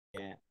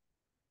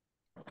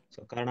So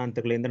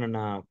ಕಾರಣಾಂತರಗಳಿಂದ ನನ್ನ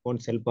phone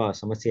ಸ್ವಲ್ಪ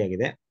ಸಮಸ್ಯೆ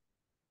ಆಗಿದೆ.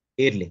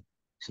 ಇರ್ಲಿ,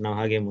 ಸೊ ನಾವು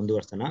ಹಾಗೆ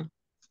ಮುಂದುವರ್ಸೋಣ.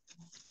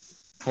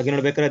 ಹಾಗೆ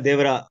ನೋಡ್ಬೇಕಾದ್ರೆ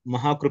ದೇವರ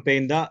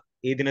ಮಹಾಕೃಪೆಯಿಂದ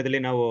ಈ ದಿನದಲ್ಲಿ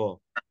ನಾವು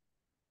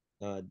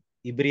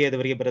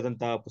ಇಬ್ರಿಯದವರಿಗೆ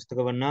ಬರೆದಂತಹ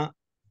ಪುಸ್ತಕವನ್ನ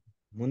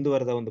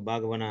ಮುಂದುವರೆದ ಒಂದು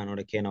ಭಾಗವನ್ನ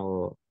ನೋಡಕ್ಕೆ ನಾವು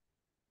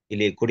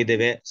ಇಲ್ಲಿ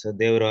ಕೂಡಿದ್ದೇವೆ. ಸೊ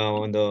ದೇವರ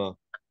ಒಂದು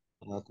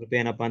ಕೃಪೆ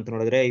ಏನಪ್ಪಾ ಅಂತ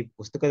ನೋಡಿದ್ರೆ, ಈ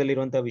ಪುಸ್ತಕದಲ್ಲಿ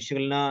ಇರುವಂತಹ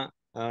ವಿಷಯಗಳನ್ನ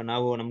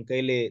ನಾವು ನಮ್ಮ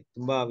ಕೈಲಿ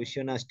ತುಂಬಾ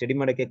ವಿಷಯನ ಸ್ಟಡಿ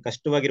ಮಾಡಕ್ಕೆ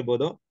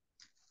ಕಷ್ಟವಾಗಿರ್ಬೋದು.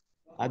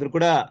 ಆದ್ರೂ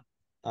ಕೂಡ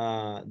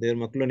ದೇವ್ರ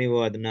ಮಕ್ಕಳು ನೀವು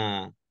ಅದನ್ನ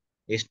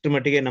ಎಷ್ಟು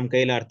ಮಟ್ಟಿಗೆ ನಮ್ಮ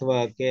ಕೈಲಿ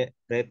ಅರ್ಥವಾಗಕ್ಕೆ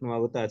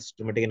ಪ್ರಯತ್ನವಾಗುತ್ತೋ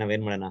ಅಷ್ಟು ಮಟ್ಟಿಗೆ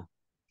ನಾವೇನ್ ಮಾಡೋಣ,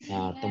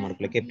 ಅರ್ಥ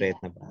ಮಾಡ್ಕೊಳಕ್ಕೆ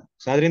ಪ್ರಯತ್ನ ಪಡೋಣ.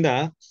 ಸೊ ಅದರಿಂದ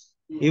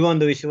ಈ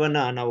ಒಂದು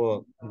ವಿಷಯವನ್ನ ನಾವು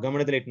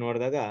ಗಮನದಲ್ಲಿ ಇಟ್ಟು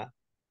ನೋಡಿದಾಗ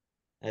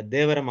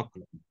ದೇವರ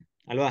ಮಕ್ಕಳು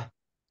ಅಲ್ವಾ,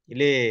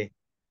 ಇಲ್ಲಿ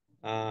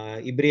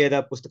ಇಬ್ರಿಯದ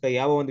ಪುಸ್ತಕ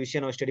ಯಾವ ಒಂದು ವಿಷಯ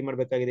ನಾವು ಸ್ಟಡಿ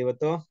ಮಾಡ್ಬೇಕಾಗಿದೆ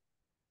ಇವತ್ತು?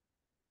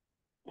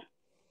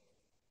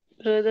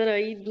 ಬ್ರದರ್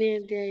 5ನೇ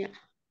ಅಧ್ಯಾಯ.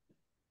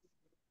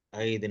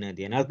 5ನೇ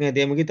ಅಧ್ಯಾಯ. 4ನೇ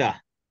ಅಧ್ಯಾಯ ಮುಗಿತಾ?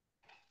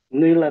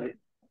 ಇಲ್ಲ ರೀ.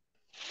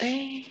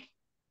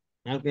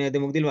 4ನೇ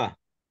ಅಧ್ಯಾಯ ಮುಗ್ದಿಲ್ವಾ?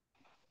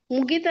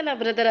 ಮುಗೀತಲ್ಲ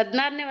ಬ್ರದರ್,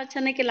 16ನೇ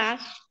ವಚನಕ್ಕೆ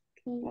ಲಾಸ್ಟ್.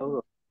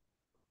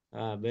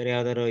 ಬೇರೆ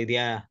ಯಾವ್ದಾರು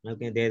ಇದೆಯಾ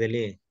 4ನೇ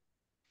ಅಧ್ಯಾಯದಲ್ಲಿ?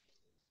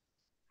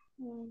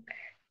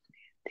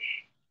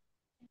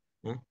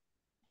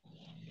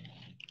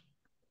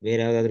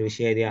 ಬೇರೆ ಯಾವ್ದಾದ್ರು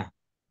ವಿಷಯ ಇದೆಯಾ?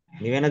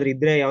 ನೀವೇನಾದ್ರೂ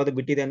ಇದ್ರೆ ಯಾವ್ದು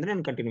ಬಿಟ್ಟಿದೆ ಅಂದ್ರೆ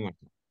ನಾನು ಕಂಟಿನ್ಯೂ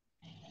ಮಾಡ್ತೀನಿ.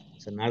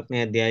 ಸೊ 4ನೇ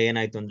ಅಧ್ಯಾಯ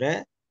ಏನಾಯ್ತು ಅಂದ್ರೆ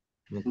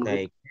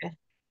ಮುಕ್ತಾಯಕ್ಕೆ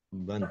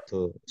ಬಂತು.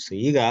 ಸೊ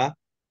ಈಗ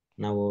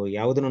ನಾವು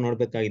ಯಾವ್ದನ್ನ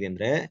ನೋಡ್ಬೇಕಾಗಿದೆ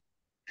ಅಂದ್ರೆ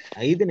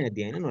 5ನೇ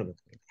ಅಧ್ಯಾಯನ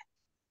ನೋಡ್ಬೇಕಾಗಿದೆ,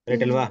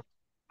 ರೈಟ್ ಅಲ್ವಾ?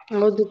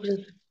 ಹೌದು.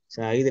 ಸೊ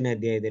 5ನೇ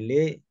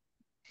ಅಧ್ಯಾಯದಲ್ಲಿ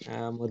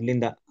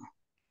ಮೊದ್ಲಿಂದ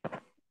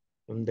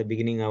ಫ್ರಮ್ ದ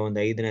ಬಿಗಿನಿಂಗ್ ಆ ಒಂದು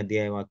 5ನೇ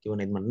ಅಧ್ಯಾಯ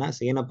ವಾಕ್ಯವನ್ನ ಇದ್ ಮಾಡೋಣ.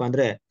 ಸೊ ಏನಪ್ಪಾ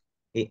ಅಂದ್ರೆ,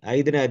 ಈ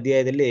 5ನೇ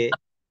ಅಧ್ಯಾಯದಲ್ಲಿ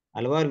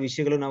ಹಲವಾರು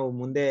ವಿಷಯಗಳು ನಾವು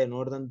ಮುಂದೆ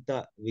ನೋಡಿದಂತ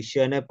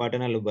ವಿಷಯನೇ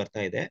ಪಾಠನಲ್ಲಿ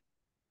ಬರ್ತಾ ಇದೆ.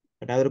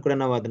 ಬಟ್ ಆದ್ರೂ ಕೂಡ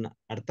ನಾವು ಅದನ್ನ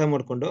ಅರ್ಥ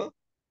ಮಾಡ್ಕೊಂಡು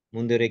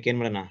ಮುಂದುವರಿಯಕ್ಕೆ ಏನ್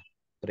ಮಾಡೋಣ,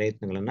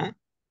 ಪ್ರಯತ್ನಗಳನ್ನ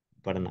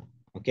ಪಡೋಣ.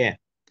 ಓಕೆ,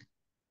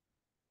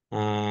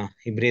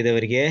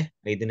 ಇಬ್ರಿಯದವರಿಗೆ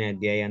 5ನೇ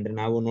ಅಧ್ಯಾಯ ಅಂದ್ರೆ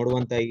ನಾವು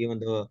ನೋಡುವಂತ ಈ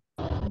ಒಂದು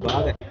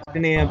ಭಾಗ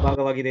ಎಷ್ಟನೆಯ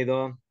ಭಾಗವಾಗಿದೆ ಇದು?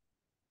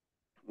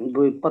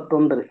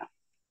 21 ರೀ.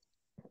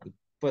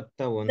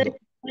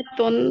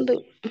 21.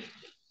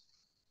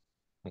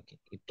 ಓಕೆ,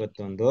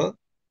 21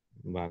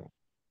 ಭಾಗ.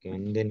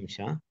 ಒಂದೇ ನಿಮಿಷ,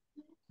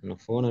 ನಾನು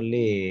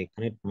ಫೋನಲ್ಲಿ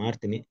ಕನೆಕ್ಟ್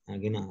ಮಾಡ್ತೀನಿ.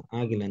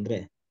 ಆಗಿಲ್ಲ ಅಂದ್ರೆ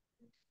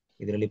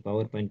ಇದರಲ್ಲಿ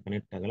ಪವರ್ ಪಾಯಿಂಟ್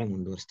ಕನೆಕ್ಟ್ ಆಗಲ್ಲ,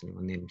 ಮುಂದುವರಿಸ್ತೀನಿ.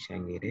 ಒಂದೇ ನಿಮಿಷ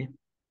ಹಂಗೆ ಇರಿ.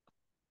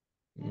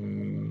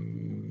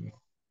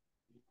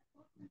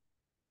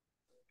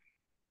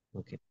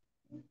 ಓಕೆ,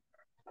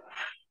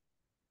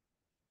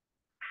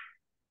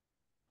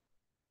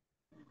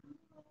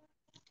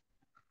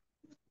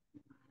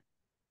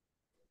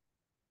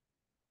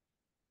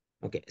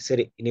 ಓಕೆ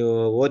ಸರಿ, ನೀವು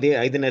ಓದಿ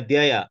 5ನೇ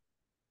ಅಧ್ಯಾಯ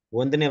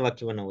 1ನೇ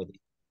ವಾಕ್ಯವನ್ನ ಓದಿ.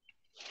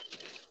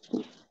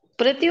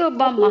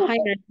 ಪ್ರತಿಯೊಬ್ಬ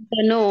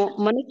ಮಹಾಯಾಜಕನು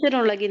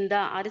ಮನುಷ್ಯರೊಳಗಿಂದ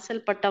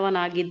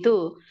ಆರಿಸಲ್ಪಟ್ಟವನಾಗಿದ್ದು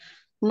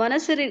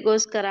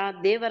ಮನುಷ್ಯರಿಗೋಸ್ಕರ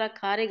ದೇವರ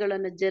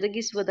ಕಾರ್ಯಗಳನ್ನು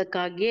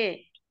ಜರುಗಿಸುವುದಕ್ಕಾಗಿಯೇ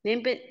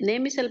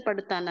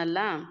ನೇಮಿಸಲ್ಪಡುತ್ತಾನಲ್ಲ.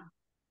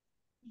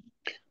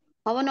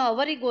 ಅವನು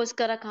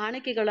ಅವರಿಗೋಸ್ಕರ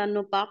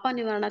ಕಾಣಿಕೆಗಳನ್ನು ಪಾಪ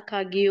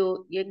ನಿವಾರಣಕ್ಕಾಗಿಯೂ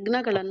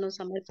ಯಜ್ಞಗಳನ್ನು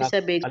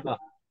ಸಮರ್ಪಿಸಬೇಕು. ಅಲ್ವಾ?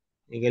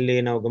 ಈಗ ಇಲ್ಲಿ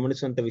ನಾವು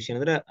ಗಮನಿಸುವಂತ ವಿಷಯ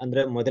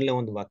ಅಂದ್ರೆ ಮೊದಲನೇ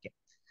ಒಂದು ವಾಕ್ಯ.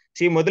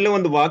 ಮೊದಲನೇ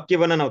ಒಂದು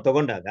ವಾಕ್ಯವನ್ನ ನಾವು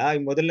ತಗೊಂಡಾಗ ಈ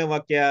ಮೊದಲನೇ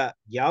ವಾಕ್ಯ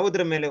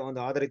ಯಾವುದ್ರ ಮೇಲೆ ಒಂದು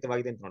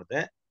ಆಧಾರಿತವಾಗಿದೆ ಅಂತ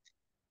ನೋಡಿದ್ರೆ,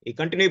 ಈ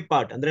ಕಂಟಿನ್ಯೂ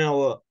ಪಾರ್ಟ್ ಅಂದ್ರೆ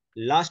ನಾವು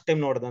ಲಾಸ್ಟ್ ಟೈಮ್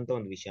ನೋಡಿದಂತ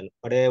ಒಂದು ವಿಷಯ,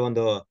 ಕಡೆ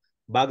ಒಂದು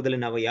ಭಾಗದಲ್ಲಿ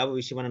ನಾವು ಯಾವ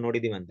ವಿಷಯವನ್ನ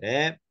ನೋಡಿದೀವಿ ಅಂದ್ರೆ,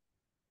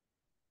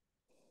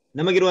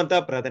 ನಮಗಿರುವಂತಹ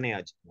ಪ್ರಧಾನ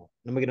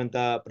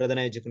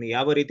ಯಾಜಕನು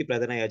ಯಾವ ರೀತಿ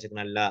ಪ್ರಧಾನ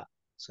ಯಾಜಕನಲ್ಲ.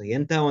 ಸೊ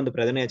ಎಂತಹ ಒಂದು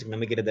ಪ್ರಧಾನ ಯಾಜಕ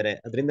ನಮಗಿರಿದ್ದಾರೆ,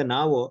 ಅದರಿಂದ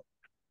ನಾವು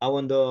ಆ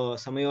ಒಂದು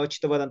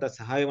ಸಮಯೋಚಿತವಾದಂತಹ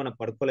ಸಹಾಯವನ್ನ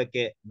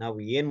ಪಡ್ಕೊಳ್ಳಕ್ಕೆ ನಾವು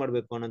ಏನ್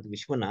ಮಾಡ್ಬೇಕು ಅನ್ನೋ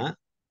ವಿಷಯವನ್ನ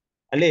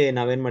ಅಲ್ಲಿ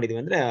ನಾವೇನ್ ಮಾಡಿದೀವಿ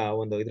ಅಂದ್ರೆ ಆ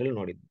ಒಂದು ಇದ್ರಲ್ಲಿ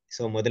ನೋಡಿದ್ವಿ.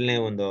 ಸೊ ಮೊದಲನೇ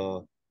ಒಂದು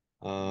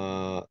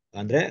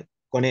ಅಂದ್ರೆ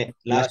ಕೊನೆ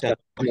ಲಾಸ್ಟ್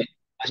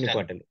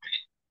ಪಾರ್ಟ್ ಅಲ್ಲಿ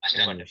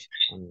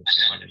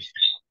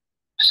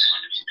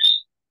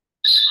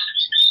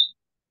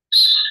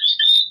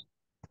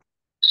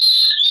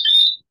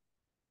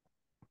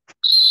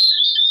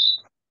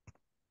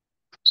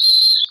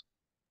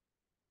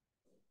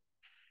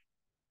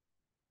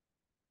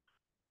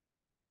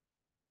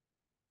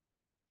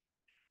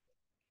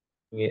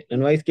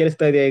ನನ್ನ ವಾಯ್ಸ್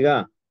ಕೇಳಿಸ್ತಾ ಇದೆಯಾ ಈಗ?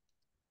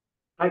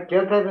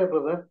 ಕೇಳ್ತಾ ಇದೆ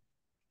ಬ್ರದರ್.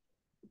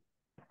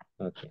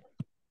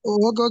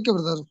 Okay okay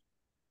brother.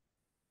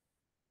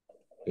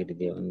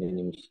 ಒಂದೇ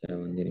ನಿಮಿಷ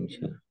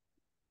ಅನಿಮೇಷನ್.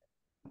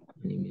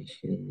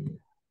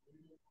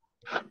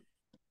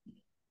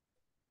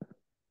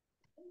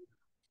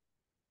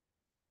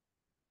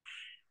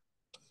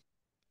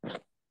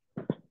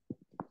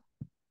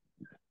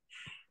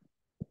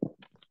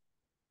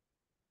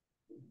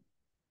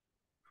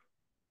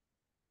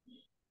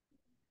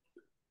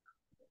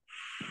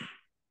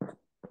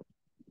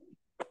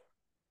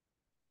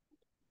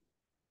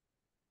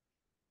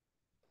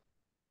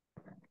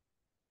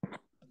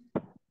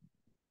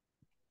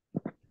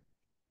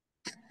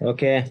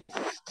 ಓಕೆ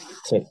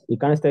ಸರಿ, ಈಗ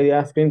ಕಾಣಿಸ್ತಾ ಇದೆಯಾ?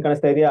 ಸ್ಕ್ರೀನ್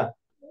ಕಾಣಿಸ್ತಾ ಇದೆಯಾ?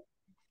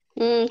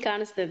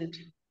 ಕಾಣಿಸ್ತಾ ಇದೆ.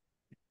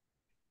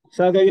 ಸೊ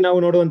ಹಾಗಾಗಿ ನಾವು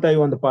ನೋಡುವಂತ ಈ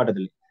ಒಂದು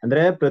ಪಾಠದಲ್ಲಿ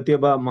ಅಂದ್ರೆ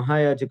ಪ್ರತಿಯೊಬ್ಬ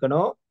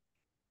ಮಹಾಯಾಜಕನು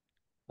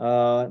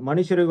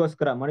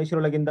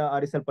ಮನುಷ್ಯರೊಳಗಿಂದ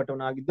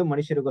ಆರಿಸಲ್ಪಟ್ಟವನಾಗಿದ್ದು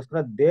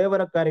ಮನುಷ್ಯರಿಗೋಸ್ಕರ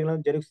ದೇವರ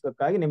ಕಾರ್ಯಗಳನ್ನು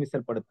ಜರುಗಿಸೋದಕ್ಕಾಗಿ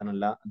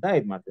ನೇಮಿಸಲ್ಪಡುತ್ತಾನಲ್ಲ ಅಂತ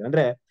ಇದ್ ಮಾಡ್ತೀವಿ.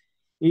 ಅಂದ್ರೆ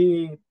ಈ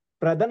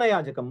ಪ್ರಧಾನ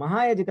ಯಾಜಕ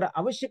ಮಹಾಯಾಜಕರ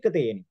ಅವಶ್ಯಕತೆ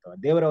ಏನಿತ್ತು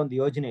ದೇವರ ಒಂದು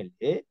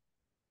ಯೋಜನೆಯಲ್ಲಿ?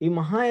 ಈ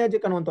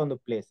ಮಹಾಯಾಜಕ ಅನ್ನುವಂತ ಒಂದು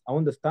ಪ್ಲೇಸ್, ಆ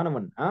ಒಂದು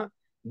ಸ್ಥಾನವನ್ನ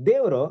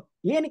ದೇವರು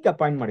ಏನಕ್ಕೆ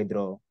ಅಪಾಯಿಂಟ್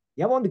ಮಾಡಿದ್ರು,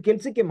 ಯಾವ ಒಂದು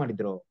ಕೆಲ್ಸಕ್ಕೆ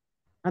ಮಾಡಿದ್ರು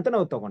ಅಂತ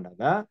ನಾವು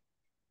ತಗೊಂಡಾಗ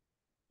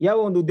ಯಾವ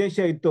ಒಂದು ಉದ್ದೇಶ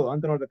ಇತ್ತು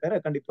ಅಂತ ನೋಡ್ಬೇಕಾದ್ರೆ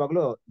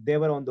ಖಂಡಿತವಾಗ್ಲೂ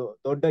ದೇವರ ಒಂದು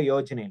ದೊಡ್ಡ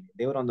ಯೋಜನೆಯಲ್ಲಿ,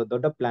 ದೇವರ ಒಂದು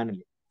ದೊಡ್ಡ ಪ್ಲಾನ್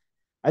ಅಲ್ಲಿ.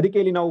 ಅದಕ್ಕೆ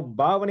ಇಲ್ಲಿ ನಾವು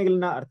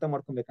ಭಾವನೆಗಳನ್ನ ಅರ್ಥ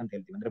ಮಾಡ್ಕೊಬೇಕಂತ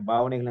ಹೇಳ್ತೀವಿ. ಅಂದ್ರೆ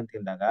ಭಾವನೆಗಳಂತ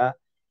ಹೇಳಿದಾಗ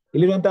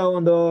ಇಲ್ಲಿರುವಂತಹ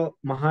ಒಂದು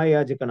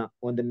ಮಹಾಯಾಜಕನ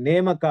ಒಂದು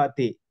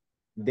ನೇಮಕಾತಿ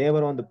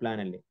ದೇವರ ಒಂದು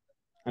ಪ್ಲಾನ್ ಅಲ್ಲಿ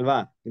ಅಲ್ವಾ.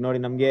 ನೋಡಿ,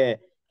 ನಮ್ಗೆ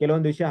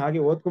ಕೆಲವೊಂದು ವಿಷಯ ಹಾಗೆ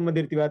ಓದ್ಕೊಂಡ್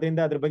ಬಂದಿರ್ತೀವಿ,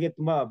 ಅದರಿಂದ ಅದ್ರ ಬಗ್ಗೆ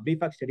ತುಂಬಾ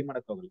ಬ್ರೀಫ್ ಆಗಿ ಸ್ಟಡಿ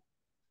ಮಾಡಕ್ ಹೋಗಲ್ಲ.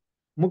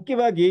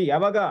 ಮುಖ್ಯವಾಗಿ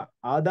ಯಾವಾಗ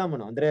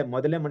ಆದಾಮನು ಅಂದ್ರೆ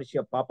ಮೊದಲೇ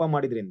ಮನುಷ್ಯ ಪಾಪ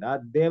ಮಾಡಿದ್ರಿಂದ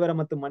ದೇವರ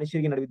ಮತ್ತು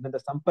ಮನುಷ್ಯರಿಗೆ ನಡುವಿದ್ದಂತ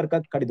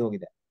ಸಂಪರ್ಕ ಕಡಿದು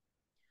ಹೋಗಿದೆ.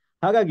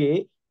 ಹಾಗಾಗಿ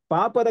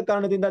ಪಾಪದ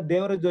ಕಾರಣದಿಂದ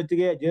ದೇವರ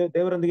ಜೊತೆಗೆ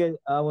ದೇವರೊಂದಿಗೆ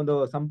ಆ ಒಂದು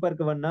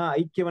ಸಂಪರ್ಕವನ್ನ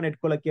ಐಕ್ಯವನ್ನ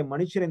ಇಟ್ಕೊಳ್ಳಕ್ಕೆ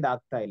ಮನುಷ್ಯರಿಂದ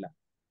ಆಗ್ತಾ ಇಲ್ಲ.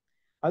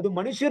 ಅದು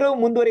ಮನುಷ್ಯರು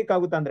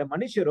ಮುಂದುವರಿಕಾಗುತ್ತಾ ಅಂದ್ರೆ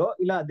ಮನುಷ್ಯರು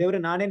ಇಲ್ಲ ದೇವ್ರೆ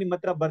ನಾನೇ ನಿಮ್ಮ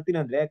ಹತ್ರ ಬರ್ತೀನಿ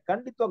ಅಂದ್ರೆ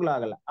ಖಂಡಿತವಾಗ್ಲೂ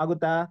ಆಗಲ್ಲ.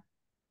 ಆಗುತ್ತಾ?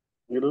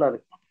 ಇಲ್ಲ ರೀ.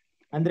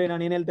 ಅಂದ್ರೆ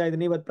ನಾನು ಏನ್ ಹೇಳ್ತಾ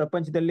ಇದ್ದೀನಿ, ಇವತ್ತು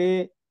ಪ್ರಪಂಚದಲ್ಲಿ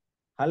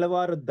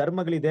ಹಲವಾರು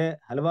ಧರ್ಮಗಳಿದೆ,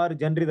 ಹಲವಾರು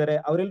ಜನರಿದ್ದಾರೆ,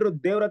 ಅವರೆಲ್ಲರೂ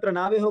ದೇವ್ರ ಹತ್ರ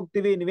ನಾವೇ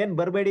ಹೋಗ್ತೀವಿ, ನೀವೇನ್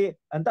ಬರ್ಬೇಡಿ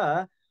ಅಂತ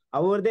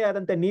ಅವ್ರದೇ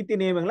ಆದಂತ ನೀತಿ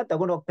ನಿಯಮಗಳನ್ನ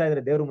ತಗೊಂಡು ಹೋಗ್ತಾ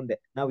ಇದಾರೆ ದೇವ್ರ ಮುಂದೆ.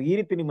 ನಾವು ಈ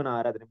ರೀತಿ ನಿಮ್ಮನ್ನ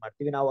ಆರಾಧನೆ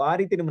ಮಾಡ್ತೀವಿ, ನಾವು ಆ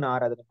ರೀತಿ ನಿಮ್ಮನ್ನ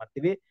ಆರಾಧನೆ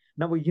ಮಾಡ್ತೀವಿ,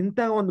 ನಾವು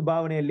ಇಂತಹ ಒಂದು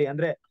ಭಾವನೆಯಲ್ಲಿ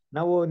ಅಂದ್ರೆ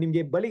ನಾವು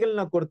ನಿಮ್ಗೆ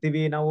ಬಲಿಗಳನ್ನ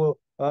ಕೊಡ್ತೀವಿ, ನಾವು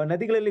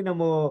ನದಿಗಳಲ್ಲಿ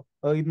ನಾವು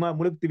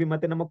ಮುಳುಗ್ತೀವಿ,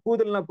 ಮತ್ತೆ ನಮ್ಮ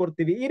ಕೂದಲನ್ನ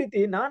ಕೊಡ್ತೀವಿ. ಈ ರೀತಿ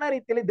ನಾನಾ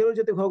ರೀತಿಯಲ್ಲಿ ದೇವ್ರ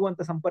ಜೊತೆಗೆ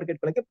ಹೋಗುವಂತ ಸಂಪರ್ಕ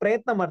ಇಟ್ಕೊಳ್ಳಕ್ಕೆ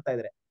ಪ್ರಯತ್ನ ಮಾಡ್ತಾ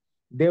ಇದಾರೆ.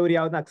 ದೇವ್ರು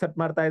ಯಾವ್ದನ್ನ ಅಕ್ಸೆಪ್ಟ್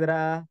ಮಾಡ್ತಾ ಇದಾರಾ?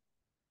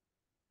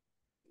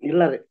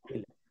 ಇಲ್ಲ ರೀ.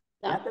 ಇಲ್ಲ.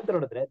 ಯಾಕಂತ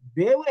ನೋಡಿದ್ರೆ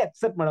ದೇವ್ರೇ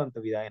ಅಕ್ಸೆಪ್ಟ್ ಮಾಡುವಂತ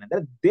ವಿಧಾನ ಏನಂದ್ರೆ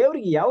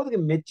ದೇವ್ರಿಗೆ ಯಾವ್ದಕ್ಕೆ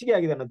ಮೆಚ್ಚುಗೆ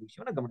ಆಗಿದೆ ಅನ್ನೋದು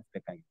ವಿಷಯವನ್ನ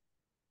ಗಮನಿಸಬೇಕಾಗಿದೆ.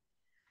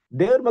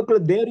 ದೇವ್ರ ಮಕ್ಕಳು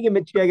ದೇವರಿಗೆ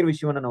ಮೆಚ್ಚುಗೆ ಆಗಿರೋ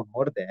ವಿಷಯವನ್ನ ನಾವು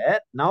ನೋಡದೆ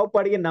ನಾವು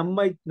ಪಾಡಿಗೆ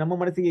ನಮ್ಮ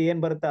ಮನಸ್ಸಿಗೆ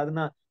ಏನ್ ಬರುತ್ತೆ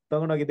ಅದನ್ನ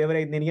ತಗೊಂಡೋಗಿ ದೇವರೇ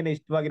ನಿನಗೇನೆ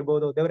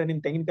ಇಷ್ಟವಾಗಿರ್ಬೋದು, ದೇವರೇ ನಿಮ್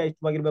ತೆಂಗಿನಕಾಯಿ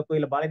ಇಷ್ಟವಾಗಿರ್ಬೇಕು,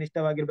 ಇಲ್ಲ ಬಾಳೆನ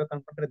ಇಷ್ಟವಾಗಿರ್ಬೇಕು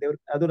ಅನ್ಕೊಂಡ್ರೆ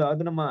ದೇವ್ರ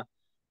ಅದು ನಮ್ಮ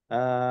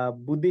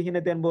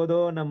ಬುದ್ಧಿಹೀನತೆ ಅನ್ಬೋದು,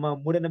 ನಮ್ಮ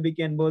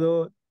ಮೂಢನಂಬಿಕೆ ಅನ್ಬೋದು,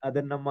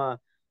 ಅದನ್ನ ನಮ್ಮ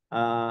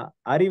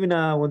ಅರಿವಿನ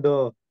ಒಂದು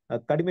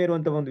ಕಡಿಮೆ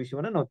ಇರುವಂತ ಒಂದು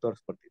ವಿಷಯವನ್ನ ನಾವು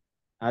ತೋರಿಸ್ಕೊಡ್ತೀವಿ.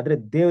 ಆದ್ರೆ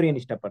ದೇವ್ರು ಏನ್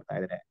ಇಷ್ಟಪಡ್ತಾ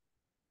ಇದಾರೆ,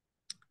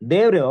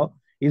 ದೇವ್ರು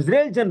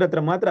ಇಸ್ರೇಲ್ ಜನರ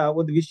ಹತ್ರ ಮಾತ್ರ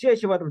ಒಂದು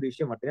ವಿಶೇಷವಾದ ಒಂದು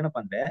ವಿಷಯ ಮಾಡ್ತಾರೆ.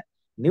 ಏನಪ್ಪಾ ಅಂದ್ರೆ,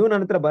 ನೀವು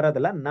ನನ್ನ ಹತ್ರ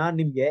ಬರೋದಲ್ಲ, ನಾನ್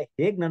ನಿಮ್ಗೆ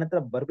ಹೇಗ್ ನನ್ನ ಹತ್ರ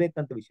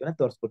ಬರ್ಬೇಕಂತ ವಿಷಯನ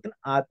ತೋರಿಸ್ಕೊಡ್ತೀನಿ,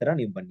 ಆ ತರ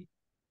ನೀವ್ ಬನ್ನಿ.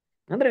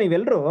 ಅಂದ್ರೆ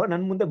ನೀವೆಲ್ರೂ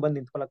ನನ್ ಮುಂದೆ ಬಂದ್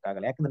ನಿಂತ್ಕೊಳಕ್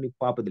ಆಗಲ್ಲ, ಯಾಕಂದ್ರೆ ನೀವು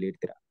ಪಾಪದಲ್ಲಿ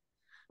ಇರ್ತೀರಾ.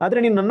 ಆದ್ರೆ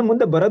ನೀವು ನನ್ನ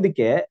ಮುಂದೆ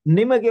ಬರೋದಕ್ಕೆ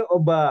ನಿಮಗೆ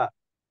ಒಬ್ಬ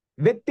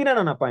ವ್ಯಕ್ತಿನ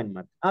ನಾನು ಅಪಾಯಿಂಟ್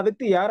ಮಾಡ್ತೀನಿ. ಆ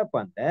ವ್ಯಕ್ತಿ ಯಾರಪ್ಪ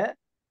ಅಂದ್ರೆ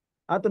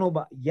ಆತನ ಒಬ್ಬ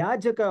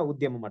ಯಾಜಕ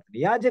ಉದ್ಯಮ ಮಾಡ್ತಾನೆ.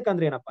 ಯಾಜಕ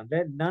ಅಂದ್ರೆ ಏನಪ್ಪಾ ಅಂದ್ರೆ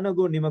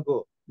ನನಗೂ ನಿಮಗೂ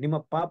ನಿಮ್ಮ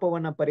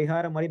ಪಾಪವನ್ನ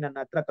ಪರಿಹಾರ ಮಾಡಿ ನನ್ನ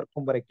ಹತ್ರ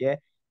ಕರ್ಕೊಂಡ್ಬರಕ್ಕೆ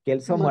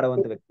ಕೆಲಸ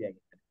ಮಾಡುವಂತ ವ್ಯಕ್ತಿ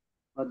ಆಗಿರ್ತಾನೆ.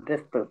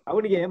 ಮಧ್ಯಸ್ಥರು.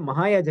 ಅವನಿಗೆ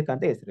ಮಹಾಯಾಜಕ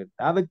ಅಂತ ಹೆಸರಿರುತ್ತೆ.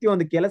 ಆ ವ್ಯಕ್ತಿ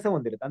ಒಂದು ಕೆಲಸ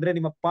ಹೊಂದಿರುತ್ತೆ. ಅಂದ್ರೆ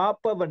ನಿಮ್ಮ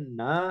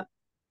ಪಾಪವನ್ನ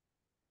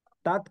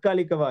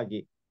ತಾತ್ಕಾಲಿಕವಾಗಿ,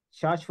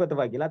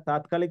 ಶಾಶ್ವತವಾಗಿಲ್ಲ,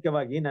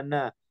 ತಾತ್ಕಾಲಿಕವಾಗಿ ನನ್ನ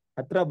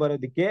ಹತ್ರ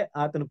ಬರೋದಕ್ಕೆ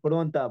ಆತನು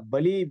ಕೊಡುವಂತ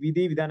ಬಲಿ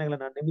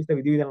ವಿಧಿವಿಧಾನಗಳನ್ನ ನೇಮಿಸಿದ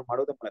ವಿಧಿವಿಧಾನ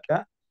ಮಾಡೋದ್ರ ಮೂಲಕ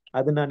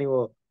ಅದನ್ನ ನೀವು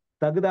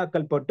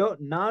ತೆಗೆದಾಕಲ್ಪಟ್ಟು,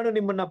 ನಾನು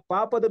ನಿಮ್ಮನ್ನ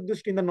ಪಾಪದ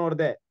ದೃಷ್ಟಿಯಿಂದ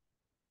ನೋಡ್ದೆ,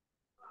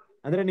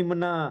 ಅಂದ್ರೆ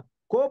ನಿಮ್ಮನ್ನ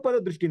ಕೋಪದ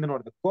ದೃಷ್ಟಿಯಿಂದ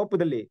ನೋಡ್ದೆ,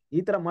 ಕೋಪದಲ್ಲಿ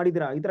ಈ ತರ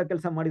ಮಾಡಿದ್ರ, ಈ ತರ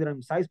ಕೆಲಸ ಮಾಡಿದ್ರ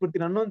ನಿಮ್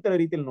ಸಾಯಿಸ್ಬಿಡ್ತೀನಿ ಅನ್ನೋಂತ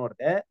ರೀತಿಯಲ್ಲಿ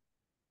ನೋಡ್ದೆ,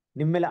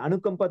 ನಿಮ್ ಮೇಲೆ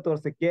ಅನುಕಂಪ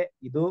ತೋರ್ಸಕ್ಕೆ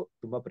ಇದು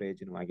ತುಂಬಾ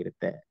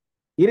ಪ್ರಯೋಜನವಾಗಿರುತ್ತೆ.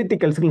 ಈ ರೀತಿ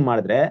ಕೆಲ್ಸಗಳನ್ನ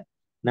ಮಾಡಿದ್ರೆ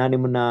ನಾನ್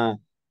ನಿಮ್ಮನ್ನ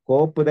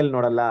ಕೋಪದಲ್ಲಿ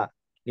ನೋಡಲ್ಲ,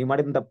 ನೀವ್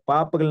ಮಾಡಿದಂತ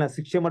ಪಾಪಗಳನ್ನ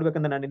ಶಿಕ್ಷೆ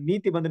ಮಾಡ್ಬೇಕಂದ್ರೆ ನಾನು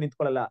ನೀತಿ ಬಂದು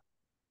ನಿಂತ್ಕೊಳ್ಳಲ್ಲ,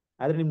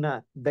 ಆದ್ರೆ ನಿಮ್ನ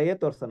ದಯ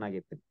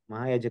ತೋರ್ಸೋನಾಗಿರ್ತೀನಿ.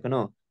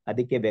 ಮಹಾಯಾಜಕನು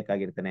ಅದಕ್ಕೆ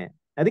ಬೇಕಾಗಿರ್ತಾನೆ.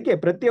 ಅದಕ್ಕೆ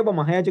ಪ್ರತಿಯೊಬ್ಬ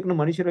ಮಹಾಯಾಜಕನು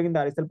ಮನುಷ್ಯರಿಗಿಂದ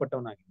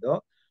ಆರಿಸಲ್ಪಟ್ಟವನಾಗಿದ್ದು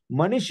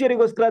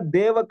ಮನುಷ್ಯರಿಗೋಸ್ಕರ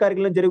ದೇವ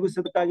ಕಾರ್ಯಗಳನ್ನ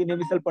ಜರುಗಿಸೋದಕ್ಕಾಗಿ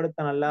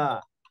ನೇಮಿಸಲ್ಪಡುತ್ತಾನಲ್ಲ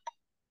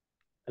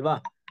ಅಲ್ವಾ.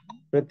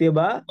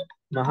 ಪ್ರತಿಯೊಬ್ಬ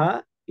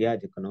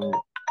ಮಹಾಯಾಜಕನು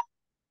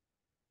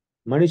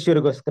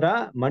ಮನುಷ್ಯರಿಗೋಸ್ಕರ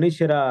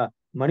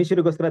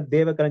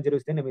ದೇವ ಕಾರ್ಯ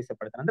ಜರುಗಿಸ್ತೇ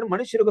ನೇಮಿಸಲ್ಪಡ್ತಾನೆ. ಅಂದ್ರೆ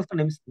ಮನುಷ್ಯರಿಗೋಸ್ಕರ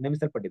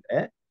ನೇಮಿಸಲ್ಪಟ್ಟಿದ್ರೆ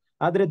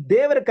ಆದ್ರೆ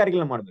ದೇವರ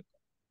ಕಾರ್ಯಗಳನ್ನ ಮಾಡ್ಬೇಕು,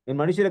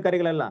 ಮನುಷ್ಯರ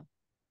ಕಾರ್ಯಗಳಲ್ಲ.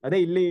 ಅದೇ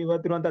ಇಲ್ಲಿ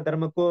ಇವತ್ತಿರುವಂತ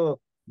ಧರ್ಮಕ್ಕೂ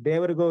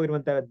ದೇವರಿಗೂ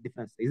ಇರುವಂತ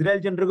ಡಿಫ್ರೆನ್ಸ್.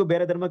 ಇಸ್ರೇಲ್ ಜನರಿಗೂ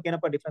ಬೇರೆ ಧರ್ಮಕ್ಕೆ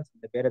ಏನಪ್ಪಾ ಡಿಫ್ರೆನ್ಸ್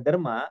ಅಂದ್ರೆ, ಬೇರೆ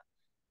ಧರ್ಮ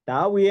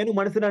ತಾವು ಏನು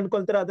ಮನಸ್ಸನ್ನ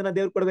ಅನ್ಕೊಳ್ತಾರೋ ಅದನ್ನ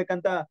ದೇವ್ರು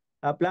ಕೊಡ್ಬೇಕಂತ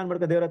ಪ್ಲಾನ್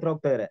ಮಾಡ್ಕೊಂಡು ದೇವ್ರ ಹತ್ರ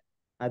ಹೋಗ್ತಾ ಇದಾರೆ.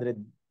 ಆದ್ರೆ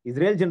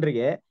ಇಸ್ರೇಲ್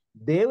ಜನರಿಗೆ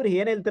ದೇವ್ರು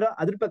ಏನ್ ಹೇಳ್ತಾರೋ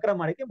ಅದ್ರ ಪ್ರಕಾರ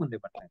ಮಾಡಕ್ಕೆ ಮುಂದೆ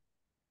ಬರ್ತಾರೆ.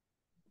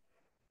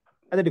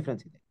 ಅದೇ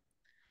ಡಿಫ್ರೆನ್ಸ್ ಇದೆ.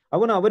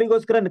 ಅವನು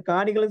ಅವರಿಗೋಸ್ಕರ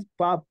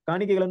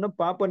ಕಾಣಿಕೆಗಳನ್ನು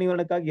ಪಾಪ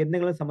ನಿವಾರಣಕ್ಕಾಗಿ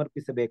ಯಜ್ಞಗಳನ್ನು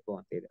ಸಮರ್ಪಿಸಬೇಕು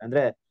ಅಂತ ಇದೆ.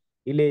 ಅಂದ್ರೆ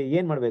ಇಲ್ಲಿ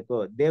ಏನ್ ಮಾಡ್ಬೇಕು,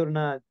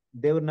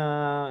 ದೇವ್ರನ್ನ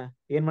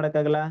ಏನ್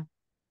ಮಾಡಕ್ಕಾಗಲ್ಲ.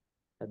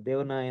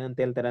 ದೇವ್ರನ್ನ ಏನಂತ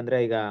ಹೇಳ್ತಾರೆ ಅಂದ್ರೆ,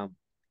 ಈಗ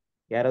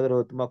ಯಾರಾದ್ರೂ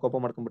ತುಂಬಾ ಕೋಪ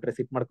ಮಾಡ್ಕೊಂಡ್ಬಿಟ್ರೆ,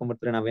 ಸಿಟ್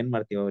ಮಾಡ್ಕೊಂಡ್ಬಿಟ್ರೆ ನಾವ್ ಏನ್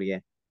ಮಾಡ್ತೀವಿ, ಅವ್ರಿಗೆ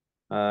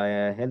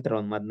ಹೇಳ್ತಾರ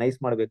ಒಂದ್ ಮಾತ್, ನೈಸ್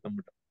ಮಾಡ್ಬೇಕು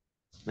ಅಂದ್ಬಿಟ್ಟು,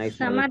 ನೈಸ್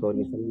ಮಾಡ್ಬೇಕು,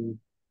 ಅವ್ರಿಗೆ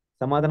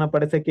ಸಮಾಧಾನ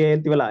ಪಡಿಸಕ್ಕೆ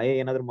ಹೇಳ್ತೀವಲ್ಲ,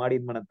 ಏನಾದ್ರು ಮಾಡಿ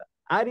ಇದ್ ಮಾಡಂತ.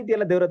 ಆ ರೀತಿ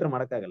ಎಲ್ಲ ದೇವ್ರ ಹತ್ರ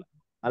ಮಾಡಕ್ಕಾಗಲ್ಲ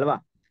ಅಲ್ವಾ.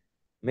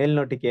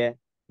 ಮೇಲ್ನೋಟಿಕೆ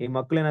ಈ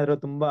ಮಕ್ಳೇನಾದ್ರು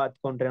ತುಂಬಾ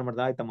ಹತ್ಕೊಂಡ್ರೆ ಏನ್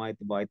ಮಾಡ್ತಾರೆ, ಆಯ್ತಮ್ಮ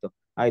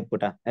ಆಯ್ತು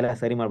ಪುಟ ಎಲ್ಲ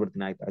ಸರಿ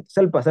ಮಾಡ್ಬಿಡ್ತೀನಿ, ಆಯ್ತು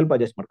ಸ್ವಲ್ಪ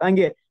ಅಡ್ಜಸ್ಟ್ ಮಾಡ್ಕೊ,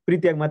 ಹಂಗೆ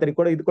ಪ್ರೀತಿಯಾಗಿ ಮಾತಾಡಿ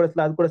ಇದು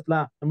ಕೊಡಿಸ್ಲಾ ಅದು ಕೊಡಿಸ್ಲಾ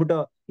ಅಂದ್ಬಿಟ್ಟು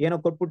ಏನೋ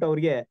ಕೊಟ್ಬಿಟ್ಟು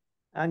ಅವ್ರಿಗೆ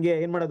ಹಂಗೆ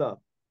ಏನ್ ಮಾಡೋದು,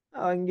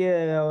 ಹಂಗೆ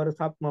ಅವ್ರು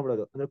ಸಾಫ್ಟ್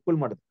ಮಾಡ್ಬಿಡೋದು, ಅಂದ್ರೆ ಕೂಲ್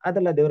ಮಾಡೋದು.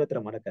 ಅದೆಲ್ಲ ದೇವ್ರ ಹತ್ರ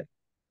ಮಾಡಕ್ಕಾಗ.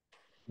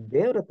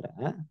 ದೇವ್ರ ಹತ್ರ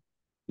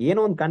ಏನೋ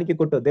ಒಂದ್ ಕಾಣಿಕೆ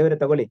ಕೊಟ್ಟು, ದೇವ್ರೆ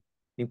ತಗೊಳ್ಳಿ,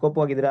 ನೀವ್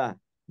ಕೋಪವಾಗಿದ್ದೀರಾ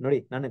ನೋಡಿ,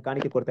 ನಾನು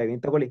ಕಾಣಿಕೆ ಕೊಡ್ತಾ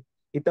ಇದೀನಿ, ತಗೊಳ್ಳಿ,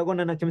 ಇದು ತಗೊಂಡ್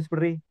ನನ್ನ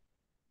ಕ್ಷಮಿಸ್ಬಿಡ್ರಿ,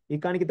 ಈ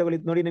ಕಾಣಿಕೆ ತಗೊಳ್ಳಿ,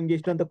 ನೋಡಿ ನಿಮ್ಗೆ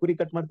ಇಷ್ಟು ಅಂತ ಕುರಿ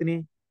ಕಟ್ ಮಾಡ್ತೀನಿ,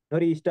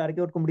 ನೋಡಿ ಇಷ್ಟು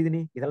ಅರಕೆ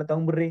ಹೊಟ್ಕೊಂಡ್ಬಿಟ್ಟಿದೀನಿ, ಇದೆಲ್ಲ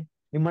ತಗೊಂಡ್ಬಿಡ್ರಿ,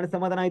 ನಿಮ್ ಮನಸ್ಸು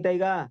ಸಮಾಧಾನ ಆಯ್ತಾ,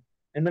 ಈಗ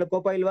ನನ್ ಮೇಲೆ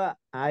ಕೋಪ ಇಲ್ವಾ?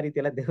 ಆ ರೀತಿ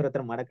ಎಲ್ಲ ದೇವ್ರ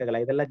ಹತ್ರ ಮಾಡಕ್ಕಾಗಲ್ಲ.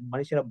 ಇದೆಲ್ಲ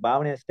ಮನುಷ್ಯರ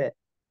ಭಾವನೆ ಅಷ್ಟೇ,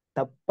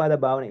 ತಪ್ಪಾದ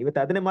ಭಾವನೆ. ಇವತ್ತು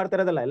ಅದನ್ನೇ ಮಾಡ್ತಾ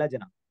ಇರೋದಲ್ಲ ಎಲ್ಲ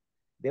ಜನ.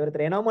 ದೇವ್ರ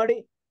ಹತ್ರ ಏನೋ ಮಾಡಿ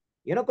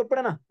ಏನೋ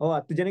ಕೊಟ್ಬಿಡೋಣ,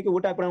 10 ಜನಕ್ಕೆ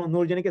ಊಟ ಹಾಕ್ಬಿಡೋಣ,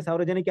 100 ಜನಕ್ಕೆ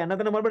 1000 ಜನಕ್ಕೆ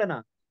ಅನ್ನದಾನ ಮಾಡ್ಬಿಡೋಣ,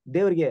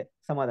 ದೇವ್ರಿಗೆ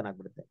ಸಮಾಧಾನ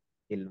ಆಗ್ಬಿಡುತ್ತೆ.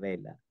 ಇಲ್ವೇ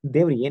ಇಲ್ಲ.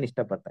 ದೇವ್ರು ಏನ್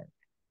ಇಷ್ಟಪಡ್ತಾ ಇದೆ?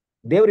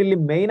 ದೇವ್ರು ಇಲ್ಲಿ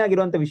ಮೈನ್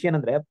ಆಗಿರುವಂತ ವಿಷಯ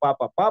ಏನಂದ್ರೆ ಪಾಪ.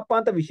 ಪಾಪ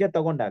ಅಂತ ವಿಷಯ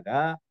ತಗೊಂಡಾಗ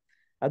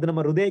ಅದು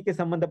ನಮ್ಮ ಹೃದಯಕ್ಕೆ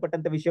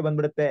ಸಂಬಂಧಪಟ್ಟಂತ ವಿಷಯ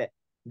ಬಂದ್ಬಿಡುತ್ತೆ.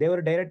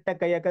 ದೇವರು ಡೈರೆಕ್ಟ್ ಆಗಿ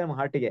ಕೈ ಹಾಕ ನಮ್ಮ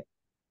ಹಾರ್ಟಿಗೆ.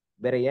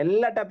 ಬೇರೆ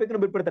ಎಲ್ಲಾ ಟಾಪಿಕ್ನು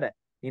ಬಿಟ್ಬಿಡ್ತಾರೆ.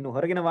 ನೀನು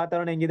ಹೊರಗಿನ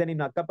ವಾತಾವರಣ ಹೆಂಗಿದೆ,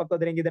 ನೀನು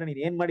ಅಕ್ಕಪಕ್ಕದ್ರ ಹೆಂಗಿದ್ರೆ, ನೀನ್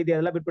ಏನ್ ಮಾಡಿದ್ಯಾ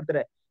ಎಲ್ಲ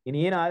ಬಿಟ್ಬಿಡ್ತಾರೆ. ನೀನ್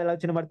ಏನ್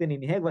ಆಲೋಚನೆ ಮಾಡ್ತೀನಿ,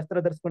 ನೀನ್ ಹೇಗೆ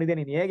ವಸ್ತ್ರ ಧರಿಸ್ಕೊಂಡಿದ್ಯಾ,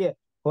 ನೀನ್ ಹೇಗೆ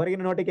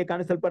ಹೊರಗಿನ ನೋಟಕ್ಕೆ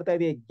ಕಾಣಿಸಲ್ಪಡ್ತಾ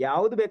ಇದೆಯಾ,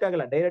 ಯಾವ್ದು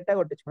ಬೇಕಾಗಲ್ಲ. ಡೈರೆಕ್ಟ್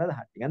ಆಗಿ ಟಚ್ ಮಾಡೋದು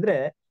ಹಾರ್ಟಿಗೆ. ಅಂದ್ರೆ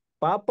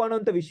ಪಾಪ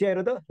ಅನ್ನೋಂತ ವಿಷಯ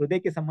ಇರೋದು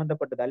ಹೃದಯಕ್ಕೆ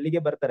ಸಂಬಂಧಪಟ್ಟದ್ದು.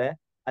 ಅಲ್ಲಿಗೆ ಬರ್ತಾರೆ.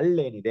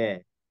 ಅಲ್ಲೇನಿದೆ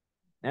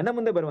ನನ್ನ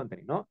ಮುಂದೆ ಬರುವಂತ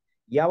ನೀನು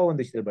ಯಾವ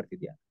ಒಂದು ವಿಷಯದಲ್ಲಿ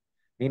ಬರ್ತಿದ್ಯಾ?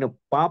 ನೀನು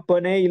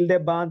ಪಾಪನೇ ಇಲ್ದೆ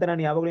ಬಾ ಅಂತ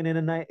ನಾನು ಯಾವಾಗ್ಲೂ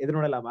ನಿನ್ನನ್ನ ಎದುರು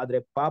ನೋಡಲ್ಲ. ಆದ್ರೆ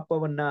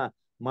ಪಾಪವನ್ನ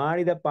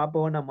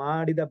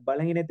ಮಾಡಿದ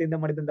ಬಲಹೀನತೆಯಿಂದ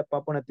ಮಾಡಿದಂತ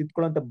ಪಾಪವನ್ನ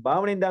ತಿದ್ಕೊಳ್ಳುವಂತ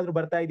ಭಾವನೆಯಿಂದ ಆದ್ರೂ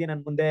ಬರ್ತಾ ಇದೆಯಾ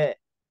ನನ್ ಮುಂದೆ?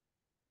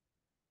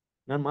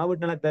 ನಾನ್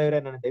ಮಾಡ್ಬಿಟ್ನಲ್ಲ ದೇವ್ರೆ,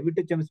 ನಾನು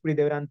ದಯವಿಟ್ಟು ಕ್ಷಮಿಸ್ಬಿಡಿ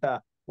ದೇವ್ರ ಅಂತ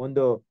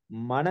ಒಂದು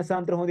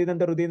ಮನಸಾಂತರ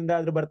ಹೊಂದಿದಂತ ಹೃದಯದಿಂದ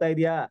ಆದ್ರೂ ಬರ್ತಾ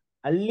ಇದೆಯಾ?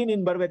 ಅಲ್ಲಿ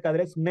ನೀನ್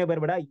ಬರ್ಬೇಕಾದ್ರೆ ಸುಮ್ನೆ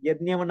ಬರ್ಬೇಡ.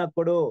 ಯಜ್ಞವನ್ನ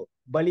ಕೊಡು,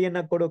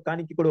 ಬಲಿಯನ್ನ ಕೊಡು,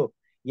 ಕಾಣಿಕೆ ಕೊಡು.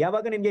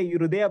 ಯಾವಾಗ ನಿನ್ಗೆ ಈ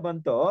ಹೃದಯ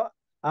ಬಂತೋ,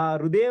 ಆ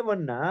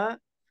ಹೃದಯವನ್ನ,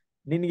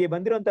 ನಿನ್ಗೆ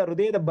ಬಂದಿರುವಂತ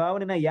ಹೃದಯದ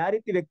ಭಾವನೆನ ಯಾವ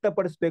ರೀತಿ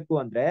ವ್ಯಕ್ತಪಡಿಸ್ಬೇಕು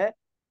ಅಂದ್ರೆ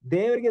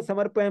ದೇವರಿಗೆ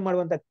ಸಮರ್ಪಣೆ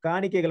ಮಾಡುವಂತ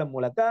ಕಾಣಿಕೆಗಳ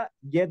ಮೂಲಕ,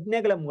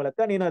 ಯಜ್ಞಗಳ ಮೂಲಕ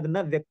ನೀನು ಅದನ್ನ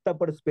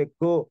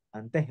ವ್ಯಕ್ತಪಡಿಸ್ಬೇಕು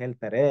ಅಂತ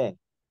ಹೇಳ್ತಾರೆ.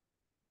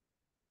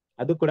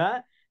 ಅದು ಕೂಡ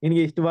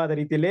ನಿನ್ಗೆ ಇಷ್ಟವಾದ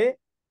ರೀತಿಯಲ್ಲಿ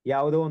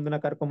ಯಾವುದೋ ಒಂದನ್ನ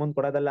ಕರ್ಕೊಂಬಂದ್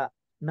ಕೊಡೋದಲ್ಲ.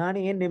 ನಾನು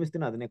ಏನ್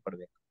ನೇಮಿಸ್ತೀನೋ ಅದನ್ನೇ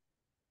ಕೊಡ್ಬೇಕು.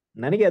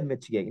 ನನಗೆ ಅದ್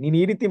ಮೆಚ್ಚುಗೆ. ನೀನ್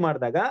ಈ ರೀತಿ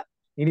ಮಾಡಿದಾಗ,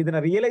 ನೀನ್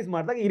ಇದನ್ನ ರಿಯಲೈಸ್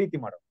ಮಾಡಿದಾಗ ಈ ರೀತಿ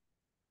ಮಾಡು.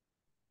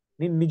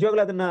 ನೀನ್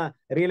ನಿಜವಾಗ್ಲೂ ಅದನ್ನ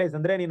ರಿಯಲೈಸ್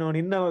ಅಂದ್ರೆ ನೀನು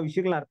ನಿನ್ನ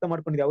ವಿಷಯಗಳನ್ನ ಅರ್ಥ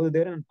ಮಾಡ್ಕೊಂಡಿದ್ದೆ. ಹೌದು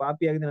ದೇವ್ರೆ, ನನ್ನ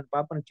ಪಾಪಿ ಆಗಿದೆ, ನನ್ನ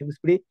ಪಾಪನ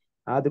ಕ್ಷಮಿಸ್ಬಿಡಿ,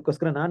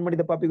 ಅದಕ್ಕೋಸ್ಕರ ನಾನ್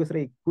ಮಾಡಿದ ಪಾಪಿಗೋಸ್ಕರ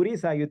ಈ ಕುರಿ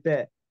ಸಾಯುತ್ತೆ,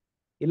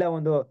 ಇಲ್ಲ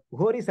ಒಂದು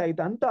ಹೋರಿ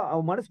ಸಾಯುತ್ತೆ ಅಂತ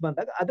ಅವ್ ಮನಸ್ಸು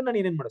ಬಂದಾಗ ಅದನ್ನ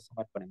ನೀನೇನ್ ಮಾಡು,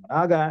 ಸಮರ್ಪಣೆ ಮಾಡು.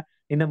 ಆಗ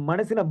ನಿನ್ನ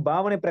ಮನಸ್ಸಿನ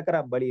ಭಾವನೆ ಪ್ರಕಾರ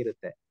ಬಲಿ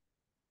ಇರುತ್ತೆ.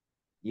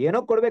 ಏನೋ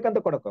ಕೊಡ್ಬೇಕಂತ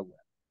ಕೊಡಕ್ ಹೋಗ್ಬೇಡ.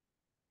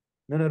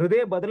 ನನ್ನ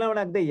ಹೃದಯ ಬದಲಾವಣೆ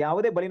ಆಗದೆ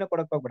ಯಾವುದೇ ಬಲಿನ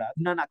ಕೊಡಕ್ ಹೋಗ್ಬೇಡ.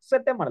 ಅದನ್ನ ನಾನು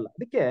ಅಕ್ಸೆಪ್ಟೇ ಮಾಡಲ್ಲ.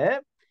 ಅದಕ್ಕೆ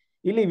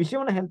ಇಲ್ಲಿ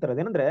ವಿಷಯವನ್ನ ಹೇಳ್ತಾರೆ.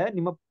 ಅದೇನಂದ್ರೆ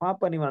ನಿಮ್ಮ ಪಾಪ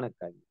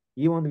ನಿವಾರಣಕ್ಕಾಗಿ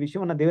ಈ ಒಂದು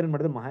ವಿಷಯವನ್ನ ದೇವರನ್ನ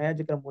ಮಾಡಿದ್ರು.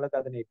 ಮಹಾಯಾಜಕರ ಮೂಲಕ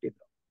ಅದನ್ನ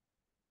ಇಟ್ಟಿದ್ರು.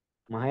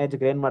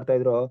 ಮಹಾಯಾಜಕರು ಏನ್ ಮಾಡ್ತಾ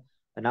ಇದ್ರು,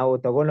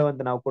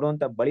 ನಾವು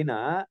ಕೊಡುವಂತ ಬಲಿನ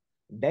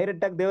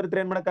ಡೈರೆಕ್ಟ್ ಆಗಿ ದೇವ್ರ ಹತ್ರ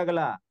ಏನ್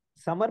ಮಾಡಕ್ಕಾಗಲ್ಲ,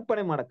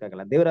 ಸಮರ್ಪಣೆ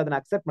ಮಾಡಕ್ಕಾಗಲ್ಲ. ದೇವ್ರ ಅದನ್ನ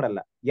ಅಕ್ಸೆಪ್ಟ್ ಮಾಡಲ್ಲ.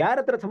 ಯಾರ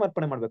ಹತ್ರ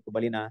ಸಮರ್ಪಣೆ ಮಾಡ್ಬೇಕು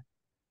ಬಲಿನ?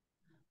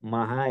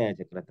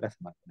 ಮಹಾಯಾಜಕರ ಹತ್ರ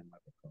ಸಮರ್ಪಣೆ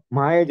ಮಾಡ್ಬೇಕು.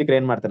 ಮಹಾಯಾಜಕರು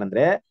ಏನ್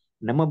ಮಾಡ್ತಾರಂದ್ರೆ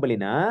ನಮ್ಮ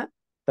ಬಲಿನ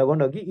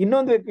ತಗೊಂಡೋಗಿ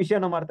ಇನ್ನೊಂದು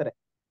ವಿಷಯನ ಮಾಡ್ತಾರೆ.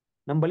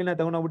 ನಮ್ ಬಲಿನ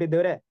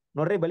ತಗೊಂಡೋಗ್ಬಿಟ್ಟಿದ್ದೇವ್ರೆ,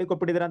 ನೋಡ್ರಿ ಬಲಿ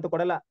ಕೊಟ್ಬಿಟ್ಟಿದ್ರ ಅಂತ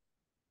ಕೊಡಲ್ಲ.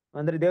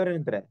 ಅಂದ್ರೆ ದೇವ್ರ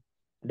ಏನಂತಾರೆ,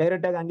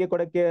 ಡೈರೆಕ್ಟ್ ಆಗಿ ಹಂಗೆ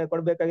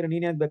ಕೊಡ್ಬೇಕಾಗಿದ್ರೆ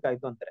ನೀನ್ ಯಾಕೆ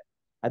ಬೇಕಾಯ್ತು ಅಂತಾರೆ.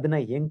 ಅದನ್ನ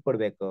ಹೆಂಗ್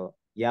ಕೊಡ್ಬೇಕು,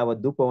 ಯಾವ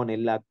ಧೂಪವನ್ನ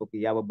ಎಲ್ಲ ಹಾಕ್ಬೇಕು,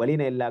 ಯಾವ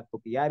ಬಲಿನ ಎಲ್ಲ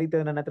ಹಾಕ್ಬೇಕು, ಯಾವ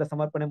ರೀತಿ ನನ್ನ ಹತ್ರ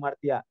ಸಮರ್ಪಣೆ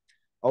ಮಾಡ್ತೀಯಾ?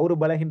 ಅವ್ರು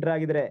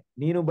ಬಲಹೀನರಾಗಿದ್ರೆ,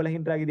 ನೀನು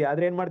ಬಲಹೀನರಾಗಿದ್ಯಾ,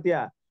 ಆದ್ರೆ ಏನ್ ಮಾಡ್ತೀಯಾ?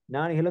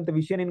 ನಾನು ಹೇಳುವಂತ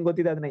ವಿಷಯ ನಿನ್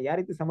ಗೊತ್ತಿದೆ, ಅದನ್ನ ಯಾವ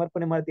ರೀತಿ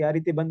ಸಮರ್ಪಣೆ ಮಾಡ್ತೀಯ, ಆ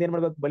ರೀತಿ ಬಂದ್ ಏನ್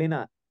ಮಾಡ್ಬೇಕು, ಬಲಿನ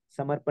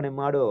ಸಮರ್ಪಣೆ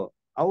ಮಾಡು.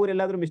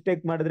 ಅವ್ರೆಲ್ಲಾದ್ರೂ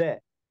ಮಿಸ್ಟೇಕ್ ಮಾಡಿದ್ರೆ,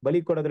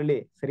 ಬಲಿ ಕೊಡೋದ್ರಲ್ಲಿ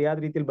ಸರಿಯಾದ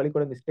ರೀತಿಯಲ್ಲಿ ಬಲಿ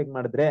ಕೊಡೋದ್ ಮಿಸ್ಟೇಕ್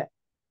ಮಾಡಿದ್ರೆ,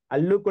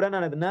 ಅಲ್ಲೂ ಕೂಡ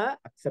ನಾನು ಅದನ್ನ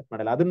ಅಕ್ಸೆಪ್ಟ್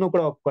ಮಾಡಲ್ಲ, ಅದನ್ನು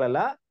ಕೂಡ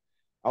ಒಪ್ಕೊಳ್ಳಲ್ಲ.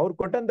 ಅವ್ರು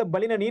ಕೊಟ್ಟಂತ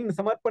ಬಲಿನ ನೀನ್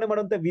ಸಮರ್ಪಣೆ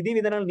ಮಾಡುವಂತ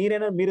ವಿಧಿವಿಧಾನ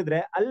ನೀರೇನೋ ಮೀರಿದ್ರೆ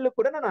ಅಲ್ಲೂ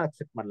ಕೂಡ ನಾನು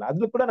ಅಕ್ಸೆಪ್ಟ್ ಮಾಡಲ್ಲ,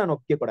 ಅಲ್ಲೂ ಕೂಡ ನಾನು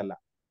ಒಪ್ಪಿಗೆ ಕೊಡಲ್ಲ.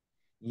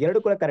 ಎರಡು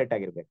ಕೂಡ ಕರೆಕ್ಟ್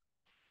ಆಗಿರ್ಬೇಕು.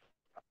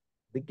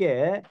 ಅದಕ್ಕೆ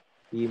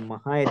ಈ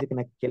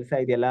ಮಹಾಯಾಜಕನ ಕೆಲಸ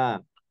ಇದೆಯಲ್ಲ,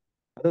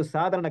 ಅದು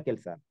ಸಾಧಾರಣ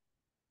ಕೆಲಸ.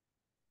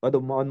 ಅದು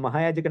ಒಂದ್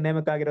ಮಹಾಯಾಜಕ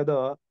ನೇಮಕ ಆಗಿರೋದು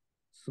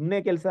ಸುಮ್ನೆ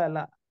ಕೆಲಸ ಅಲ್ಲ.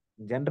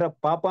 ಜನರ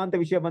ಪಾಪ ಅಂತ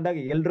ವಿಷಯ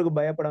ಬಂದಾಗ ಎಲ್ರಿಗೂ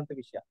ಭಯ ಪಡುವಂತ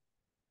ವಿಷಯ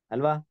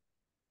ಅಲ್ವಾ?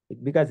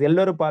 ಬಿಕಾಸ್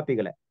ಎಲ್ಲರೂ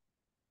ಪಾಪಿಗಳೇ.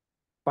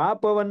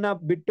 ಪಾಪವನ್ನ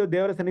ಬಿಟ್ಟು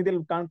ದೇವರ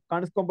ಸನ್ನಿಧಿಯಲ್ಲಿ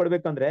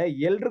ಕಾಣಿಸ್ಕೊಂಡ್ಬಿಡ್ಬೇಕಂದ್ರೆ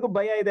ಎಲ್ರಿಗೂ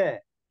ಭಯ ಇದೆ.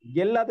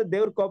 ಎಲ್ಲಾದ್ರೂ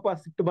ದೇವ್ರ ಕೋಪ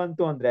ಸಿಟ್ಟು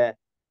ಬಂತು ಅಂದ್ರೆ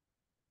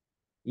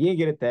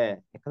ಹೇಗಿರುತ್ತೆ?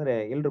 ಯಾಕಂದ್ರೆ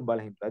ಎಲ್ರು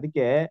ಬಲಹೀನರು.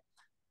 ಅದಕ್ಕೆ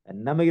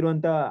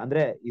ನಮಗಿರುವಂತ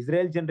ಅಂದ್ರೆ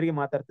ಇಸ್ರೇಲ್ ಜನರಿಗೆ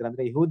ಮಾತಾಡ್ತಾರೆ,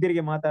 ಅಂದ್ರೆ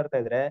ಯಹೂದ್ಯರಿಗೆ ಮಾತಾಡ್ತಾ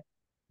ಇದ್ರೆ,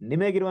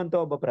 ನಿಮಗಿರುವಂತ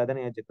ಒಬ್ಬ ಪ್ರಧಾನ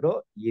ಯಾಜಕರು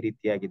ಈ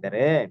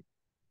ರೀತಿಯಾಗಿದ್ದಾರೆ,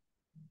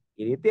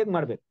 ಈ ರೀತಿಯಾಗಿ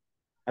ಮಾಡ್ಬೇಕು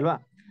ಅಲ್ವಾ?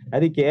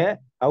 ಅದಕ್ಕೆ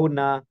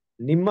ಅವ್ರನ್ನ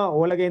ನಿಮ್ಮ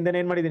ಒಳಗೆಯಿಂದನೇ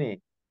ಏನ್ ಮಾಡಿದೀನಿ,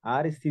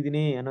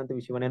 ಆರಿಸ್ತಿದೀನಿ ಅನ್ನೋಂಥ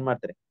ವಿಷಯವನ್ನ ಏನ್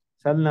ಮಾಡ್ತಾರೆ.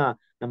 ಸಲ್ನ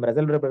ನಮ್ಮ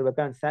ರೆಸಲ್ಟ್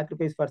ಬರ್ಬೇಕಾ,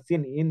 sacrifice for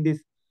sin in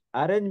this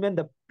arrangement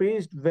the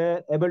priests were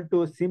able to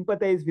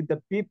sympathize with the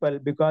people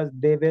because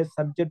they were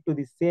subject to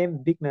the same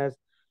weakness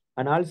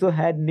and also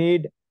had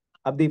need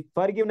of the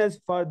forgiveness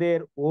for their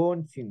own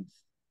sins.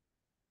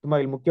 ತುಂಬಾ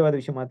ಇಲ್ಲಿ ಮುಖ್ಯವಾದ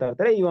ವಿಷಯ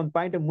ಮಾತಾಡ್ತಾರೆ. ಈ ಒಂದು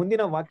point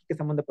ಮುಂದಿನ ವಾಕ್ಯಕ್ಕೆ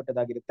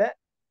ಸಂಬಂಧಪಟ್ಟದಾಗಿರುತ್ತೆ.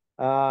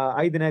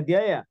 5ನೇ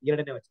ಅಧ್ಯಾಯ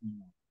 2ನೇ ವಚನ.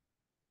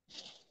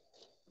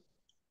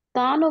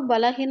 ತಾನು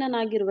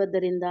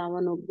ಬಲಹೀನನಾಗಿರುವುದರಿಂದ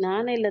ಅವನು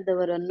ಜ್ಞಾನ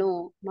ಇಲ್ಲದವರನ್ನು,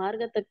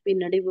 ಮಾರ್ಗ ತಪ್ಪಿ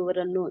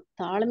ನಡೆಯುವವರನ್ನು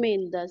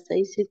ತಾಳ್ಮೆಯಿಂದ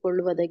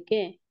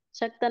ಸಹಿಸಿಕೊಳ್ಳುವುದಕ್ಕೆ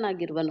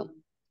ಶಕ್ತನಾಗಿರುವನು.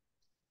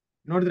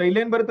 ನೋಡಿದ್ರೆ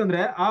ಇಲ್ಲೇನ್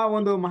ಬರುತ್ತಂದ್ರೆ ಆ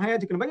ಒಂದು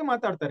ಮಹಾಯಾಜಕನ ಬಗ್ಗೆ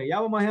ಮಾತಾಡ್ತಾರೆ.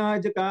 ಯಾವ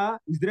ಮಹಾಯಾಜಕ?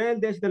 ಇಸ್ರೇಲ್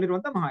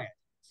ದೇಶದಲ್ಲಿರುವಂತ ಮಹಾಯಾಜಕ.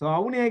 ಸೊ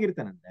ಅವನು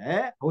ಹೇಗಿರ್ತಾನಂದ್ರೆ,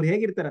 ಅವ್ರು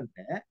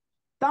ಹೇಗಿರ್ತಾರಂತೆ,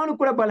 ತಾನು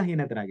ಕೂಡ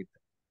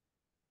ಬಲಹೀನತರಾಗಿರ್ತಾರೆ.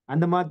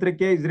 ಅಂದ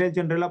ಮಾತ್ರಕ್ಕೆ ಇಸ್ರೇಲ್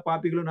ಜನರೆಲ್ಲ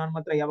ಪಾಪಿಗಳು, ನಾನ್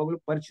ಮಾತ್ರ ಯಾವಾಗ್ಲೂ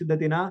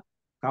ಪರಿಶುದ್ಧತೆನ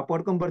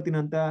ಕಾಪಾಡ್ಕೊಂಡ್ ಬರ್ತೀನಿ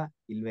ಅಂತ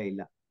ಇಲ್ವೇ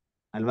ಇಲ್ಲ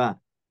ಅಲ್ವಾ?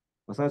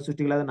 ಹೊಸ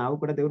ಸೃಷ್ಟಿಗಳಾದ ನಾವು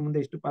ಕೂಡ ದೇವ್ರ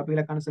ಮುಂದೆ ಎಷ್ಟು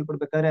ಪಾಪಿಗಳ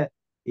ಕಾಣಿಸಲ್ಪಡ್ಬೇಕಾದ್ರೆ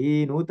ಈ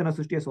ನೂತನ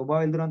ಸೃಷ್ಟಿಯ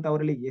ಸ್ವಭಾವ ಇಲ್ದಿರುವಂತ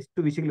ಅವರಲ್ಲಿ ಎಷ್ಟು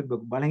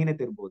ವಿಷಯಗಳಿರ್ಬೇಕು,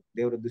 ಬಲಹೀನತೆ ಇರ್ಬೋದು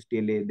ದೇವರ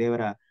ದೃಷ್ಟಿಯಲ್ಲಿ,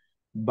 ದೇವರ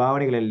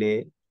ಭಾವನೆಗಳಲ್ಲಿ.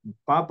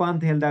 ಪಾಪ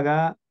ಅಂತ ಹೇಳಿದಾಗ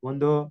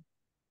ಒಂದು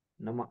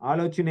ನಮ್ಮ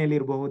ಆಲೋಚನೆಯಲ್ಲಿ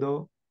ಇರಬಹುದು,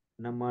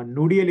 ನಮ್ಮ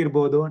ನುಡಿಯಲ್ಲಿ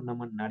ಇರ್ಬೋದು,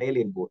 ನಮ್ಮ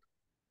ನಡೆಯಲ್ಲಿ ಇರ್ಬೋದು,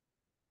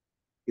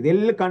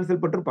 ಇದೆಲ್ಲ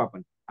ಕಾಣಿಸಲ್ಪಟ್ರು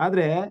ಪಾಪನ್.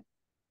 ಆದ್ರೆ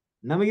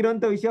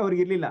ನಮಗಿರುವಂತ ವಿಷಯ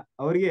ಅವ್ರಿಗೆ ಇರ್ಲಿಲ್ಲ.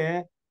 ಅವ್ರಿಗೆ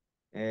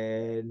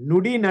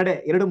ನುಡಿ ನಡೆ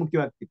ಎರಡು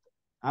ಮುಖ್ಯವಾಗ್ತಿತ್ತು.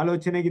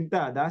 ಆಲೋಚನೆಗಿಂತ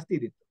ಜಾಸ್ತಿ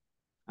ಇದಿತ್ತು.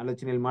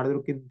 ಆಲೋಚನೆಯಲ್ಲಿ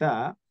ಮಾಡೋದಕ್ಕಿಂತ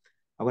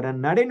ಅವರ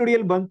ನಡೆ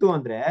ನುಡಿಯಲ್ಲಿ ಬಂತು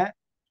ಅಂದ್ರೆ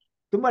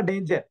ತುಂಬಾ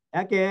ಡೇಂಜರ್.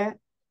 ಯಾಕೆ?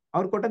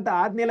 ಅವ್ರು ಕೊಟ್ಟಂತ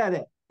ಆದ್ಮೇಲೆ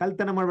ಅದೇ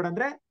ಕಳ್ತನ ಮಾಡ್ಬೇಡ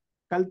ಅಂದ್ರೆ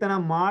ಕಳ್ತನ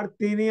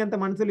ಮಾಡ್ತೀನಿ ಅಂತ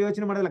ಮನಸ್ಸಲ್ಲಿ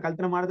ಯೋಚನೆ ಮಾಡೋದಿಲ್ಲ,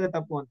 ಕಳ್ತನ ಮಾಡಿದ್ರೆ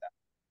ತಪ್ಪು ಅಂತ.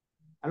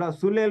 ಅಲ್ಲ,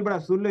 ಸುಳ್ಳು ಹೇಳ್ಬೇಡ,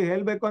 ಸುಳ್ಳು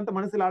ಹೇಳ್ಬೇಕು ಅಂತ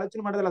ಮನಸ್ಸಲ್ಲಿ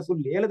ಆಲೋಚನೆ ಮಾಡೋದಲ್ಲ,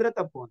 ಸುಳ್ಳು ಹೇಳಿದ್ರೆ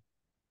ತಪ್ಪು ಅಂತ.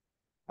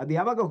 ಅದು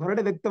ಯಾವಾಗ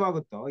ಹೊರಡೆ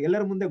ವ್ಯಕ್ತವಾಗುತ್ತೋ,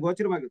 ಎಲ್ಲರ ಮುಂದೆ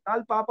ಗೋಚರವಾಗುತ್ತೋ,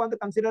 ಅಲ್ಲಿ ಪಾಪ ಅಂತ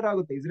ಕನ್ಸಿಡರ್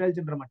ಆಗುತ್ತೆ ಇಸ್ರೇಲ್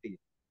ಜನರ ಮಟ್ಟಿಗೆ.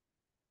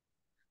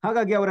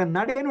 ಹಾಗಾಗಿ ಅವರ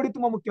ನಡೆ ನುಡಿ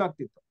ತುಂಬಾ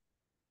ಮುಖ್ಯವಾಗ್ತಿತ್ತು.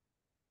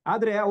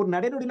 ಆದ್ರೆ ಅವ್ರ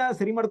ನಡೆ ನುಡಿನ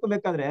ಸರಿ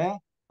ಮಾಡ್ಕೊಬೇಕಾದ್ರೆ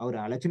ಅವ್ರ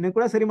ಆಲೋಚನೆ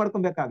ಕೂಡ ಸರಿ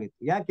ಮಾಡ್ಕೊಬೇಕಾಗಿತ್ತು.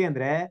 ಯಾಕೆ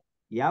ಅಂದ್ರೆ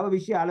ಯಾವ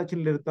ವಿಷಯ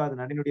ಆಲೋಚನೆ ಇರುತ್ತೋ ಅದು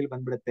ನಡೆ ನುಡಿಯಲ್ಲಿ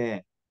ಬಂದ್ಬಿಡುತ್ತೆ.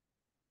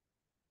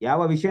 ಯಾವ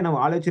ವಿಷಯ ನಾವು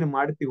ಆಲೋಚನೆ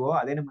ಮಾಡ್ತೀವೋ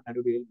ಅದೇ ನಮ್ಮ ನಡೆ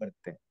ನುಡಿಯಲ್ಲಿ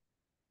ಬರುತ್ತೆ.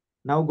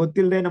 ನಾವು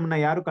ಗೊತ್ತಿಲ್ಲದೆ ನಮ್ಮನ್ನ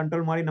ಯಾರು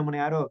ಕಂಟ್ರೋಲ್ ಮಾಡಿ ನಮ್ಮನ್ನ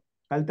ಯಾರು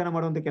ಕಳ್ತನ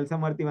ಮಾಡುವಂತ ಕೆಲಸ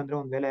ಮಾಡ್ತೀವಿ ಅಂದ್ರೆ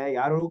ಒಂದ್ ವೇಳೆ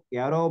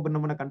ಯಾರೋ ಒಬ್ರು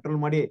ನಮ್ಮನ್ನ ಕಂಟ್ರೋಲ್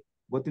ಮಾಡಿ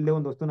ಗೊತ್ತಿಲ್ಲದೆ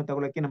ಒಂದು ವಸ್ತುನ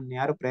ತಗೊಳಕ್ಕೆ ನಮ್ಮನ್ನ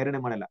ಯಾರು ಪ್ರೇರಣೆ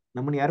ಮಾಡಲ್ಲ,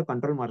 ನಮ್ಮನ್ನ ಯಾರು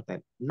ಕಂಟ್ರೋಲ್ ಮಾಡ್ತಾ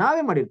ಇಲ್ಲ,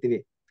 ನಾವೇ ಮಾಡಿರ್ತೀವಿ.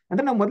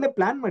 ಅಂದ್ರೆ ನಾವು ಮೊದಲೇ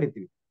ಪ್ಲಾನ್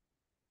ಮಾಡಿರ್ತೀವಿ.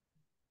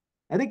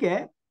 ಅದಕ್ಕೆ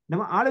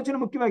ನಮ್ಮ ಆಲೋಚನೆ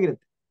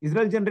ಮುಖ್ಯವಾಗಿರುತ್ತೆ.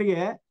 ಇಸ್ರೇಲ್ ಜನರಿಗೆ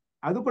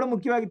ಅದು ಕೂಡ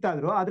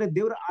ಮುಖ್ಯವಾಗಿತ್ತಾದ್ರು ಆದ್ರೆ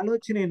ದೇವರ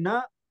ಆಲೋಚನೆಯನ್ನ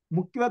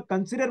ಮುಖ್ಯವಾಗಿ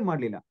ಕನ್ಸಿಡರ್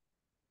ಮಾಡ್ಲಿಲ್ಲ.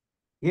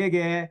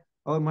 ಹೇಗೆ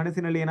ಅವ್ರ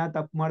ಮನಸ್ಸಿನಲ್ಲಿ ಏನಾದ್ರು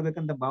ತಪ್ಪು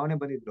ಮಾಡ್ಬೇಕಂತ ಭಾವನೆ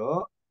ಬಂದಿದ್ರು,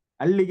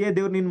 ಅಲ್ಲಿಗೆ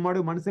ದೇವ್ರು ನೀನ್ ಮಾಡು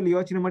ಮನಸ್ಸಲ್ಲಿ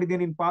ಯೋಚನೆ ಮಾಡಿದ್ಯಾ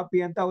ನೀನ್ ಪಾಪಿ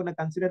ಅಂತ ಅವ್ರನ್ನ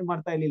ಕನ್ಸಿಡರ್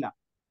ಮಾಡ್ತಾ ಇರ್ಲಿಲ್ಲ.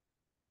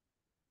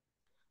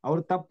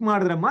 ಅವ್ರು ತಪ್ಪು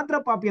ಮಾಡಿದ್ರೆ ಮಾತ್ರ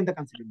ಪಾಪಿ ಅಂತ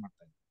ಕನ್ಸಿಡರ್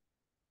ಮಾಡ್ತಾ ಇದ್ರು.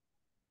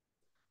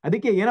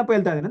 ಅದಕ್ಕೆ ಏನಪ್ಪ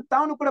ಹೇಳ್ತಾ ಇದ್ದಾನೆ,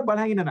 ತಾನು ಕೂಡ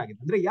ಬಲಹೀನನಾಗಿದೆ.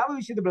 ಅಂದ್ರೆ ಯಾವ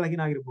ವಿಷಯದ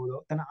ಬಲಹೀನ ಆಗಿರ್ಬೋದು,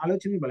 ತನ್ನ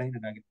ಆಲೋಚನೆ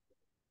ಬಲಹೀನನಾಗಿರ್ಬೋದು,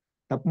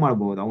 ತಪ್ಪು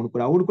ಮಾಡ್ಬೋದು.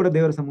 ಅವನು ಕೂಡ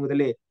ದೇವರ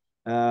ಸಮ್ಮುಖದಲ್ಲಿ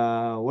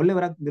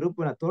ಒಳ್ಳೆಯವರ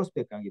ನಿರೂಪಣ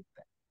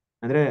ತೋರಿಸ್ಬೇಕಾಗಿರುತ್ತೆ.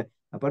 ಅಂದ್ರೆ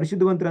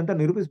ಪರಿಶುದ್ಧವಂತರಂತ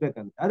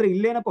ನಿರೂಪಿಸ್ಬೇಕಾಗುತ್ತೆ. ಆದ್ರೆ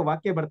ಇಲ್ಲೇನಪ್ಪ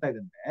ವಾಕ್ಯ ಬರ್ತಾ ಇದೆ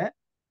ಅಂದ್ರೆ,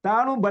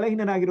 ತಾನು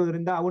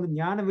ಬಲಹೀನನಾಗಿರೋದ್ರಿಂದ ಅವನು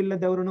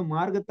ಜ್ಞಾನವಿಲ್ಲದವರನ್ನು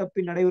ಮಾರ್ಗ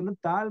ತಪ್ಪಿ ನಡೆಯುವನು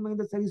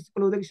ತಾಳ್ಮೆಯಿಂದ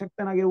ಸಹಿಸಿಕೊಳ್ಳುವುದಕ್ಕೆ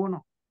ಶಕ್ತನಾಗಿರುವನು.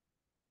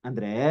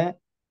 ಅಂದ್ರೆ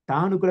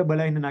ತಾನು ಕೂಡ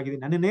ಬಲಹೀನನಾಗಿದೆ.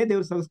 ನನ್ನನ್ನೇ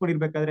ದೇವ್ರು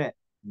ಸಹಿಸ್ಕೊಂಡಿರ್ಬೇಕಾದ್ರೆ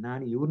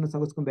ನಾನು ಇವ್ರನ್ನ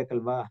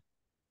ಸಹಿಸ್ಕೊಬೇಕಲ್ವಾ?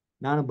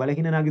 ನಾನು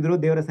ಬಲಹೀನನಾಗಿದ್ರು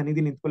ದೇವರ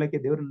ಸನ್ನಿಧಿ ನಿಂತ್ಕೊಳ್ಳಕ್ಕೆ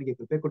ದೇವರು ನನಗೆ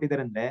ಕೃಪೆ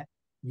ಕೊಟ್ಟಿದ್ದಾರೆ ಅಂದ್ರೆ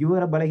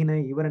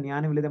ಇವರ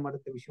ಜ್ಞಾನವಿಲ್ಲದೆ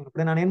ಮಾಡುತ್ತ ವಿಷಯವನ್ನು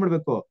ಕೂಡ ನಾನು ಏನ್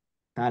ಮಾಡ್ಬೇಕು?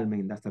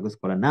 ತಾಳ್ಮೆಯಿಂದ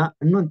ಸಗಿಸ್ಕೊಳ್ಳೋಣ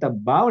ಅನ್ನುವಂತ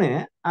ಭಾವನೆ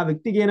ಆ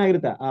ವ್ಯಕ್ತಿಗೆ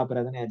ಏನಾಗಿರುತ್ತೆ, ಆ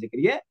ಪ್ರಧಾನ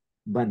ಯಾಜಕರಿಗೆ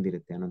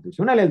ಬಂದಿರುತ್ತೆ ಅನ್ನೋ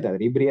ವಿಷಯವನ್ನು ಹೇಳ್ತಾ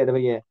ಇದ್ದಾರೆ. ಇಬ್ರಿಯರ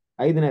ಬಗ್ಗೆ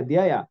 5ನೇ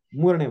ಅಧ್ಯಾಯ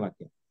 3ನೇ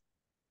ವಾಕ್ಯ.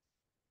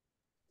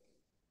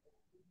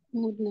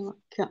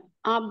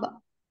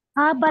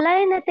 ಆ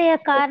ಬಲಹೀನತೆಯ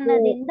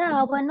ಕಾರಣದಿಂದ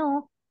ಅವನು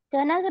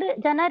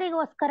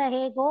ಜನರಿಗೋಸ್ಕರ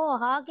ಹೇಗೋ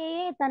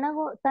ಹಾಗೆಯೇ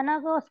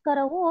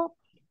ತನಗೋಸ್ಕರವೂ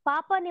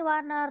ಪಾಪ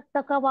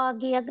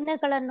ನಿವಾರಣಾರ್ಥಕವಾಗಿ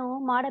ಯಜ್ಞಗಳನ್ನು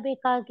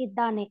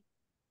ಮಾಡಬೇಕಾಗಿದ್ದಾನೆ.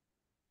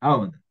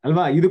 ಹೌದು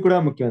ಅಲ್ವಾ? ಇದು ಕೂಡ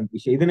ಮುಖ್ಯವಾದ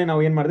ವಿಷಯ. ಇದನ್ನೇ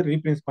ನಾವು ಏನ್ ಮಾಡಿದ್ರೆ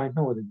ರಿಫರೆನ್ಸ್ ಪಾಯಿಂಟ್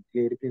ನ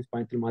ಓದಿದ್ವಿ. ರಿಫರೆನ್ಸ್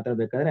ಪಾಯಿಂಟ್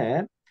ಮಾತಾಡ್ಬೇಕಾದ್ರೆ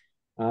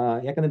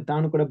ಯಾಕಂದ್ರೆ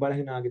ತಾನು ಕೂಡ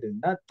ಬಲಹೀನ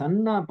ಆಗಿದ್ರಿಂದ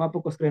ತನ್ನ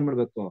ಪಾಪಕ್ಕೋಸ್ಕರ ಏನ್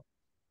ಮಾಡ್ಬೇಕು,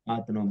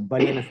 ಆತನು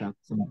ಬಲಿಯನ್ನ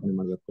ಸಮರ್ಪಣೆ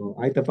ಮಾಡ್ಬೇಕು.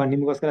 ಆಯ್ತಪ್ಪ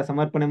ನಿಮ್ಗೋಸ್ಕರ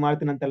ಸಮರ್ಪಣೆ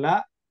ಮಾಡ್ತೀನಂತಲ್ಲ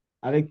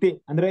ಆ ವ್ಯಕ್ತಿ.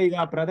 ಅಂದ್ರೆ ಈಗ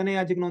ಆ ಪ್ರಧಾನ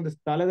ಯಾಜಕನ ಒಂದು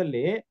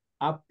ಸ್ಥಳದಲ್ಲಿ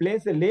ಆ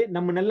ಪ್ಲೇಸ್ ಅಲ್ಲಿ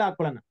ನಮ್ಮನ್ನೆಲ್ಲ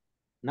ಹಾಕೊಳ್ಳೋಣ.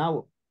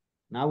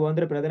 ನಾವು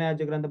ಅಂದ್ರೆ ಪ್ರಧಾನ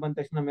ಯಾಜಕರು ಅಂತ ಬಂದ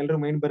ತಕ್ಷಣ ನಮ್ಮೆಲ್ಲರೂ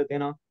ಮೈಂಡ್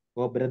ಬರುತ್ತೇನೋ,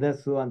 ಓ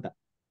ಬ್ರದರ್ಸ್ ಅಂತ.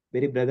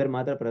 ಬೇರೆ ಬ್ರದರ್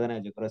ಮಾತ್ರ ಪ್ರಧಾನ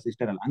ಯಾಜಕರು,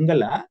 ಸಿಸ್ಟರ್ ಅಲ್ಲ.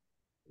 ಹಂಗಲ್ಲ,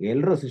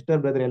 ಎಲ್ರು ಸಿಸ್ಟರ್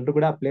ಬ್ರದರ್ ಎಲ್ರು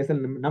ಕೂಡ ಆ ಪ್ಲೇಸ್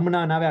ಅಲ್ಲಿ ನಮ್ಮನ್ನ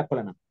ನಾವೇ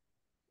ಹಾಕೊಳ್ಳೋಣ.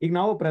 ಈಗ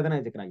ನಾವು ಪ್ರಧಾನ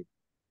ಯಾಜಕರಾಗಿದ್ದೀವಿ.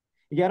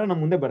 ಈಗ ಯಾರೋ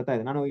ನಮ್ಮ ಮುಂದೆ ಬರ್ತಾ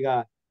ಇದೆ,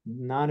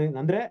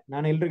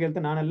 ನಾನು ಎಲ್ರಿಗೂ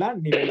ಹೇಳ್ತಾ ನಾನೆಲ್ಲ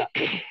ನೀವೆಲ್ಲ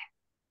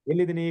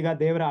ಎಲ್ಲಿದ್ದೀನಿ, ಈಗ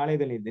ದೇವರ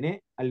ಆಲಯದಲ್ಲಿ ಇದ್ದೀನಿ,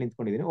 ಅಲ್ಲಿ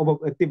ನಿಂತ್ಕೊಂಡಿದ್ದೀನಿ. ಒಬ್ಬ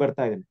ವ್ಯಕ್ತಿ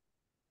ಬರ್ತಾ ಇದ್ದಾನೆ.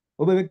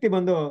 ಒಬ್ಬ ವ್ಯಕ್ತಿ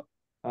ಬಂದು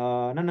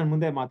ನನ್ನ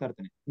ಮುಂದೆ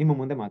ಮಾತಾಡ್ತಾನೆ, ನಿಮ್ಮ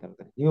ಮುಂದೆ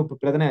ಮಾತಾಡ್ತಾನೆ. ನೀವು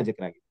ಪ್ರಧಾನ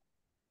ಯಾಜಕರಾಗಿ,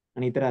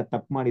 ನಾನು ಈ ತರ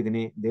ತಪ್ಪು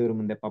ಮಾಡಿದ್ದೀನಿ, ದೇವ್ರ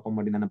ಮುಂದೆ ಪಾಪ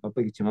ಮಾಡಿ ನನ್ನ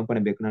ಪಾಪಗೆ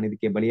ಕ್ಷಮಾಪಣೆ ಬೇಕು, ನಾನು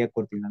ಇದಕ್ಕೆ ಬಲಿಯಾಗಿ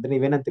ಕೊಡ್ತೀನಿ ಅಂದ್ರೆ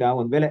ನೀವೇನಂತೀರಾ?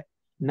 ಒಂದ್ ವೇಳೆ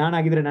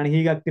ನಾನಾಗಿದ್ರೆ ನಾನು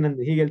ಹೀಗೆ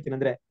ಹೇಳ್ತೀನಿ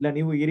ಅಂದ್ರೆ, ಇಲ್ಲ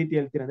ನೀವು ಈ ರೀತಿ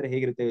ಹೇಳ್ತೀನಿ ಅಂದ್ರೆ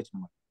ಹೇಗಿರುತ್ತೆ ಯೋಚನೆ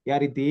ಮಾಡಿ. ಯಾವ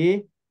ರೀತಿ?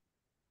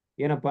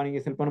 ಏನಪ್ಪಾ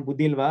ನಿಂಗೆ ಸ್ವಲ್ಪ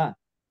ಬುದ್ಧಿ ಇಲ್ವಾ?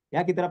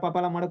 ಯಾಕೆ ಈ ತರ ಪಾಪ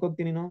ಎಲ್ಲ ಮಾಡಕ್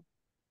ಹೋಗ್ತೀನಿ ನೀನು?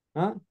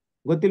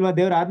 ಗೊತ್ತಿಲ್ವಾ?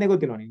 ದೇವ್ರ ಆಜ್ಞೆ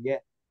ಗೊತ್ತಿಲ್ವಾ ನಿನ್ಗೆ?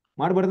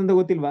 ಮಾಡ್ಬಾರ್ದಂತ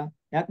ಗೊತ್ತಿಲ್ವಾ?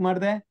 ಯಾಕೆ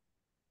ಮಾಡ್ದೆ?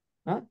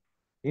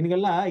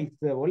 ನಿನ್ಗೆಲ್ಲ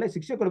ಒಳ್ಳೆ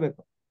ಶಿಕ್ಷೆ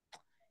ಕೊಡ್ಬೇಕು.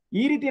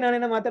 ಈ ರೀತಿ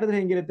ನಾನೇನ ಮಾತಾಡಿದ್ರೆ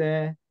ಹೆಂಗಿರುತ್ತೆ?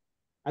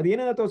 ಅದು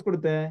ಏನೇನೋ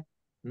ತೋರಿಸ್ಕೊಡುತ್ತೆ,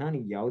 ನಾನು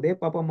ಯಾವುದೇ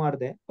ಪಾಪ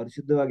ಮಾಡದೆ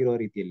ಪರಿಶುದ್ಧವಾಗಿರೋ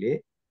ರೀತಿಯಲ್ಲಿ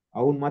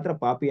ಅವ್ನ್ ಮಾತ್ರ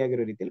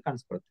ಪಾಪಿಯಾಗಿರೋ ರೀತಿಯಲ್ಲಿ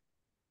ಕಾಣಿಸ್ಕೊಡುತ್ತೆ.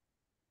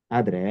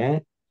 ಆದ್ರೆ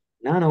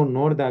ನಾನು ಅವ್ನ್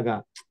ನೋಡಿದಾಗ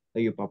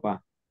ಅಯ್ಯೋ ಪಾಪ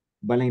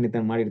ಬಲಹೀನತೆ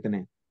ಮಾಡಿರ್ತಾನೆ,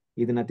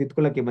 ಇದನ್ನ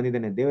ತಿತ್ಕೊಳ್ಳಕ್ಕೆ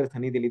ಬಂದಿದ್ದಾನೆ, ದೇವರ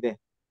ಸನ್ನಿಧಿಯಲ್ಲಿ ಇದೆ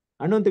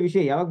ಅನ್ನುವಂಥ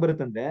ವಿಷಯ ಯಾವಾಗ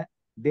ಬರುತ್ತಂದ್ರೆ,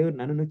 ದೇವ್ರು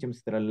ನನ್ನನ್ನು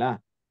ಕ್ಷಮಿಸಿದ್ರಲ್ಲ,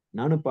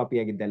 ನಾನು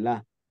ಪಾಪಿಯಾಗಿದ್ದಲ್ಲ,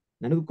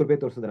 ನನಗೂ ಕೃಪೆ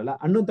ತೋರಿಸಿದ್ರಲ್ಲ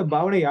ಅನ್ನುವಂಥ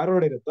ಭಾವನೆ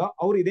ಯಾರೊಳಗೆ ಇರುತ್ತೋ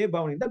ಅವ್ರು ಇದೇ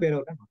ಭಾವನೆಯಿಂದ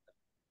ಬೇರೆಯವ್ರನ್ನ ನೋಡ್ತಾರೆ.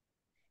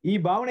 ಈ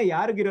ಭಾವನೆ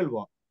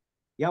ಯಾರಿಗಿರಲ್ವೋ,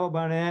 ಯಾವ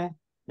ಭಾವನೆ?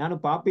 ನಾನು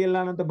ಪಾಪಿ ಅಲ್ಲ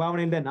ಅನ್ನೋಂಥ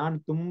ಭಾವನೆ ಇಲ್ಲದೆ ನಾನು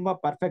ತುಂಬಾ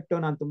ಪರ್ಫೆಕ್ಟ್,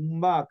 ನಾನು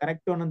ತುಂಬಾ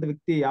ಕರೆಕ್ಟ್ ಅನ್ನೋಂಥ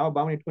ವ್ಯಕ್ತಿ ಯಾವ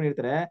ಭಾವನೆ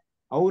ಇಟ್ಕೊಂಡಿರ್ತಾರೆ,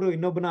 ಅವರು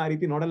ಇನ್ನೊಬ್ಬನ ಆ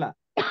ರೀತಿ ನೋಡಲ್ಲ.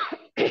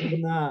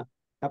 ಇನ್ನೊಬ್ಬನ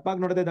ತಪ್ಪಾಗಿ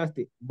ನೋಡೋದೇ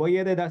ಜಾಸ್ತಿ,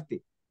 ಬೊಯ್ಯೋದೇ ಜಾಸ್ತಿ.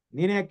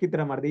 ನೀನೇ ಯಾಕೆ ಈ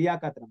ತರ ಮಾಡ್ದೆ,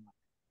 ಯಾಕೆ ಆತರ ಮಾಡ್ದೆ,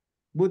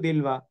 ಬುದ್ಧಿ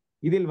ಇಲ್ವಾ,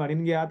 ಇದಿಲ್ವಾ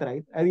ನಿನ್ಗೆ ಆತರ?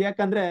 ಅದು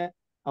ಯಾಕಂದ್ರೆ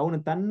ಅವನು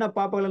ತನ್ನ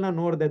ಪಾಪಗಳನ್ನ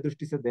ನೋಡದೆ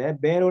ದೃಷ್ಟಿಸದೆ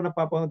ಬೇರೆಯವನ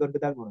ಪಾಪವನ್ನು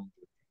ದೊಡ್ಡದಾಗಿ ನೋಡುವಂತ.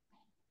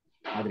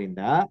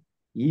 ಆದ್ರಿಂದ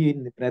ಈ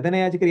ಪ್ರಧಾನ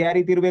ಯಾಜಕರು ಯಾವ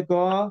ರೀತಿ ಇರ್ಬೇಕು?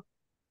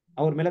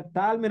 ಅವ್ರ ಮೇಲೆ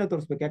ತಾಳ್ಮೆನ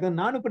ತೋರಿಸ್ಬೇಕು. ಯಾಕಂದ್ರೆ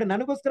ನಾನು ಕೂಡ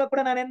ನನಗೋಸ್ಕರ ಕೂಡ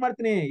ನಾನು ಏನ್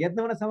ಮಾಡ್ತೀನಿ,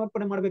 ಯಜ್ಞವನ್ನ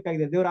ಸಮರ್ಪಣೆ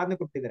ಮಾಡ್ಬೇಕಾಗಿದೆ. ದೇವ್ರ ಆಜ್ಞೆ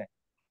ಕೊಟ್ಟಿದ್ದಾರೆ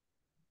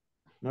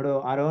ನೋಡು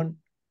ಆರೋನ್,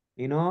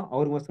 ನೀನು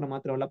ಅವ್ರಿಗೋಸ್ಕರ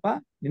ಮಾತ್ರ ಅಲ್ಲಪ್ಪ,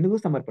 ನಿನಗೂ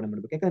ಸಮರ್ಪಣೆ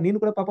ಮಾಡ್ಬೇಕು. ಯಾಕಂದ್ರೆ ನೀನು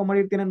ಕೂಡ ಪಾಪ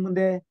ಮಾಡಿರ್ತೀನಿ ನನ್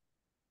ಮುಂದೆ,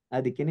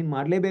 ಅದಕ್ಕೆ ನೀನ್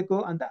ಮಾಡ್ಲೇಬೇಕು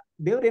ಅಂತ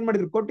ದೇವ್ರು ಏನ್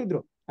ಮಾಡಿದ್ರು,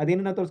 ಕೊಟ್ಟಿದ್ರು.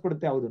 ಅದೇನ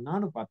ತೋರಿಸ್ಕೊಡುತ್ತೆ, ಹೌದು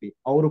ನಾನು ಪಾಪಿ,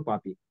 ಅವರು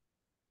ಪಾಪಿ,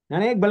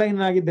 ನಾನು ಹೇಗ್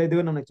ಬಲಹೀನಾಗಿದ್ದೆ,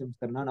 ದೇವ್ರು ನನಗೆ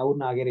ಕ್ಷಮಿಸ್ತಾರೆ, ನಾನು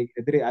ಅವ್ರನ್ನ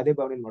ಅದೇ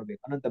ಭಾವನೆ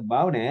ನೋಡ್ಬೇಕು ಅನ್ನೋಂಥ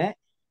ಭಾವನೆ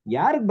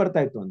ಯಾರಿಗ್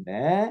ಬರ್ತಾ ಇತ್ತು ಅಂದ್ರೆ,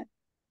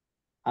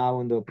 ಆ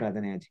ಒಂದು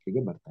ಪ್ರಧಾನ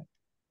ಯಾಜಕರಿಗೆ ಬರ್ತಾ ಇತ್ತು.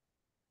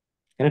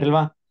 ಕರೆಕ್ಟ್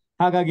ಅಲ್ವಾ?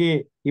 ಹಾಗಾಗಿ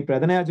ಈ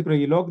ಪ್ರಧಾನ ಯಾಜಕರು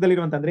ಈ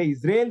ಲೋಕದಲ್ಲಿರುವಂತ, ಅಂದ್ರೆ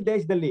ಇಸ್ರೇಲ್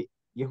ದೇಶದಲ್ಲಿ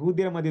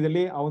ಯಹೂದ್ಯರ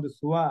ಮಧ್ಯದಲ್ಲಿ ಆ ಒಂದು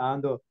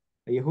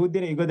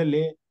ಯಹೂದ್ಯರ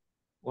ಯುಗದಲ್ಲಿ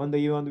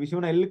ಈ ಒಂದು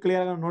ವಿಷಯವನ್ನ ಎಲ್ಲಿ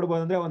ಕ್ಲಿಯರ್ ಆಗಿ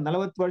ನೋಡ್ಬೋದು ಅಂದ್ರೆ ಒಂದ್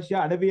 40 ವರ್ಷ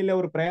ಅಡವಿಯಲ್ಲಿ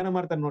ಅವರು ಪ್ರಯಾಣ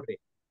ಮಾಡ್ತಾರೆ ನೋಡ್ರಿ.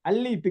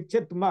 ಅಲ್ಲಿ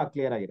ಪಿಕ್ಚರ್ ತುಂಬಾ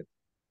ಕ್ಲಿಯರ್ ಆಗಿರುತ್ತೆ.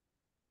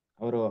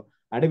 ಅವರು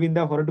ಅಡವಿಯಿಂದ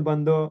ಹೊರಟು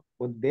ಬಂದು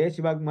ಒಂದು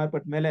ದೇಶವಾಗಿ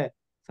ಮಾರ್ಪಟ್ಟ ಮೇಲೆ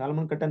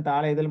ಸಾಲ್ಮನ್ ಕಟ್ಟಂತ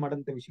ಆಲಯದಲ್ಲಿ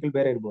ಮಾಡಂತ ವಿಷಯಗಳು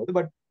ಬೇರೆ ಇರ್ಬೋದು.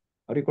 ಬಟ್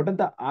ಅವ್ರಿಗೆ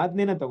ಕೊಟ್ಟಂತ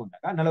ಆಜ್ಞೆನ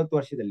ತಗೊಂಡಾಗ 40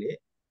 ವರ್ಷದಲ್ಲಿ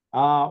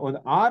ಆ ಒಂದು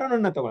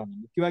ಆರೋನನ್ನ ತಗೊಳ್ಳೋಣ.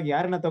 ಮುಖ್ಯವಾಗಿ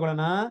ಯಾರನ್ನ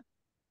ತಗೊಳ್ಳೋಣ?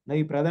 ನಾವ್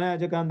ಈ ಪ್ರಧಾನ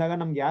ಯಾಜಕ ಅಂದಾಗ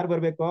ನಮ್ಗೆ ಯಾರು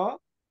ಬರ್ಬೇಕೋ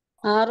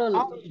ಆರೋನ್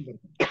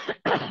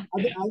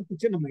ಅದು ಆ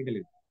ಪಿಕ್ಚರ್ ನಮ್ಮ ಮೈಂಡಲ್ಲಿ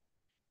ಇರುತ್ತೆ.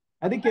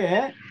 ಅದಕ್ಕೆ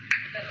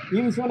ಈ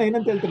ವಿಷಯವನ್ನ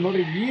ಏನಂತ ಹೇಳ್ತಾರೆ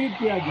ನೋಡ್ರಿ. ಈ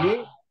ರೀತಿಯಾಗಿ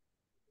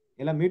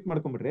ಎಲ್ಲ ಮೀಟ್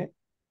ಮಾಡ್ಕೊಂಡ್ಬಿಡ್ರಿ.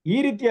 ಈ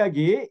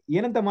ರೀತಿಯಾಗಿ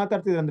ಏನಂತ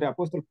ಮಾತಾಡ್ತಿದ್ರು ಅಂದ್ರೆ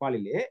ಅಪೊಸ್ತಲ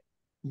ಪಾಳಿಲಿ,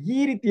 ಈ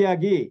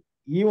ರೀತಿಯಾಗಿ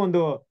ಈ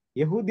ಒಂದು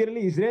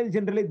ಯಹೂದ್ಯರಲ್ಲಿ ಇಸ್ರೇಲ್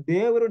ಜನರಲ್ಲಿ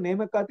ದೇವರು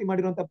ನೇಮಕಾತಿ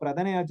ಮಾಡಿರುವಂತ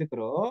ಪ್ರಧಾನ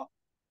ಯಾಜಕರು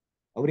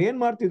ಅವ್ರು ಏನ್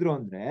ಮಾಡ್ತಿದ್ರು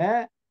ಅಂದ್ರೆ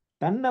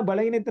ತನ್ನ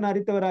ಬಲಹೀನತನ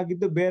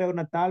ಅರಿತವರಾಗಿದ್ದು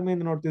ಬೇರೆಯವ್ರನ್ನ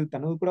ತಾಳ್ಮೆಯಿಂದ ನೋಡ್ತಿದ್ರು.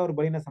 ತನಗೂ ಕೂಡ ಅವ್ರ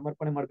ಬಲಿನ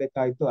ಸಮರ್ಪಣೆ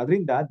ಮಾಡ್ಬೇಕಾಯ್ತು.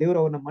 ಅದರಿಂದ ದೇವರು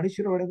ಅವ್ರನ್ನ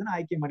ಮನುಷ್ಯರೊಳಗನ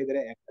ಆಯ್ಕೆ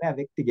ಮಾಡಿದ್ದಾರೆ. ಯಾಕಂದ್ರೆ ಆ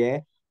ವ್ಯಕ್ತಿಗೆ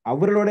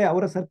ಅವರೊಳಗೆ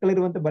ಅವರ ಸರ್ಕಲ್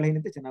ಇರುವಂತ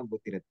ಬಲಹೀನತೆ ಚೆನ್ನಾಗಿ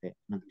ಗೊತ್ತಿರುತ್ತೆ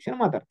ಅನ್ನೋ ವಿಷಯ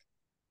ಮಾತಾಡ್ತಾರೆ.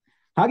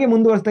 ಹಾಗೆ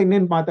ಮುಂದುವರಿಸ್ತಾ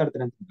ಇನ್ನೇನ್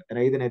ಮಾತಾಡ್ತಾರೆ ಅಂತ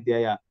ಹೇಳ್ತಾರೆ. 5ನೇ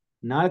ಅಧ್ಯಾಯ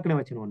 4ನೇ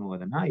ವಚನವನ್ನು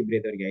ಓದೋಣ.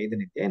 ಇಬ್ರಿಯದವರಿಗೆ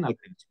 5ನೇ ಅಧ್ಯಾಯ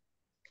 4ನೇ ವಚನ.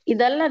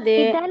 ಇದಲ್ಲದೆ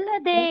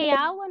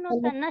ಯಾವನು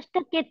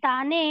ತನ್ನಷ್ಟಕ್ಕೆ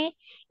ತಾನೇ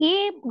ಈ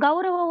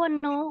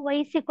ಗೌರವವನ್ನು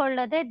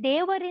ವಹಿಸಿಕೊಳ್ಳದೆ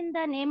ದೇವರಿಂದ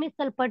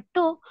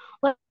ನೇಮಿಸಲ್ಪಟ್ಟು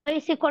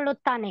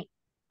ವಹಿಸಿಕೊಳ್ಳುತ್ತಾನೆ.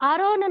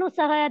 ಆರೋನನು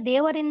ಸಹ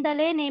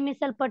ದೇವರಿಂದಲೇ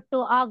ನೇಮಿಸಲ್ಪಟ್ಟು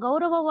ಆ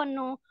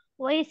ಗೌರವವನ್ನು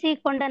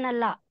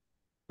ವಹಿಸಿಕೊಂಡನಲ್ಲ.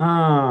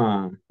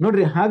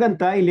 ನೋಡ್ರಿ,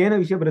 ಹಾಗಂತ ಇಲ್ಲಿ ಏನೋ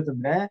ವಿಷಯ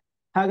ಬರುತ್ತಂದ್ರೆ,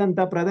 ಹಾಗಂತ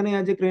ಪ್ರಧಾನ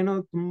ಯಾಜಕರೇನು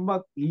ತುಂಬಾ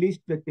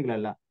ಲೀಸ್ಟ್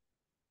ವ್ಯಕ್ತಿಗಳಲ್ಲ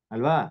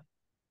ಅಲ್ವಾ?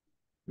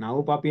 ನಾವು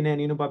ಪಾಪಿನೇ,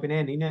 ನೀನು ಪಾಪಿನೇ,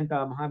 ನೀನೇ ಅಂತ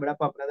ಮಹಾ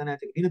ಬಿಡಪ್ಪ ಪ್ರಧಾನ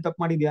ಯಾಜಕ, ನೀನು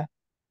ತಪ್ಪು ಮಾಡಿದ್ಯಾ,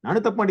 ನಾನು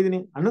ತಪ್ಪು ಮಾಡಿದೀನಿ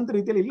ಅನ್ನೋಂತ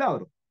ರೀತಿಯಲ್ಲಿ ಇಲ್ಲ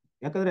ಅವರು.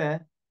 ಯಾಕಂದ್ರೆ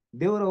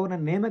ದೇವರು ಅವ್ರನ್ನ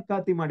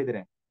ನೇಮಕಾತಿ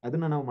ಮಾಡಿದರೆ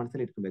ಅದನ್ನ ನಾವು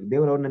ಮನಸ್ಸಲ್ಲಿ ಇಟ್ಕೋಬೇಕು.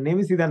 ದೇವರು ಅವ್ರನ್ನ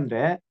ನೇಮಿಸಿದ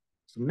ಅಂದ್ರೆ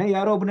ಸುಮ್ಮನೆ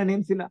ಯಾರೋ ಒಬ್ಬನ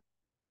ನೇಮಿಸಿಲ್ಲ.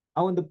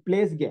 ಆ ಒಂದು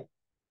ಪ್ಲೇಸ್ಗೆ,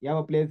 ಯಾವ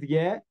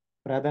ಪ್ಲೇಸ್ಗೆ?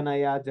 ಪ್ರಧಾನ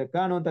ಯಾಜಕ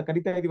ಅನ್ನುವಂತ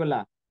ಕರಿತಾ ಇದೀವಲ್ಲ,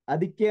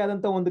 ಅದಕ್ಕೆ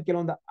ಆದಂತ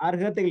ಕೆಲವೊಂದು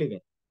ಅರ್ಹತೆಗಳಿವೆ,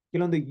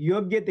 ಕೆಲವೊಂದು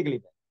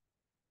ಯೋಗ್ಯತೆಗಳಿವೆ.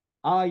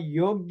 ಆ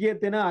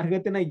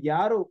ಅರ್ಹತೆನ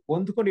ಯಾರು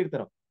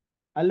ಹೊಂದ್ಕೊಂಡಿರ್ತಾರೋ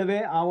ಅಲ್ಲವೇ,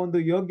 ಆ ಒಂದು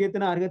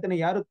ಯೋಗ್ಯತೆನ ಅರ್ಹತೆನ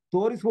ಯಾರು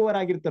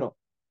ತೋರಿಸುವವರಾಗಿರ್ತಾರೋ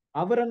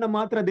ಅವರನ್ನ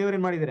ಮಾತ್ರ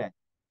ದೇವರೇನ್ ಮಾಡಿದರೆ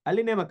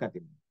ಅಲ್ಲಿ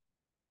ನೇಮಕಾತಿ.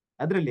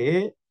 ಅದ್ರಲ್ಲಿ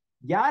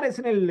ಯಾರ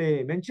ಹೆಸರಲ್ಲಿ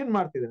ಮೆನ್ಷನ್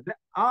ಮಾಡ್ತಿದ್ರೆ ಅಂದ್ರೆ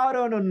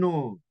ಆರೋನನ್ನು.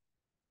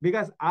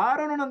 ಬಿಕಾಸ್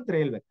ಆರೋನನ್ ಅಂತ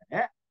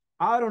ಹೇಳ್ಬೇಕಾದ್ರೆ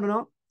ಆರೋನನು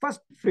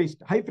ಫಸ್ಟ್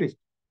ಪ್ರೀಸ್ಟ್, ಹೈ ಪ್ರೀಸ್ಟ್.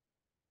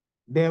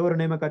 ದೇವರು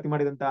ನೇಮಕಾತಿ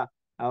ಮಾಡಿದಂತ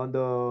ಆ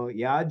ಒಂದು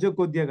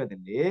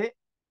ಯಾಜಕೋದ್ಯೋಗದಲ್ಲಿ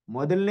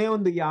ಮೊದಲನೇ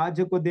ಒಂದು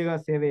ಯಾಜಕೋದ್ಯೋಗ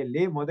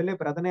ಸೇವೆಯಲ್ಲಿ ಮೊದಲನೇ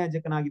ಪ್ರಧಾನ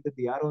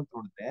ಯಾಜಕನಾಗಿದ್ದದ್ದು ಯಾರು ಅಂತ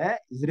ನೋಡಿದ್ರೆ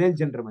ಇಸ್ರೇಲ್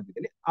ಜನರ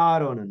ಮಧ್ಯದಲ್ಲಿ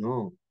ಆರೋನನು.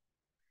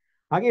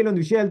 ಹಾಗೆ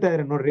ಇಲ್ಲೊಂದು ವಿಷಯ ಹೇಳ್ತಾ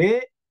ಇದಾರೆ ನೋಡ್ರಿ.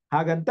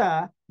 ಹಾಗಂತ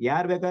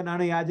ಯಾರ್ ಬೇಕಾದ್ರೆ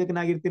ನಾನು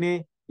ಯಾಜಕನಾಗಿರ್ತೀನಿ,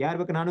 ಯಾರ್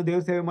ಬೇಕಾದ್ರೆ ನಾನು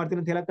ದೇವ್ರ ಸೇವೆ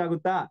ಮಾಡ್ತೀನಿ ಅಂತ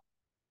ಹೇಳಕ್ಕಾಗುತ್ತಾ?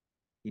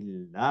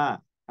 ಇಲ್ಲ.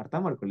 ಅರ್ಥ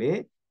ಮಾಡ್ಕೊಳ್ಳಿ,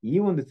 ಈ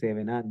ಒಂದು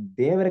ಸೇವೆನ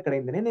ದೇವರ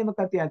ಕಡೆಯಿಂದನೇ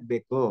ನೇಮಕಾತಿ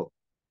ಆಗ್ಬೇಕು.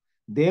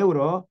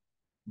 ದೇವ್ರು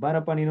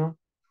ಬಾರಪ್ಪ ನೀನು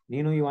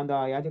ಈ ಒಂದು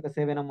ಯಾಜಕ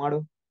ಸೇವೆನ ಮಾಡು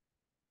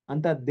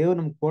ಅಂತ ದೇವ್ರು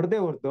ನಮ್ಗೆ ಕೊಡದೆ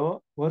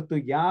ಹೊರತು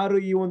ಯಾರು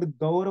ಈ ಒಂದು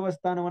ಗೌರವ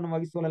ಸ್ಥಾನವನ್ನು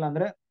ವಹಿಸೋಲ್ಲ.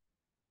 ಅಂದ್ರೆ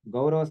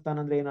ಗೌರವ ಸ್ಥಾನ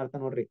ಅಂದ್ರೆ ಏನ್ ಅರ್ಥ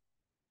ನೋಡ್ರಿ?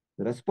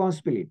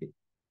 ರೆಸ್ಪಾನ್ಸಿಬಿಲಿಟಿ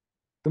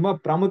ತುಂಬಾ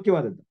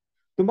ಪ್ರಾಮುಖ್ಯವಾದದ್ದು,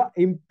 ತುಂಬಾ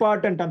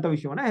ಇಂಪಾರ್ಟೆಂಟ್ ಅಂತ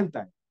ವಿಷಯವನ್ನ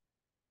ಹೇಳ್ತಾರೆ.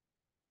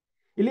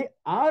 ಇಲ್ಲಿ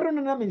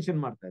ಆರೋನನ್ನ ಮೆನ್ಷನ್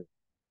ಮಾಡ್ತಾ ಇದೆ.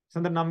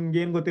 ಅಂದ್ರೆ ನಮ್ಗೆ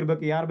ಏನ್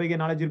ಗೊತ್ತಿರ್ಬೇಕು? ಯಾರ ಬಗ್ಗೆ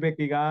ನಾಲೆಜ್ ಇರ್ಬೇಕು?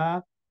 ಈಗ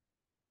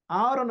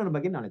ಆರೋನನ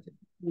ಬಗ್ಗೆ ನಾಲೆಜ್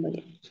ಇರ್ಬೇಕು.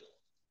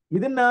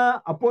 ಇದನ್ನ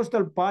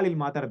ಅಪೋಸ್ತಲ್ ಪಾಲ್ ಇಲ್ಲಿ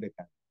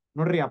ಮಾತಾಡ್ಬೇಕಾದ್ರೆ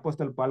ನೋಡ್ರಿ,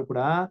 ಅಪೋಸ್ತಲ್ ಪಾಲ್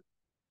ಕೂಡ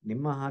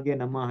ನಿಮ್ಮ ಹಾಗೆ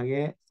ನಮ್ಮ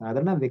ಹಾಗೆ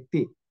ಸಾಧಾರಣ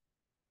ವ್ಯಕ್ತಿ.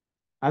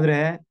 ಆದ್ರೆ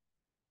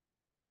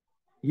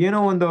ಏನೋ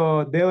ಒಂದು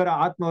ದೇವರ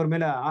ಆತ್ಮ ಅವ್ರ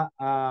ಮೇಲೆ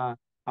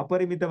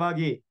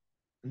ಅಪರಿಮಿತವಾಗಿ,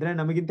 ಅಂದ್ರೆ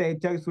ನಮಗಿಂತ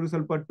ಹೆಚ್ಚಾಗಿ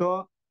ಸುರಿಸಲ್ಪಟ್ಟು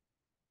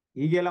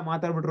ಹೀಗೆಲ್ಲ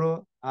ಮಾತಾಡ್ಬಿಟ್ರು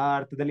ಆ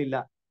ಅರ್ಥದಲ್ಲಿ ಇಲ್ಲ.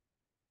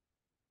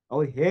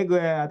 ಅವ್ರು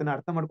ಹೇಗೆ ಅದನ್ನ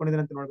ಅರ್ಥ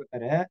ಮಾಡ್ಕೊಂಡಿದ್ದಾರೆ ಅಂತ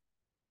ನೋಡ್ಬೇಕಾದ್ರೆ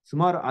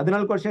ಸುಮಾರು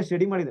 14 ವರ್ಷ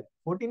ಸ್ಟಡಿ ಮಾಡಿದ್ದಾರೆ.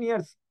 14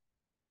 years.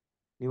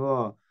 ನೀವು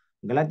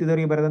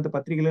ಗಲಾತ್ಯದವರಿಗೆ ಬರೆದಂತ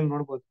ಪತ್ರಿಕೆಗಳಲ್ಲಿ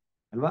ನೋಡ್ಬೋದು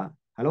ಅಲ್ವಾ?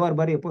 ಹಲವಾರು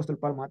ಬಾರಿ ಅಪೊಸ್ತಲ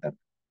ಪಾಲ್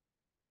ಮಾತಾಡ್ತಾರೆ.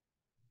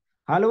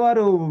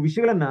 ಹಲವಾರು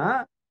ವಿಷಯಗಳನ್ನ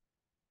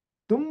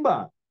ತುಂಬಾ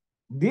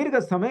ದೀರ್ಘ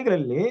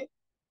ಸಮಯಗಳಲ್ಲಿ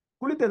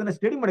ಕುಳಿತು ಅದನ್ನ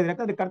ಸ್ಟಡಿ ಮಾಡಿದ್ರೆ.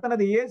 ಯಾಕಂದ್ರೆ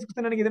ಕರ್ತನಾದ ಯೇಸು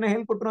ಕ್ರಿಸ್ತ ನನಗೆ ಇದನ್ನ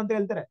ಹೇಳ್ಕೊಟ್ರು ಅಂತ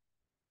ಹೇಳ್ತಾರೆ.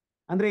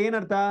 ಅಂದ್ರೆ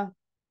ಏನರ್ಥ?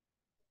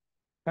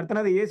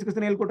 ಕರ್ತನಾದ ಯೇಸು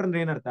ಕ್ರಿಸ್ತನ ಹೇಳ್ಕೊಟ್ರು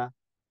ಅಂದ್ರೆ ಏನರ್ಥ?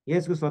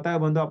 ಯೇಸು ಸ್ವತಃ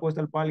ಬಂದು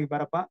ಅಪೊಸ್ತಲ ಪಾಲ್ಗೆ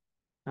ಬಾರಪ್ಪ,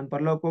 ನಾನು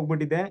ಪರಲೋಕಕ್ಕೆ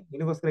ಹೋಗ್ಬಿಟ್ಟಿದ್ದೆ,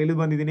 ನಿನಗೋಸ್ಕರ ಇಲ್ಲಿ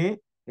ಬಂದಿದ್ದೀನಿ,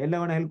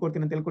 ಎಲ್ಲವನ್ನ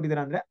ಹೇಳ್ಕೊಡ್ತೀನಿ ಅಂತ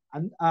ಹೇಳ್ಕೊಟ್ಟಿದ್ದಾರೆ ಅಂದ್ರೆ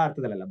ಆ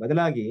ಅರ್ಥದಲ್ಲ.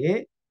 ಬದಲಾಗಿ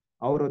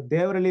ಅವರು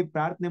ದೇವರಲ್ಲಿ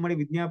ಪ್ರಾರ್ಥನೆ ಮಾಡಿ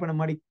ವಿಜ್ಞಾಪನೆ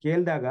ಮಾಡಿ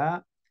ಕೇಳಿದಾಗ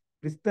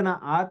ಕ್ರಿಸ್ತನ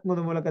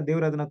ಆತ್ಮದ ಮೂಲಕ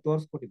ದೇವರು ಅದನ್ನ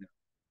ತೋರಿಸ್ಕೊಟ್ಟಿದ್ದಾರೆ.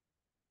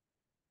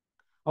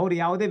 ಅವ್ರು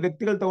ಯಾವುದೇ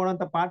ವ್ಯಕ್ತಿಗಳು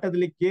ತಗೊಳ್ಳೋಂತ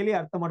ಪಾಠದಲ್ಲಿ ಕೇಳಿ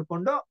ಅರ್ಥ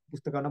ಮಾಡ್ಕೊಂಡು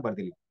ಪುಸ್ತಕವನ್ನ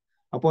ಬರ್ದಿಲ್ಲ.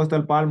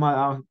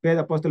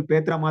 ಅಪೊಸ್ತಲ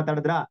ಪೇತ್ರ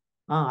ಮಾತಾಡಿದ್ರ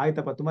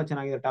ಆಯ್ತಪ್ಪ, ತುಂಬಾ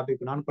ಚೆನ್ನಾಗಿದೆ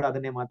ಟಾಪಿಕ್, ನಾನು ಕೂಡ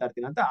ಅದನ್ನೇ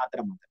ಮಾತಾಡ್ತೀನಿ ಅಂತ ಆತರ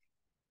ಮಾತಾಡ್ತಾರೆ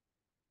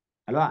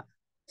ಅಲ್ವಾ?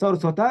 ಸೊ ಅವ್ರು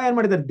ಸ್ವತಃ ಏನ್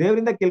ಮಾಡಿದ್ದಾರೆ?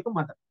 ದೇವರಿಂದ ಕೇಳ್ಕೊಂಡ್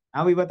ಮಾತಾಡ್ತಾರೆ.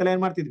 ನಾವು ಇವತ್ತೆಲ್ಲ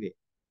ಏನ್ ಮಾಡ್ತಿದ್ವಿ?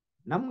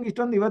 ನಮ್ಗೆ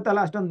ಇಷ್ಟೊಂದು ಇವತ್ತಲ್ಲ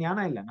ಅಷ್ಟೊಂದು ಜ್ಞಾನ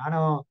ಇಲ್ಲ, ನಾನು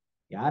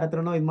ಯಾರ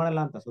ಹತ್ರನೋ ಇದ್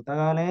ಮಾಡಲ್ಲ ಅಂತ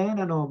ಸ್ವತಃಲೇ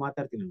ನಾನು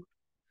ಮಾತಾಡ್ತೀನಿ.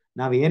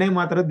 ನಾವ್ ಏನೇ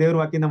ಮಾತಾಡೋದು ದೇವ್ರ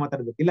ವಾಕ್ಯದಿಂದ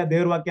ಮಾತಾಡ್ಬೇಕು. ಇಲ್ಲ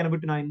ದೇವ್ರ ವಾಕ್ಯನ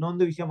ಬಿಟ್ಟು ನಾನು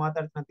ಇನ್ನೊಂದು ವಿಷಯ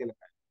ಮಾತಾಡ್ತೀನಿ ಅಂತ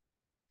ಹೇಳಕ್ಕೆ.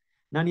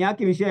 ನಾನು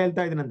ಯಾಕೆ ವಿಷಯ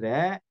ಹೇಳ್ತಾ ಇದ್ದೀನಿ ಅಂದ್ರೆ,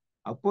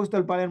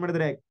 ಅಪೊಸ್ತಲ ಪಾಲ್ ಏನ್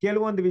ಮಾಡಿದ್ರೆ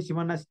ಕೆಲವೊಂದು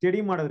ವಿಷಯವನ್ನ ಸ್ಟಡಿ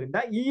ಮಾಡೋದ್ರಿಂದ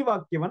ಈ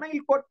ವಾಕ್ಯವನ್ನ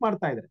ಇಲ್ಲಿ ಕೋಟ್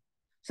ಮಾಡ್ತಾ ಇದ್ದಾರೆ.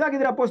 ಸೊ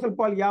ಹಾಗಿದ್ರೆ ಅಪೊಸ್ತಲ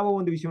ಪಾಲ್ ಯಾವ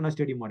ಒಂದು ವಿಷಯವನ್ನ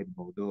ಸ್ಟಡಿ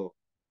ಮಾಡಿರ್ಬಹುದು?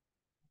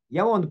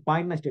 ಯಾವ ಒಂದು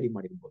ಪಾಯಿಂಟ್ ನ ಸ್ಟಡಿ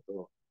ಮಾಡಿರ್ಬಹುದು?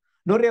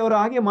 ನೋಡ್ರಿ, ಅವರು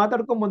ಹಾಗೆ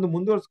ಮಾತಾಡ್ಕೊಂಡ್ ಬಂದು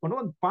ಮುಂದುವರ್ಸ್ಕೊಂಡು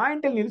ಒಂದು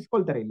ಪಾಯಿಂಟ್ ಅಲ್ಲಿ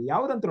ನಿಲ್ಸ್ಕೊಳ್ತಾರೆ. ಇಲ್ಲಿ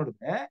ಯಾವ್ದಂತ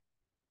ನೋಡಿದ್ರೆ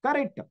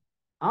ಕರೆಕ್ಟ್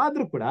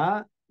ಆದ್ರೂ ಕೂಡ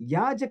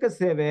ಯಾಜಕ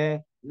ಸೇವೆ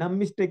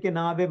ನಮ್ಮಿಷ್ಟಕ್ಕೆ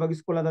ನಾವೇ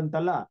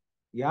ಬಗೆಸ್ಕೊಳ್ಳೋದಂತಲ್ಲ.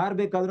 ಯಾರ್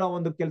ಬೇಕಾದ್ರೂ ಆ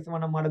ಒಂದು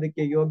ಕೆಲಸವನ್ನ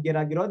ಮಾಡೋದಕ್ಕೆ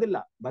ಯೋಗ್ಯರಾಗಿರೋದಿಲ್ಲ.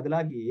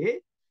 ಬದಲಾಗಿ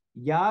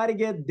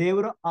ಯಾರಿಗೆ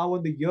ದೇವರು ಆ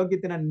ಒಂದು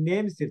ಯೋಗ್ಯತೆನ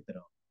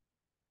ನೇಮಿಸಿರ್ತಾರೋ,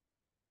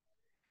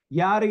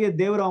 ಯಾರಿಗೆ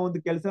ದೇವರು ಆ ಒಂದು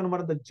ಕೆಲಸವನ್ನು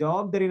ಮಾಡೋದ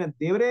ಜವಾಬ್ದಾರಿನ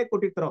ದೇವರೇ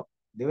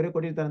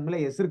ಕೊಟ್ಟಿರ್ತಾರೆ ಅಂದ್ಮೇಲೆ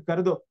ಹೆಸರು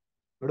ಕರೆದು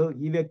ನೋಡು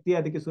ಈ ವ್ಯಕ್ತಿ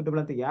ಅದಕ್ಕೆ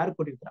ಸೂಟಬಲ್ ಅಂತ ಯಾರು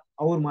ಕೊಟ್ಟಿರ್ತಾರ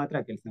ಅವ್ರು ಮಾತ್ರ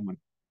ಆ ಕೆಲಸ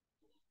ಮಾಡ್ತಾರೆ.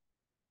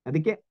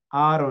 ಅದಕ್ಕೆ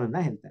ಆರೋನನ್ನ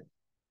ಹೇಳ್ತಾರೆ.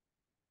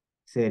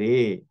 ಸರಿ,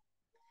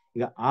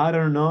 ಈಗ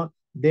ಆರೋನು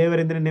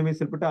ದೇವರಿಂದ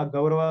ನೇಮಿಸಲ್ಪಟ್ಟು ಆ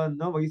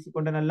ಗೌರವವನ್ನು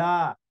ವಹಿಸಿಕೊಂಡನಲ್ಲ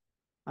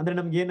ಅಂದ್ರೆ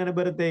ನಮ್ಗೆ ಏನ್ ನೆನಪು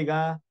ಬರುತ್ತೆ? ಈಗ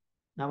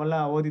ನಾವೆಲ್ಲ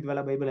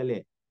ಓದಿದ್ವಲ್ಲ ಬೈಬಲ್ ಅಲ್ಲಿ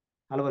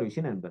ಹಲವಾರು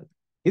ವಿಷಯ ನೆನಪು ಬರುತ್ತೆ.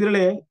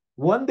 ಇದ್ರಲ್ಲಿ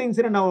ಒಂದ್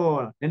ಇನ್ಸಿಡೆಂಟ್ ನಾವು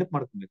ನೆನಪು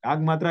ಮಾಡ್ಕೊಬೇಕು. ಆಗ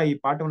ಮಾತ್ರ ಈ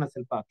ಪಾಠವನ್ನ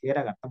ಸ್ವಲ್ಪ ಕ್ಲಿಯರ್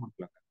ಆಗಿ ಅರ್ಥ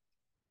ಮಾಡ್ಕೊಳಕ.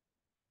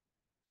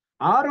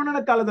 ಆರೋನನ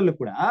ಕಾಲದಲ್ಲೂ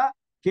ಕೂಡ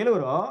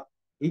ಕೆಲವರು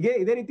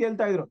ಇದೇ ರೀತಿ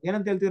ಹೇಳ್ತಾ ಇದ್ರು.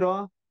 ಏನಂತ ಹೇಳ್ತಿದ್ರು?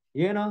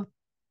 ಏನು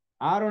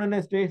ಆರೋನನೇ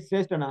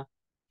ಶ್ರೇಷ್ಠನ?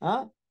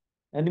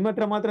 ನಿಮ್ಮ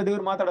ಹತ್ರ ಮಾತ್ರ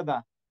ದೇವ್ರು ಮಾತಾಡೋದ,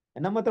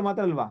 ನಮ್ಮ ಹತ್ರ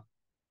ಮಾತಾಡಲ್ವಾ?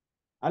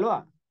 ಅಲ್ವಾ?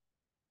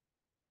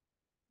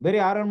 ಬೇರೆ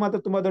ಆರೋನ್ ಮಾತ್ರ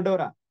ತುಂಬಾ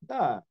ದೊಡ್ಡವರ ಅಂತ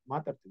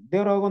ಮಾತಾಡ್ತಿದ್ರು.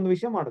 ದೇವ್ರ ಅವಾಗ ಒಂದು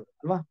ವಿಷಯ ಮಾಡುದು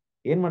ಅಲ್ವಾ?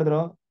 ಏನ್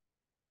ಮಾಡಿದ್ರು?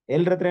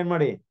 ಎಲ್ರ ಹತ್ರ ಏನ್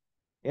ಮಾಡಿ,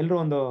 ಎಲ್ರು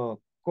ಒಂದು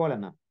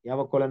ಕೋಲನ, ಯಾವ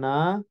ಕೋಲನ?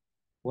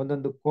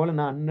 ಒಂದೊಂದು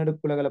ಕೋಲನ 12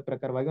 ಕುಲಗಳ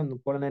ಪ್ರಕಾರವಾಗಿ ಒಂದು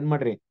ಕೋಲನ ಏನ್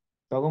ಮಾಡ್ರಿ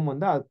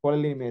ತಗೊಂಬಂದ ಆ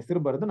ಕೋಲಲ್ಲಿ ನಿಮ್ಮ ಹೆಸರು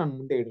ಬರೆದು ನನ್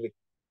ಮುಂದೆ ಇಡ್ರಿ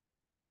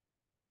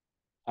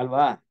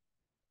ಅಲ್ವಾ?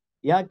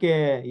 ಯಾಕೆ?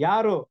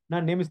 ಯಾರು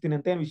ನಾನು ನೇಮಿಸ್ತೀನಿ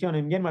ಅಂತ ಏನ್ ವಿಷಯ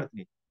ನಿಮ್ಗೆ ಏನ್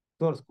ಮಾಡ್ತೀನಿ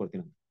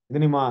ತೋರಿಸ್ಕೊಡ್ತೀನಿ. ಇದು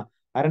ನಿಮ್ಮ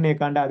ಅರಣ್ಯ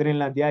ಕಾಂಡ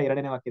 17ನೇ ಅಧ್ಯಾಯ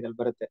 2ನೇ ವಾಕ್ಯದಲ್ಲಿ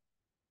ಬರುತ್ತೆ.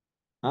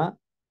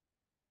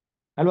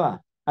 ಅಲ್ವಾ?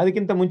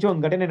 ಅದಕ್ಕಿಂತ ಮುಂಚೆ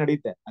ಒಂದು ಘಟನೆ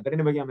ನಡೆಯುತ್ತೆ. ಆ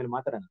ಘಟನೆ ಬಗ್ಗೆ ಆಮೇಲೆ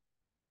ಮಾತಾಡೋಣ.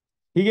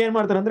 ಈಗ ಏನ್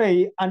ಮಾಡ್ತಾರೆ ಅಂದ್ರೆ ಈ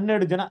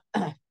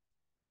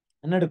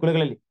 12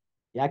 ಕುಲಗಳಲ್ಲಿ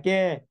ಯಾಕೆ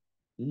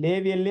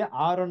ಲೇವಿಯಲ್ಲಿ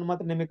ಆರೋನ್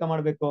ಮಾತ್ರ ನೇಮಕ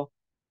ಮಾಡ್ಬೇಕು?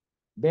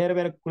 ಬೇರೆ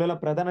ಬೇರೆ ಕುಲಗಳ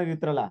ಪ್ರಧಾನ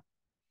ಇರ್ತಾರಲ್ಲ,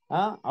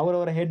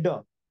 ಅವರವರ ಹೆಡ್.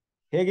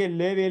 ಹೇಗೆ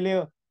ಲೇವಿಯಲ್ಲಿ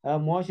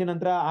ಮೋಶೆ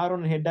ನಂತರ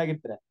ಆರೋನ್ ಹೆಡ್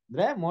ಆಗಿರ್ತಾರೆ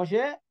ಅಂದ್ರೆ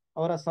ಮೋಶೆ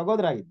ಅವರ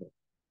ಸಹೋದರ ಆಗಿದ್ರು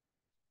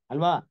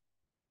ಅಲ್ವಾ?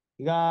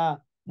 ಈಗ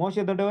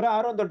ಮೋಶೆ ದೊಡ್ಡವರ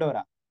ಆರೋನ್ ದೊಡ್ಡವರ?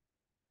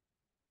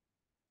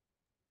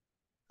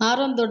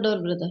 ಆರೋನ್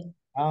ದೊಡ್ಡವ್ರು ಬ್ರದರ್.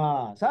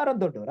 ಆರೋನ್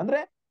ದೊಡ್ಡವರು ಅಂದ್ರೆ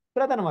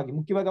ಪ್ರಧಾನವಾಗಿ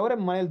ಮುಖ್ಯವಾಗಿ ಅವರೇ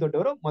ಮನೇಲಿ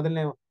ದೊಡ್ಡವರು,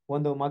 ಮೊದಲನೇ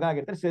ಒಂದು ಮಗ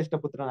ಆಗಿರ್ತಾರೆ, ಶ್ರೇಷ್ಠ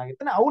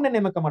ಪುತ್ರನಾಗಿರ್ತಾನೆ, ಅವನ್ನೇ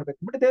ನೇಮಕ ಮಾಡ್ಬೇಕು.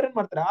 ಬಟ್ ದೇವ್ರೇನ್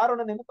ಮಾಡ್ತಾರೆ?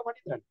 ಆರೋನ ನೇಮಕ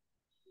ಮಾಡಿದ್ರಲ್ಲಿ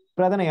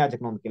ಪ್ರಧಾನ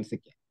ಯಾಜಕನ ಒಂದು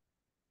ಕೆಲಸಕ್ಕೆ.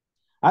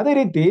 ಅದೇ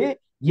ರೀತಿ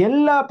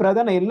ಎಲ್ಲಾ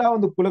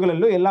ಒಂದು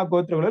ಕುಲಗಳಲ್ಲೂ ಎಲ್ಲಾ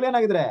ಗೋತ್ರಗಳಲ್ಲೂ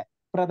ಏನಾಗಿದ್ರೆ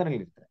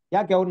ಪ್ರಧಾನಗಳಿರ್ತಾರೆ.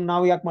 ಯಾಕೆ ಅವ್ರನ್ನ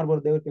ನಾವು ಯಾಕೆ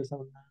ಮಾಡ್ಬೋದು ದೇವ್ರ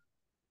ಕೆಲಸವನ್ನ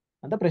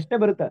ಅಂತ ಪ್ರಶ್ನೆ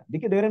ಬರುತ್ತೆ.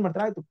 ಅದಕ್ಕೆ ದೇವ್ರೇನ್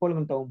ಮಾಡ್ತಾರೆ? ಆಯ್ತು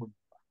ಕೋಲ್ಗಳನ್ನ ತಗೊಂಡ್ಬಂದು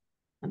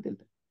ಅಂತ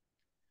ಹೇಳ್ತಾರೆ.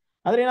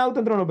 ಆದ್ರೆ ಏನಾಗುತ್ತೆ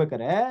ಅಂತ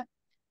ನೋಡ್ಬೇಕಾರೆ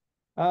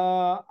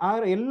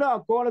ಎಲ್ಲ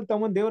ಕೋಲ್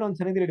ತಗೊಂಡ್ ದೇವರ ಒಂದು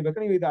ಸನ್ನಿಧಿ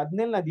ಇಡ್ಬೇಕಾದ್ರೆ ನೀವು ಇದು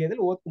 17ನೇ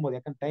ಅಧ್ಯಾಯದಲ್ಲಿ ಓದ್ಕೊಬಹುದು.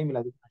 ಯಾಕಂದ್ರೆ ಟೈಮ್ ಇಲ್ಲ,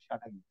 ಅದಕ್ಕೆ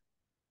ಸ್ಟಾರ್ಟ್ ಆಗಿದೆ.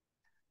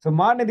 ಸೊ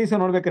ಮಾರನೇ ದಿವಸ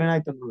ನೋಡ್ಬೇಕಾರೆ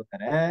ಏನಾಯ್ತು ಅಂತ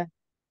ನೋಡ್ಬೇಕಾರೆ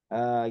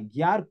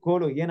ಯಾರ್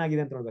ಕೋಲು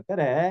ಏನಾಗಿದೆ ಅಂತ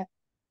ನೋಡ್ಬೇಕಾರೆ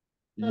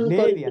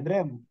ಲೇವಿ ಅಂದ್ರೆ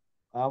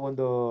ಆ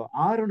ಒಂದು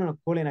ಆರೋನನ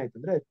ಕೋಲ್ ಏನಾಯ್ತು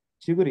ಅಂದ್ರೆ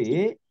ಚಿಗುರಿ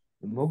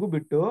ಮೊಗ್ಗು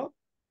ಬಿಟ್ಟು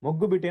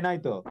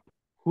ಏನಾಯ್ತು?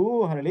 ಹೂ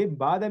ಹರಳಿ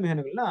ಬಾದಾಮಿ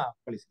ಹಣ್ಣುಗಳನ್ನ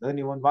ಫಲಿಸಿದ.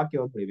 ನೀವು ಒಂದು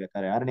ವಾಕ್ಯ ಓದ್ಬಿಡಿ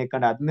ಬೇಕಾದ್ರೆ. ಅರಣ್ಯ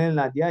ಕಾಂಡ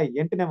 17ನೇ ಅಧ್ಯಾಯ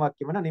 8ನೇ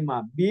ವಾಕ್ಯವನ್ನ ನಿಮ್ಮ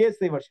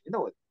BSI ವರ್ಷದಿಂದ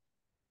ಓದಿ.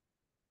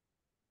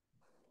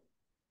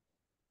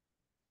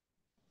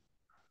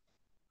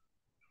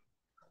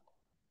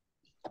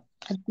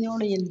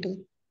 17:8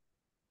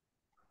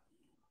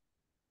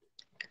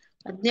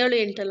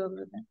 ಅಲ್ವಾ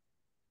ಬ್ರದರ್?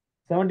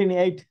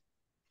 17:8.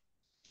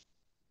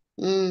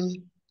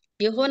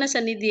 ಯೆಹೋವನ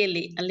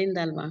ಸನ್ನಿಧಿಯಲ್ಲಿ ಅಲ್ಲಿಂದ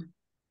ಅಲ್ವಾ?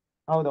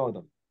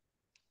 ಹೌದೌದು.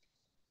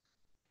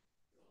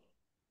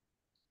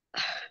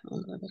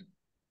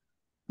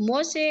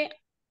 ಮೋಸೆ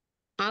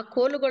ಆ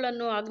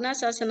ಕೋಲುಗಳನ್ನು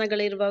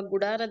ಆಜ್ಞಾಶಾಸನಗಳಿರುವ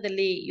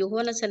ಗುಡಾರದಲ್ಲಿ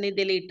ಯೆಹೋವನ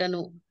ಸನ್ನಿಧಿಯಲ್ಲಿ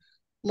ಇಟ್ಟನು.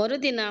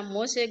 ಮರುದಿನ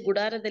ಮೋಸೆ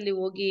ಗುಡಾರದಲ್ಲಿ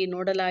ಹೋಗಿ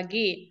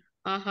ನೋಡಲಾಗಿ,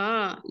 ಆಹಾ,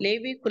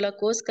 ಲೇವಿ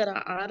ಕುಲಕ್ಕೋಸ್ಕರ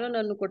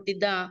ಆರೋನನ್ನು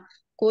ಕೊಟ್ಟಿದ್ದ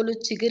ಕೋಲು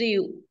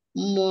ಚಿಗುರಿಯು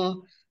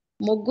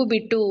ಮೊಗ್ಗು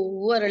ಬಿಟ್ಟು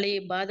ಹೂ ಅರಳಿ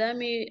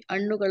ಬಾದಾಮಿ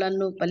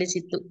ಹಣ್ಣುಗಳನ್ನು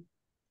ಫಲಿಸಿತ್ತು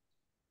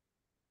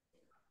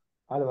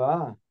ಅಲ್ವಾ?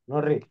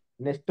 ನೋಡ್ರಿ,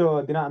 ನೆಕ್ಸ್ಟ್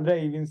ದಿನ ಅಂದ್ರೆ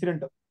ಈ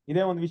ಇನ್ಸಿಡೆಂಟ್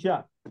ಇದೇ ಒಂದು ವಿಷಯ.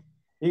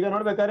 ಈಗ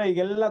ನೋಡ್ಬೇಕಾದ್ರೆ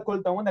ಈಗೆಲ್ಲ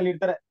ಕೋಲ್ ತಗೊಂಡ್ ಅಲ್ಲಿ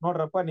ಇರ್ತಾರೆ.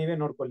 ನೋಡ್ರಪ್ಪ ನೀವೇ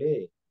ನೋಡ್ಕೊಳ್ಳಿ.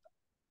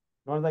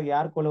 ನೋಡಿದಾಗ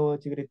ಯಾರ್ ಕೋಲು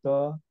ಚಿಗುರಿತ್ತೋ?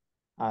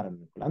 ಆರೋನ್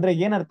ಕೋಲು. ಅಂದ್ರೆ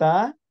ಏನರ್ಥ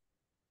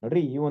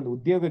ನೋಡ್ರಿ, ಈ ಒಂದು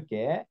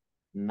ಉದ್ಯೋಗಕ್ಕೆ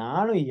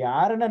ನಾನು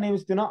ಯಾರನ್ನ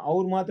ನೇಮಿಸ್ತೀನೋ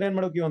ಅವ್ರು ಮಾತ್ರ ಏನ್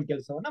ಮಾಡ್ಬೇಕು? ಈ ಒಂದು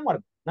ಕೆಲಸವನ್ನ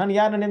ಮಾಡ್ಬೇಕು. ನಾನು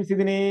ಯಾರನ್ನ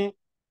ನೇಮಿಸಿದೀನಿ?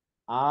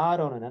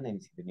 ಆರೋನನ್ನ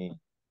ನೇಮಿಸಿದೀನಿ.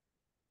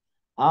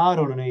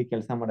 ಆರೋನನು ಈ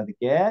ಕೆಲಸ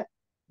ಮಾಡೋದಕ್ಕೆ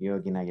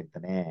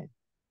ಯೋಗ್ಯನಾಗಿರ್ತಾನೆ.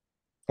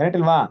 ಕರೆಕ್ಟ್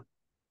ಅಲ್ವಾ?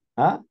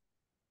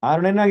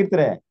 ಆರೋನ್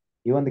ಏನಾಗಿರ್ತಾರೆ?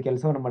 ಈ ಒಂದು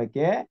ಕೆಲಸವನ್ನ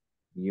ಮಾಡಕ್ಕೆ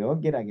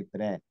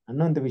ಯೋಗ್ಯರಾಗಿರ್ತಾರೆ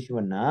ಅನ್ನೋಂಥ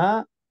ವಿಷಯವನ್ನ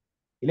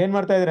ಇಲ್ಲೇನ್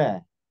ಮಾಡ್ತಾ ಇದ್ರೆ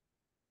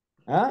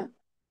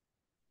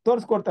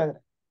ತೋರಿಸ್ಕೊಡ್ತಾ ಇದ್ರೆ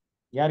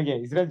ಯಾರಿಗೆ?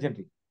 ಇಸ್ರೇಲ್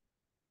ಜನರಿಗೆ.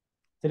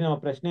 ಸರಿ, ನಮ್ಮ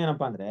ಪ್ರಶ್ನೆ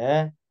ಏನಪ್ಪಾ ಅಂದ್ರೆ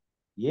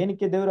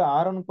ಏನಕ್ಕೆ ದೇವರು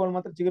ಆರೋನ್ ಕೋಲ್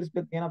ಮಾತ್ರ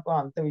ಚಿಗುರಿಸ್ಬೇಕು? ಏನಪ್ಪಾ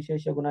ಅಂತ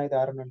ವಿಶೇಷ ಗುಣ ಇದೆ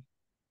ಆರೋನಲ್ಲಿ?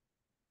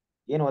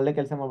 ಏನು ಒಳ್ಳೆ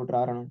ಕೆಲಸ ಮಾಡ್ಬಿಟ್ರು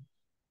ಆರೋನ್?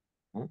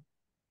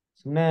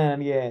 ಸುಮ್ನೆ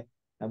ನನಗೆ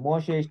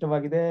ಮೋಶೆ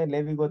ಇಷ್ಟವಾಗಿದೆ,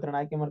 ಲೇವಿ ಗೋತ್ರನ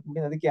ಆಯ್ಕೆ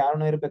ಮಾಡ್ಕೊಂಡಿದ್ದೆ, ಅದಕ್ಕೆ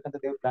ಆರೋನ್ ಇರ್ಬೇಕಂತ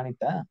ದೇವ್ರ ಪ್ಲಾನ್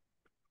ಇತ್ತ?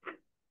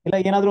 ಇಲ್ಲ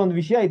ಏನಾದ್ರೂ ಒಂದು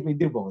ವಿಷಯ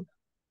ಇದ್ದಿರ್ಬಹುದು.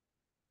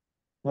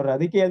 ನೋಡ್ರಿ,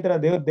 ಅದಕ್ಕೆ ಹೇಳ್ತಾರ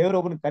ದೇವ್ರ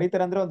ಒಬ್ಬನ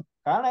ಕರೀತಾರ ಅಂದ್ರೆ ಒಂದು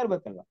ಕಾರಣ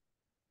ಇರ್ಬೇಕಲ್ವಾ?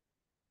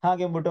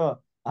 ಹಾಗೆಂದ್ಬಿಟ್ಟು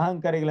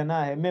ಅಹಂಕಾರಿಗಳನ್ನ,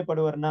 ಹೆಮ್ಮೆ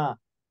ಪಡುವರನ್ನ,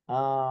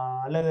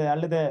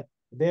 ಅಲ್ಲದೆ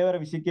ದೇವರ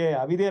ವಿಷಯಕ್ಕೆ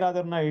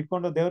ಅವಿಧೇಯರಾದವ್ರನ್ನ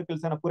ಇಟ್ಕೊಂಡು ದೇವ್ರ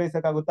ಕೆಲಸನ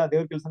ಪೂರೈಸಕ್ಕಾಗುತ್ತಾ?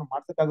 ದೇವ್ರ ಕೆಲಸನ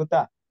ಮಾಡ್ಸಕ್ಕಾಗುತ್ತಾ?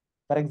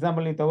 ಫಾರ್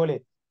ಎಕ್ಸಾಂಪಲ್ ನೀವು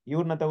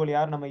ಇವ್ರನ್ನ ತಗೊಳ್ಳಿ,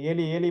 ಯಾರು ನಮ್ಮ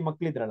ಏಲಿ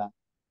ಮಕ್ಳಿದ್ರಲ್ಲ,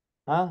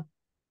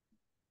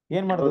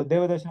 ಏನ್ ಮಾಡುದು?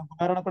 ದೇವದರ್ಶನ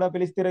ಗುಡಾರನ ಕೂಡ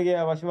ಫಿಲಿಸ್ತೀರಿಗೆ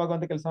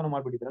ವಶವಾಗುವಂತ ಕೆಲಸವನ್ನ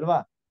ಮಾಡ್ಬಿಟ್ಟಿದ್ರಲ್ವಾ?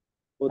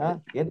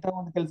 ಎಂತ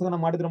ಒಂದು ಕೆಲಸವನ್ನ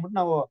ಮಾಡಿದ್ರು ಅಂದ್ಬಿಟ್ಟು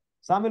ನಾವು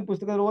ಸಾಮಿಲ್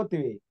ಪುಸ್ತಕದಲ್ಲಿ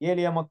ಓದ್ತೀವಿ.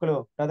 ಏಲಿಯ ಮಕ್ಕಳು,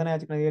 ಪ್ರಧಾನ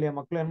ಯಾಜಕನ ಏಲಿಯ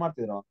ಮಕ್ಕಳು ಏನ್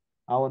ಮಾಡ್ತಿದ್ರು,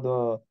 ಆ ಒಂದು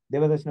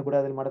ದೇವದರ್ಶನ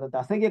ಗುಡದಲ್ಲಿ ಮಾಡಿದಂತ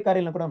ಅಸಂಖ್ಯ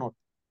ಕಾರ್ಯಗಳನ್ನ ಕೂಡ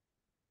ನೋಡ್ತೀವಿ.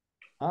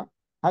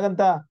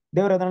 ಹಾಗಂತ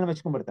ದೇವರ ಅದನ್ನ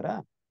ಮೆಚ್ಕೊಂಡ್ ಬಿಡ್ತಾರ?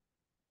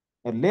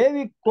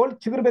 ಲೇವಿ ಕೋಲ್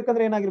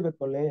ಚಿಗುರ್ಬೇಕಂದ್ರೆ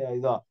ಏನಾಗಿರ್ಬೇಕು?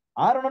 ಇದು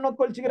ಆರೋನನ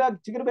ಕೋಲ್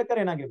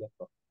ಚಿಗುರ್ಬೇಕಾದ್ರೆ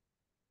ಏನಾಗಿರ್ಬೇಕು?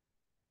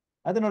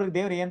 ಅದು ನೋಡ್ರಿ,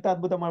 ದೇವ್ರು ಎಂತ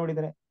ಅದ್ಭುತ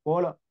ಮಾಡ್ಬಿಟ್ಟಿದ್ದಾರೆ.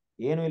 ಕೋಲು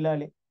ಏನು ಇಲ್ಲ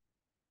ಅಲ್ಲಿ,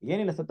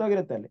 ಏನಿಲ್ಲ,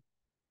 ಸತ್ತೋಗಿರುತ್ತೆ ಅಲ್ಲಿ.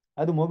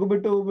 ಅದು ಮಗು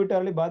ಬಿಟ್ಟು ಹೂ ಬಿಟ್ಟು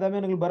ಅಲ್ಲಿ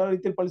ಬಾದಾಮಿ ಬರೋ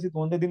ರೀತಿಯಲ್ಲಿ ಫಲಿಸಿತ್ತು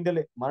ಒಂದೇ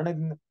ದಿನದಲ್ಲಿ,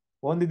 ಮರಣದಿಂದ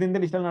ಒಂದು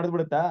ದಿನದಲ್ಲಿ ಇಷ್ಟೆಲ್ಲ ನಡೆದು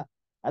ಬಿಡುತ್ತಾ?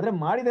 ಆದ್ರೆ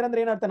ಮಾಡಿದಾರೆ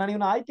ಅಂದ್ರೆ ಏನರ್ಥ? ನಾನು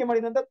ಇವನ್ನ ಆಯ್ಕೆ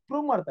ಮಾಡಿದೆ ಅಂತ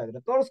ಪ್ರೂವ್ ಮಾಡ್ತಾ ಇದ್ರೆ,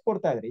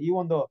 ತೋರಿಸ್ಕೊಡ್ತಾ ಇದ್ರೆ. ಈ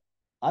ಒಂದು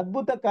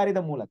ಅದ್ಭುತ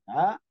ಕಾರ್ಯದ ಮೂಲಕ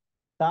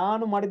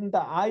ತಾನು ಮಾಡಿದಂತ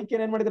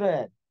ಆಯ್ಕೆನ ಏನ್ ಮಾಡಿದ್ರೆ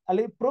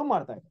ಅಲ್ಲಿ ಪ್ರೂವ್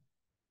ಮಾಡ್ತಾ ಇದ್ದಾರೆ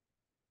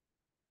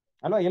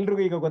ಅಲ್ವಾ?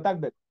 ಎಲ್ರಿಗೂ ಈಗ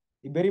ಗೊತ್ತಾಗ್ಬೇಕು.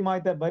 ಈ ಬರೀ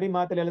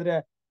ಮಾತಲ್ಲಿ ಹೇಳಿದ್ರೆ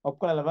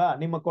ಒಪ್ಕೊಳ್ಳಲ್ವಾ?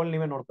 ನಿಮ್ಮ ಕೋಲ್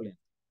ನೀವೇ ನೋಡ್ಕೊಳ್ಳಿ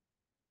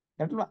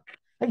ಅಲ್ವಾ?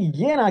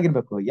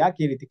 ಏನಾಗಿರ್ಬೇಕು? ಯಾಕೆ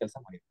ಈ ರೀತಿ ಕೆಲಸ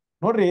ಮಾಡಿದ್ರು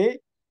ನೋಡ್ರಿ.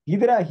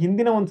 ಇದರ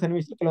ಹಿಂದಿನ ಒಂದು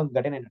ಸನ್ನಿವೇಶ ಕೆಲವೊಂದು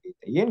ಘಟನೆ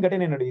ನಡೆಯುತ್ತೆ. ಏನ್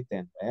ಘಟನೆ ನಡೆಯುತ್ತೆ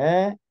ಅಂದ್ರೆ,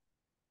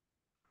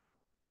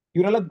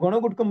 ಇವರೆಲ್ಲ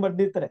ಗೊಣಗುಟ್ಕೊಂಡ್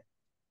ಬರ್ದಿರ್ತಾರೆ.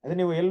 ಅದೇ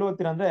ನೀವು ಎಲ್ಲಿ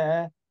ಓದ್ತೀರಾ ಅಂದ್ರೆ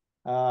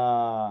ಆ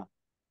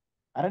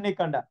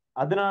ಅರಣ್ಯಕಾಂಡ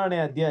 16ನೇ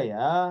ಅಧ್ಯಾಯ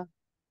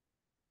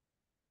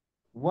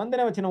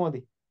 1ನೇ ವಚನ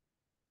ಓದಿ.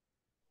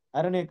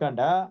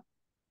 ಅರಣ್ಯಕಾಂಡ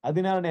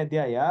 16ನೇ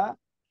ಅಧ್ಯಾಯ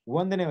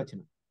 1ನೇ ವಚನ.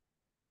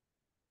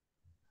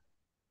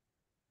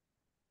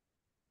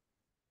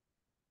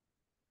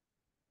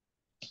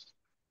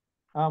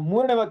 ಆ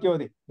 3ನೇ ವಾಕ್ಯ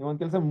ಓದಿ. ನೀವು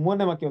ಒಂದ್ ಕೆಲಸ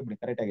 3ನೇ ವಾಕ್ಯ ಓದ್ಬಿಡಿ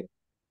ಕರೆಕ್ಟ್ ಆಗಿ.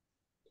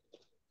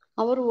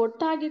 ಅವರು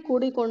ಒಟ್ಟಾಗಿ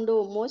ಕೂಡಿಕೊಂಡು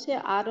ಮೋಶೆ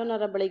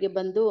ಆರೋನರ ಬಳಿಗೆ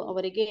ಬಂದು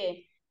ಅವರಿಗೆ,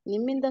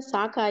 ನಿಮ್ಮಿಂದ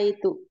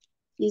ಸಾಕಾಯಿತು.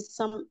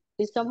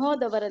 ಈ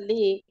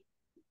ಸಮೂಹದವರಲ್ಲಿ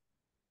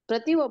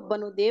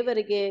ಪ್ರತಿಯೊಬ್ಬನು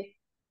ದೇವರಿಗೆ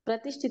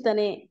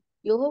ಪ್ರತಿಷ್ಠಿತನೇ.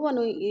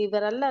 ಯೆಹೋವನು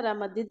ಇವರೆಲ್ಲರ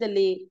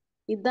ಮಧ್ಯದಲ್ಲಿ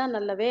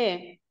ಇದ್ದಾನಲ್ಲವೇ?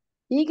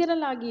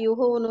 ಹೀಗಿರಲಾಗಿ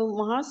ಯೆಹೋವನು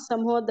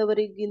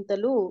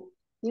ಮಹಾಸಮೂಹದವರಿಗಿಂತಲೂ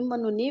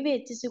ನಿಮ್ಮನ್ನು ನೀವೇ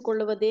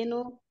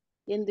ಹೆಚ್ಚಿಸಿಕೊಳ್ಳುವುದೇನು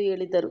ಎಂದು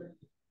ಹೇಳಿದರು.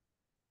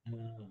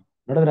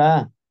 ನೋಡಿದ್ರಾ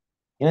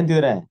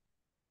ಏನಂತಿದ್ರೆ?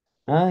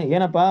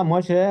 ಏನಪ್ಪಾ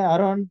ಮೋಶೆ,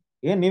 ಆರೋನ್,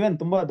 ಏನ್ ನೀವೇನ್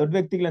ತುಂಬಾ ದೊಡ್ಡ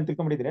ವ್ಯಕ್ತಿಗಳನ್ನ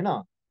ತಿಳ್ಕೊಂಡ್ಬಿಟ್ಟಿದ್ರೇನೋ?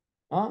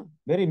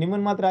 ಬೇರೆ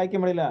ನಿಮ್ಮನ್ ಮಾತ್ರ ಆಯ್ಕೆ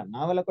ಮಾಡಿಲ್ಲ,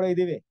 ನಾವೆಲ್ಲ ಕೂಡ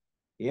ಇದೀವಿ.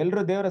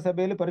 ಎಲ್ರು ದೇವರ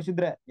ಸಭೆಯಲ್ಲಿ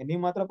ಪರಿಶುದ್ಧರೆ,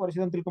 ನೀವ್ ಮಾತ್ರ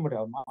ಪರಿಶುದ್ಧ ಅಂತ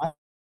ತಿಳ್ಕೊಂಡ್ಬಿಡ್ರಿ.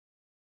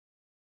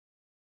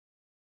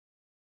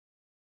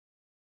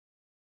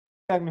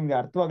 ನಿಮ್ಗೆ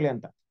ಅರ್ಥವಾಗ್ಲಿ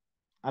ಅಂತ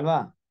ಅಲ್ವಾ?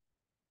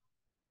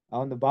 ಆ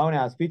ಒಂದು ಭಾವನೆ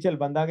ಆ ಸ್ಪೀಚ್ ಅಲ್ಲಿ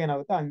ಬಂದಾಗ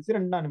ಏನಾಗುತ್ತೆ, ಆ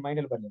ಇನ್ಸಿಡೆಂಟ್ ನಾನು ಮೈಂಡ್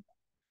ಅಲ್ಲಿ ಬರ್ಲಿಲ್ಲ.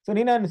 ಸೊ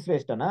ನೀನೇನು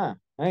ಶ್ರೇಷ್ಠನಾ?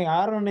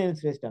 ಯಾರನ್ನ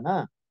ಶ್ರೇಷ್ಠನಾ?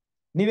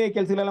 ನೀವೇ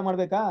ಕೆಲ್ಸಗಳೆಲ್ಲ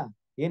ಮಾಡ್ಬೇಕಾ?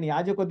 ಏನ್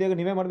ಯಾಜಕೋದ್ಯೋಗ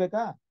ನೀವೇ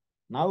ಮಾಡ್ಬೇಕಾ?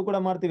 ನಾವು ಕೂಡ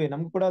ಮಾಡ್ತೀವಿ,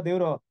 ನಮ್ಗೂ ಕೂಡ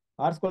ದೇವ್ರು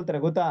ಆರಿಸ್ಕೊಳ್ತಾರೆ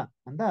ಗೊತ್ತಾ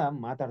ಅಂತ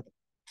ಮಾತಾಡ್ತಾರೆ.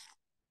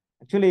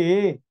 ಆಕ್ಚುಲಿ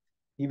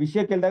ಈ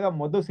ವಿಷಯ ಕೇಳಿದಾಗ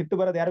ಮೊದಲು ಸಿಟ್ಟು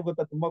ಬರೋದು ಯಾರು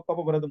ಗೊತ್ತಾ? ತುಂಬಾ ಕೋಪ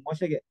ಬರೋದು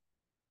ಮೋಶೆಗೆ.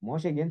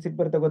 ಏನ್ ಸಿಟ್ಟು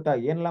ಬರುತ್ತೆ ಗೊತ್ತಾ?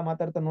 ಏನೆಲ್ಲಾ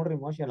ಮಾತಾಡ್ತಾ ನೋಡ್ರಿ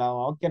ಮೋಶೆ.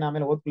 ಓಕೆ,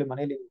 ಆಮೇಲೆ ಓದ್ಕೊಳ್ಳಿ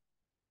ಮನೇಲಿ.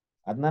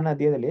 16ನೇ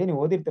ಅಧ್ಯಾಯದಲ್ಲಿ ನೀವು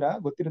ಓದಿರ್ತೀರಾ,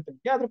 ಗೊತ್ತಿರುತ್ತೆ.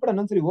 ಆದ್ರೂ ಕೂಡ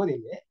ಇನ್ನೊಂದ್ಸರಿ ಓದಿ.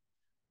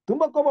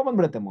 ತುಂಬಾ ಕೋಪ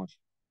ಬಂದ್ಬಿಡುತ್ತೆ ಮೋಶೆ.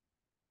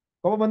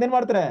 ಕೋಪ ಬಂದೇನ್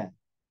ಮಾಡ್ತಾರೆ?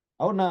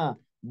 ಅವ್ರನ್ನ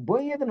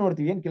ಬೈಯದ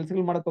ನೋಡ್ತೀವಿ. ಏನ್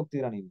ಕೆಲ್ಸಗಳು ಮಾಡಕ್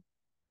ಹೋಗ್ತೀರಾ ನೀವು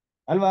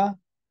ಅಲ್ವಾ?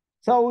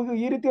 ಸೊ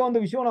ಈ ರೀತಿ ಒಂದು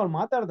ವಿಷಯವನ್ನು ಅವ್ರು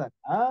ಮಾತಾಡಿದಾಗ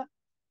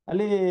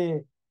ಅಲ್ಲಿ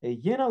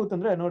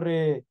ಏನಾಗುತ್ತಂದ್ರೆ ನೋಡ್ರಿ,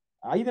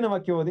 5ನೇ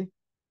ವಾಕ್ಯ ಓದಿ.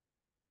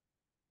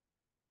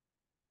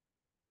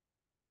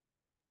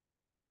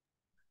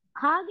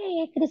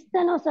 ಹಾಗೆಯೇ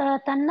ಕ್ರಿಸ್ತನು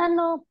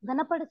ತನ್ನನ್ನು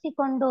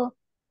ಘನಪಡಿಸಿಕೊಂಡು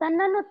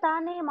ತನ್ನನ್ನು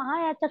ತಾನೇ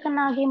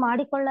ಮಹಾಯಾಜಕನಾಗಿ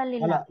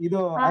ಮಾಡಿಕೊಳ್ಳಲಿಲ್ಲ. ಅಲ್ಲ, ಇದು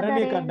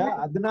ಅರಣ್ಯಕಾಂಡ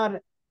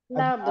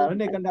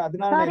 16ನೇ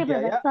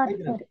ಅಧ್ಯಾಯ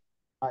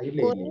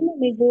 5ನೇ.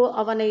 ಕೊರನಿಗೂ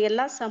ಅವನ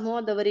ಎಲ್ಲಾ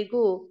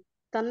ಸಮೂಹದವರಿಗೂ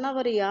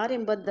ತನ್ನವರು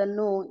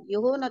ಯಾರೆಂಬುದನ್ನು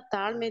ಯೆಹೋವನ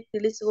ತಾಳ್ಮೆ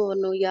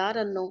ತಿಳಿಸುವವನು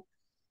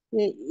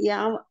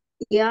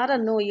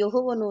ಯಾರನ್ನು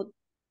ಯೆಹೋವನು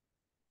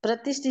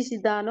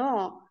ಪ್ರತಿಷ್ಠಿಸಿದ್ದಾನೋ,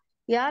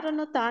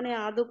 ಯಾರನ್ನು ತಾನೇ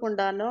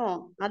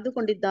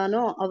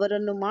ಆದುಕೊಂಡಿದ್ದಾನೋ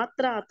ಅವರನ್ನು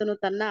ಮಾತ್ರ ಆತನು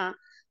ತನ್ನ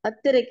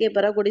ಹತ್ತಿರಕ್ಕೆ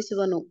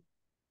ಬರಗೊಡಿಸುವನು.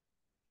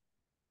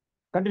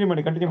 ಕಂಟಿನ್ಯೂ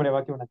ಮಾಡಿ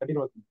ವಾಕ್ಯವನ್ನ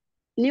ಕಂಟಿನ್ಯೂ ಮಾಡಿ.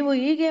 ನೀವು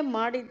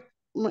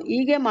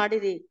ಹೀಗೆ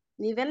ಮಾಡಿರಿ.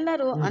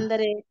 ನೀವೆಲ್ಲರೂ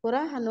ಅಂದರೆ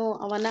ಕುರಹನು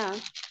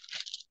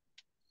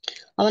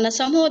ಅವನ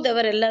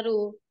ಸಮೂಹದವರೆಲ್ಲರೂ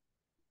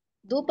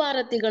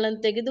ಧೂಪಾರತಿಗಳನ್ನು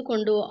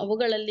ತೆಗೆದುಕೊಂಡು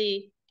ಅವುಗಳಲ್ಲಿ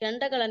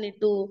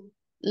ಕೆಂಡಗಳನ್ನಿಟ್ಟು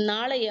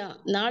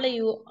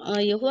ನಾಳೆಯು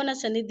ಯೆಹೋವನ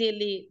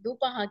ಸನ್ನಿಧಿಯಲ್ಲಿ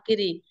ಧೂಪ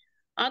ಹಾಕಿರಿ.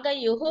 ಆಗ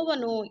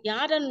ಯೆಹೋವನು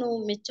ಯಾರನ್ನು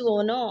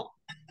ಮೆಚ್ಚುವವನೋ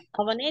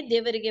ಅವನೇ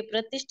ದೇವರಿಗೆ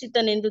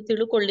ಪ್ರತಿಷ್ಠಿತನೆಂದು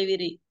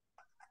ತಿಳುಕೊಳ್ಳುವಿರಿ.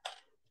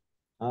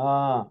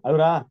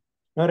 ಅಲ್ವಾ?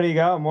 ನೋಡ್ರಿ,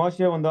 ಈಗ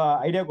ಮೋಶೆ ಒಂದು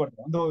ಐಡಿಯಾ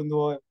ಕೊಡ್ತಾರೆ, ಒಂದು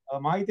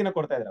ಮಾಹಿತಿನ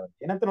ಕೊಡ್ತಾ ಇದ್ರೆ. ಅವ್ರು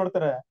ಏನಂತ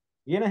ನೋಡ್ತಾರೆ,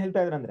 ಏನ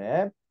ಹೇಳ್ತಾ ಇದ್ರ ಅಂದ್ರೆ,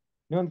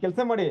 ನೀವೊಂದ್ ಕೆಲಸ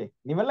ಮಾಡಿ,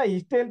 ನೀವೆಲ್ಲ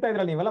ಇಷ್ಟ ಹೇಳ್ತಾ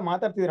ಇದ್ರಲ್ಲ, ನೀವೆಲ್ಲ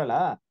ಮಾತಾಡ್ತಿದ್ರಲ್ಲ,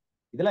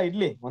 ಇದೆಲ್ಲ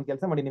ಇಡ್ಲಿ. ಒಂದ್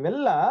ಕೆಲಸ ಮಾಡಿ,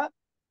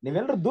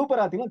 ನೀವೆಲ್ಲರೂ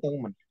ಧೂಪರಾತಿನ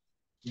ತಗೊಂಡ್ಬನ್ನಿ,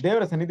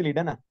 ದೇವರ ಸನ್ನಿಧಿಲಿ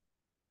ಇಡೋಣ.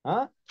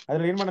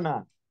 ಅದ್ರಲ್ಲಿ ಏನ್ ಮಾಡೋಣ?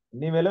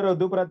 ನೀವೆಲ್ಲರೂ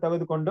ಧೂಪರಾತಿ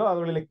ತೆಗೆದುಕೊಂಡು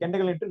ಅದ್ರಲ್ಲಿ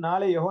ಕೆಂಡಗಳನ್ನಿಟ್ಟು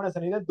ನಾಳೆ ಯೆಹೋವನ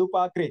ಸನ್ನಿಧಿಯಲ್ಲಿ ಧೂಪ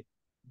ಹಾಕ್ರಿ.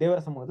 ದೇವರ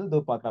ಸಮೂಹದಲ್ಲಿ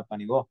ಧೂಪ ಹಾಕ್ರಪ್ಪ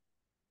ನೀವು.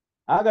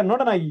 ಆಗ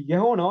ನೋಡೋಣ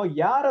ಯೆಹೋವನು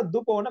ಯಾರ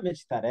ಧೂಪವನ್ನ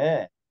ಮೆಚ್ತಾರೆ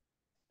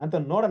ಅಂತ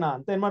ನೋಡೋಣ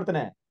ಅಂತ ಏನ್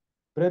ಮಾಡ್ತಾನೆ,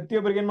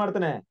 ಪ್ರತಿಯೊಬ್ಬರಿಗೆ ಏನ್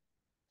ಮಾಡ್ತಾನೆ,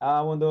 ಆ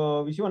ಒಂದು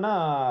ವಿಷಯವನ್ನ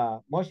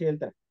ಮೋಶೆ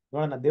ಹೇಳ್ತಾರೆ.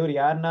 ನೋಡೋಣ ದೇವ್ರು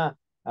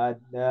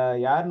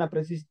ಯಾರನ್ನ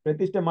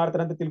ಪ್ರತಿಷ್ಠೆ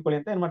ಮಾಡ್ತಾರೆ ಅಂತ ತಿಳ್ಕೊಳ್ಳಿ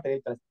ಅಂತ ಏನ್ ಮಾಡ್ತಾರೆ,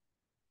 ಹೇಳ್ತಾರೆ.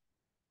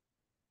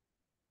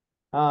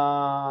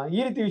 ಈ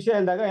ರೀತಿ ವಿಷಯ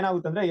ಹೇಳಿದಾಗ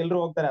ಏನಾಗುತ್ತಂದ್ರೆ ಎಲ್ರು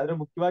ಹೋಗ್ತಾರೆ. ಆದ್ರೆ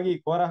ಮುಖ್ಯವಾಗಿ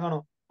ಕೋರಹನು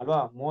ಅಲ್ವಾ,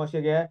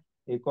 ಮೋಶೆಗೆ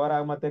ಈ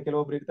ಕೋರಹ ಮತ್ತೆ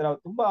ಕೆಲವೊಬ್ರು ಇರ್ತಾರೆ, ಅವ್ರು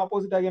ತುಂಬಾ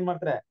ಅಪೋಸಿಟ್ ಆಗಿ ಏನ್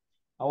ಮಾಡ್ತಾರೆ,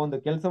 ಆ ಒಂದು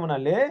ಕೆಲಸವನ್ನ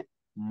ಅಲ್ಲಿ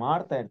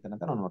ಮಾಡ್ತಾ ಇರ್ತಾರೆ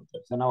ಅಂತ ನಾವು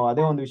ನೋಡ್ತೇವೆ. ಸೊ ನಾವು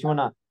ಅದೇ ಒಂದು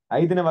ವಿಷಯವನ್ನ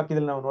 5ನೇ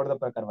ವಾಕ್ಯದಲ್ಲಿ ನಾವು ನೋಡಿದ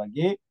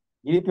ಪ್ರಕಾರವಾಗಿ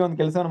ಈ ರೀತಿ ಒಂದು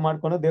ಕೆಲಸವನ್ನು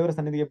ಮಾಡ್ಕೊಂಡು ದೇವರ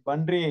ಸನ್ನಿಧಿಗೆ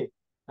ಬನ್ರಿ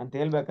ಅಂತ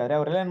ಹೇಳ್ಬೇಕಾದ್ರೆ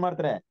ಅವ್ರೆಲ್ಲ ಏನ್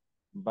ಮಾಡ್ತಾರೆ,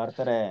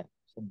 ಬರ್ತಾರೆ.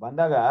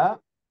 ಬಂದಾಗ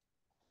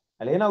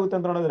ಅಲ್ಲಿ ಏನಾಗುತ್ತೆ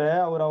ಅಂತ ನೋಡಿದ್ರೆ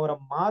ಅವರ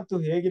ಮಾತು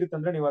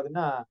ಹೇಗಿರುತ್ತಂದ್ರೆ ನೀವು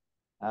ಅದನ್ನ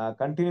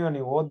ಕಂಟಿನ್ಯೂ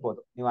ನೀವು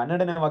ಓದ್ಬೋದು. ನೀವು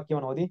 12ನೇ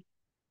ವಾಕ್ಯವನ್ನು ಓದಿ,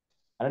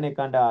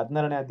 ಅರಣ್ಯಕಾಂಡ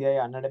 16ನೇ ಅಧ್ಯಾಯ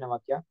 12ನೇ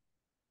ವಾಕ್ಯ.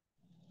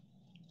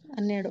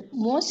 12.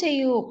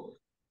 ಮೋಶೆಯು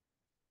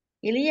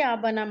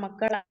ಎಲಿಯಾಬನ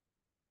ಮಕ್ಕಳ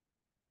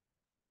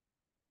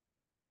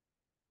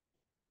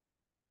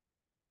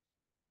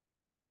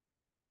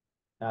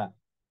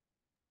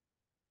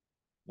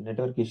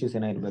ನೆಟ್ವರ್ಕ್ ಇಶ್ಯೂಸ್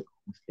ಏನೋ ಇರ್ಬೇಕು.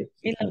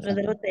 ಇಲ್ಲ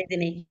ಬ್ರದರ್, ಓದ್ತಾ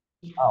ಇದ್ದೀನಿ.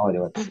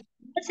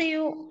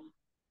 ಮೋಶೆಯು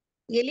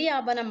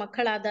ಎಲಿಯಾಬನ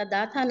ಮಕ್ಕಳಾದ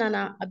ದಾಥಾನನ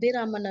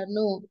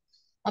ಅಭಿರಾಮನನ್ನು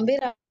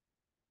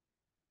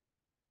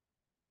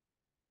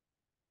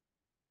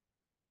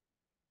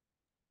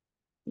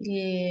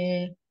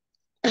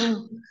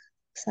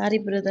ಸಾರಿ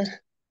ಬ್ರದರ್,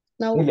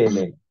 ನಾವು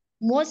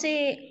ಮೋಸೆ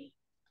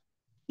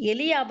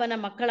ಎಲಿಯಾಬನ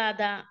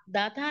ಮಕ್ಕಳಾದ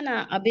ದಾಥಾನ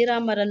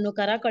ಅಭಿರಾಮರನ್ನು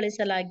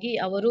ಕರಕಳಿಸಲಾಗಿ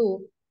ಅವರು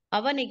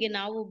ಅವನಿಗೆ,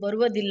 ನಾವು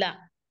ಬರುವುದಿಲ್ಲ,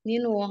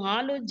 ನೀನು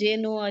ಹಾಲು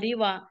ಜೇನು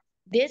ಹರಿಯುವ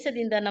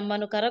ದೇಶದಿಂದ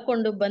ನಮ್ಮನ್ನು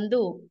ಕರಕೊಂಡು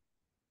ಬಂದು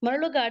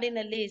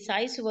ಮರಳುಗಾಡಿನಲ್ಲಿ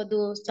ಸಾಯಿಸುವುದು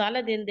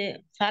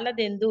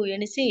ಸಾಲದೆಂದು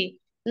ಎಣಿಸಿ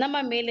ನಮ್ಮ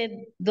ಮೇಲೆ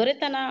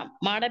ದೊರೆತನ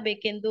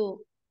ಮಾಡಬೇಕೆಂದು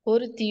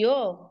ಕೋರುತ್ತೀಯೋ?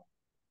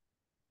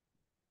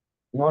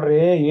 ನೋಡ್ರಿ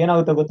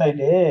ಏನಾಗುತ್ತೆ ಗೊತ್ತಾ,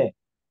 ಇಲ್ಲಿ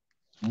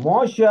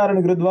ಮೋಶೆಯರನ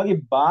ವಿರುದ್ಧವಾಗಿ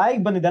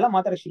ಬಾಯಿಗೆ ಬಂದಿದ್ದೆಲ್ಲ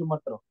ಮಾತಾಡಕ್ ಶುರು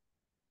ಮಾಡ್ತಾರ.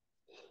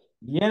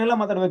 ಏನೆಲ್ಲ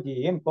ಮಾತಾಡ್ಬೇಕು,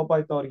 ಏನ್ ಕೋಪ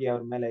ಆಯ್ತು ಅವ್ರಿಗೆ,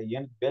 ಅವ್ರ ಮೇಲೆ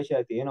ಏನ್ ದ್ವೇಷ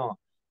ಆಯ್ತು, ಏನೋ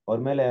ಅವ್ರ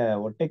ಮೇಲೆ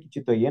ಹೊಟ್ಟೆ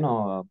ಕಿಚ್ಚಿತ್ತು, ಏನೋ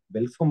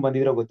ಬೆಲ್ಸ್ಕೊಂಡ್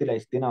ಬಂದಿದ್ರೋ ಗೊತ್ತಿಲ್ಲ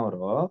ಇಷ್ಟ ದಿನ.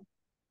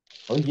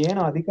 ಅವ್ರಿಗೆ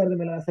ಏನೋ ಅಧಿಕಾರದ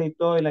ಮೇಲೆ ಆಸೆ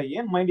ಇತ್ತೋ ಇಲ್ಲ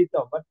ಏನ್ ಮೈಂಡ್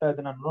ಇತ್ತೋ, ಬಟ್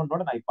ಅದನ್ನ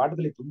ನೋಡೋಣ. ಈ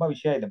ಪಾಠದಲ್ಲಿ ತುಂಬಾ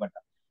ವಿಷಯ ಇದೆ, ಬಟ್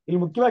ಇಲ್ಲಿ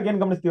ಮುಖ್ಯವಾಗಿ ಏನ್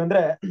ಗಮನಿಸ್ತೀವಿ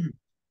ಅಂದ್ರೆ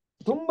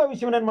ತುಂಬಾ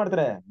ವಿಷಯವನ್ನ ಏನ್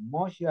ಮಾಡ್ತಾರೆ,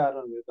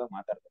 ಮೋಶೆಯರನ ವಿರುದ್ಧ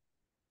ಮಾತಾಡ್ತಾರೆ.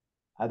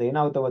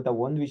 ಅದೇನಾಗುತ್ತೆ ಗೊತ್ತಾ,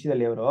 ಒಂದ್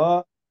ವಿಷಯದಲ್ಲಿ ಅವರು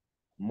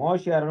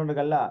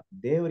ಮೋಶೆಯರನಿಗಲ್ಲ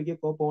ದೇವರಿಗೆ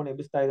ಕೋಪವನ್ನು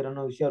ಎಬ್ಬಿಸ್ತಾ ಇದ್ರ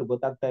ಅನ್ನೋ ವಿಷಯ ಅವ್ರಿಗೆ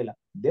ಗೊತ್ತಾಗ್ತಾ ಇಲ್ಲ.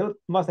 ದೇವ್ರು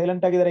ತುಂಬಾ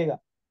ಸೈಲೆಂಟ್ ಆಗಿದ್ದಾರೆ ಈಗ.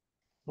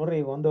 ನೋಡ್ರಿ,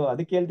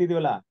 ಅದಕ್ಕೆ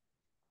ಹೇಳ್ತಿದೀವಲ್ಲ,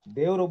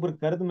 ದೇವ್ರೊಬ್ರು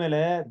ಕರೆದ ಮೇಲೆ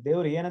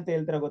ದೇವ್ರು ಏನಂತ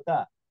ಹೇಳ್ತಾರ ಗೊತ್ತಾ,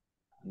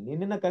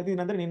 ನಿನ್ನ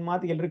ಕರೆದಿದ್ನಂದ್ರೆ ನಿನ್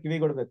ಮಾತಿಗೆ ಎಲ್ರು ಕಿವಿ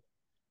ಕೊಡ್ಬೇಕು.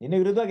 ನಿನ್ನ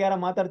ವಿರುದ್ಧವಾಗಿ ಯಾರ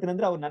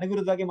ಮಾತಾಡ್ತೀನಂದ್ರೆ ಅವ್ರು ನನಗೆ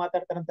ವಿರುದ್ಧವಾಗಿ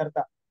ಮಾತಾಡ್ತಾರಂತ ಅರ್ಥ.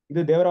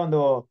 ಇದು ದೇವರ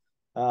ಒಂದು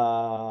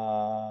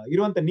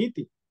ಇರುವಂತ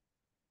ನೀತಿ.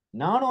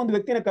 ನಾನು ಒಂದು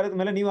ವ್ಯಕ್ತಿನ ಕರೆದ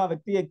ಮೇಲೆ ನೀವು ಆ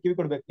ವ್ಯಕ್ತಿಗೆ ಕಿವಿ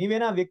ಕೊಡ್ಬೇಕು.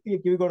 ನೀವೇನೋ ಆ ವ್ಯಕ್ತಿಗೆ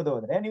ಕಿವಿ ಕೊಡೋದು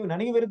ಹೋದ್ರೆ ನೀವು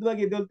ನನಗೆ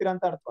ವಿರುದ್ಧವಾಗಿ ಎದ್ದೇಳ್ತೀರಾ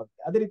ಅಂತ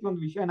ಅರ್ಥವಾಗುತ್ತೆ. ಅದೇ ರೀತಿ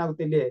ಒಂದು ವಿಷಯ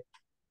ಏನಾಗುತ್ತೆ ಇಲ್ಲಿ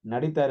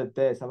ನಡೀತಾ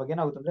ಇರುತ್ತೆ. ಸವಾಗ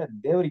ಏನಾಗುತ್ತೆ ಅಂದ್ರೆ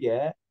ದೇವರಿಗೆ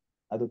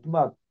ಅದು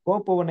ತುಂಬಾ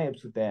ಕೋಪವನ್ನೇ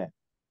ಎಬ್ಸುತ್ತೆ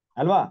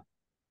ಅಲ್ವಾ.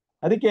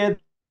 ಅದಕ್ಕೆ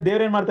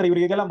ದೇವ್ರ ಏನ್ ಮಾಡ್ತಾರೆ,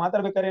 ಇವ್ರಿಗೆಲ್ಲ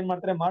ಮಾತಾಡ್ಬೇಕಾದ್ರೆ ಏನ್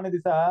ಮಾಡ್ತಾರೆ, ಮಾರನೇ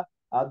ದಿವಸ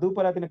ಆ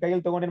ಧೂಪರಾತಿನ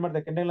ಕೈಯಲ್ಲಿ ತಗೊಂಡು ಏನ್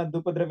ಮಾಡ್ತಾರೆ, ಕೆಂಡಗಳ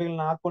ಧೂಪ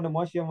ದ್ರವ್ಯಗಳನ್ನ ಹಾಕೊಂಡು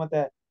ಮೋಶೆ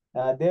ಮತ್ತೆ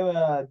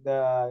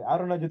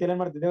ಆರೋನ ಜೊತೆ ಏನ್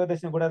ಮಾಡ್ತಾರೆ,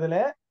 ದೇವದರ್ಶನ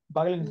ಗುಡಾದಲ್ಲೇ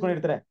ಬಾಗಿಲು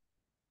ನಿಂತ್ಕೊಂಡಿರ್ತಾರೆ.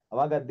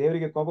 ಅವಾಗ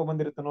ದೇವರಿಗೆ ಕೋಪ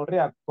ಬಂದಿರುತ್ತೆ ನೋಡ್ರಿ.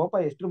 ಆ ಕೋಪ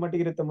ಎಷ್ಟು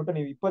ಮಟ್ಟಿಗೆ ಇರುತ್ತೆ ಅಂದ್ಬಿಟ್ಟು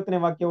ನೀವು 20ನೇ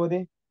ವಾಕ್ಯ ಓದಿ.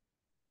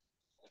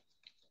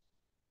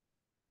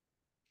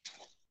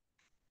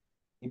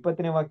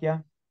 20ನೇ ವಾಕ್ಯ,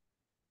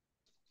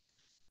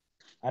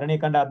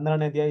 ಅರಣ್ಯಕಾಂಡ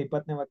 16ನೇ ಅಧ್ಯಾಯ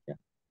 20ನೇ ವಾಕ್ಯ.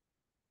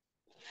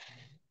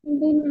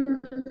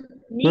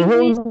 ನೀವು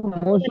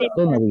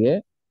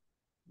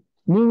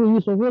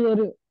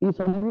ಈ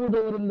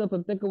ಸಮೂಹದವರಿಂದ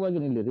ಪ್ರತ್ಯೇಕವಾಗಿ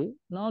ನಿಲ್ಲಿರಿ,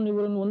 ನಾನು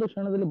ಇವರನ್ನು ಒಂದು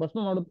ಕ್ಷಣದಲ್ಲಿ ಭಸ್ಮ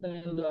ಮಾಡುತ್ತೇನೆ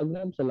ಎಂದು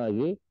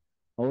ಆಜ್ಞಾಪಿಸಲಾಗಿ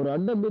ಅವರು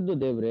ಅಡ್ಡ ಬಿದ್ದು,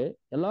 ದೇವರೇ,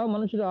 ಎಲ್ಲಾ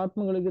ಮನುಷ್ಯರ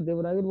ಆತ್ಮಗಳಿಗೆ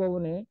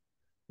ದೇವರಾಗಿರುವವನೇ,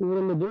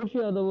 ಇವರಲ್ಲಿ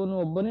ದೋಷಿಯಾದವನು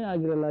ಒಬ್ಬನೇ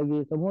ಆಗಿರಲಾಗಿ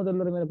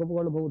ಸಮೂಹದೆಲ್ಲರ ಮೇಲೆ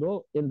ಕೋಪಗೊಳ್ಳಬಹುದು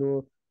ಎಂದು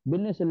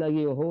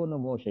ಭಿನ್ನಿಸಲಾಗಿ ಯೆಹೋವನು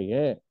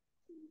ಮೋಶೆಗೆ.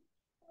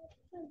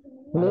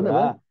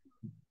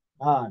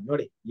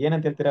 ನೋಡಿ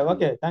ಏನಂತ ಹೇಳ್ತೀರಾ.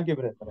 Okay, thank you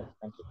brother,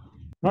 thank you.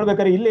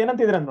 ನೋಡ್ಬೇಕಾದ್ರೆ ಇಲ್ಲಿ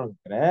ಏನಂತಿದ್ರ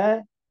ನೋಡ್ಬೇಕಾರೆ,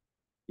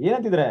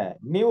 ಏನಂತಿದ್ರೆ,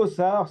 ನೀವು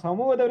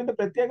ಸಮೂಹದವರಿಂದ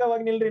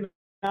ಪ್ರತ್ಯೇಕವಾಗಿ ನಿಲ್ರಿ,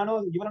 ನಾನು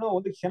ಇವರನ್ನು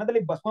ಒಂದು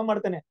ಕ್ಷಣದಲ್ಲಿ ಭಸ್ಮ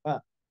ಮಾಡ್ತೇನೆ.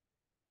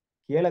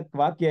 ಕೇಳಕ್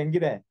ವಾಕ್ಯ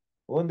ಹೆಂಗಿದೆ,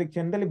 ಒಂದು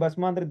ಕ್ಷಣದಲ್ಲಿ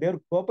ಭಸ್ಮ ಅಂದ್ರೆ ದೇವ್ರ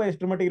ಕೋಪ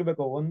ಎಷ್ಟು ಮಟ್ಟಿಗೆ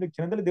ಇರ್ಬೇಕು. ಒಂದು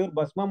ಕ್ಷಣದಲ್ಲಿ ದೇವ್ರ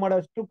ಭಸ್ಮ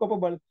ಮಾಡೋಷ್ಟು ಕೋಪ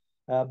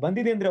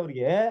ಬಂದಿದೆ ಅಂದ್ರೆ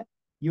ಅವ್ರಿಗೆ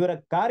ಇವರ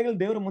ಕಾರ್ಯಗಳು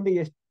ದೇವ್ರ ಮುಂದೆ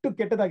ಎಷ್ಟು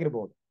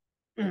ಕೆಟ್ಟದಾಗಿರ್ಬಹುದು.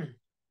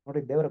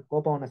 ನೋಡಿ, ದೇವರ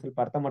ಕೋಪವನ್ನ ಸ್ವಲ್ಪ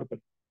ಅರ್ಥ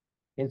ಮಾಡ್ಕೊಳ್ಳಿ.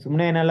 ಏನ್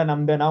ಸುಮ್ನೆ ಏನಲ್ಲ,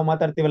 ನಾವು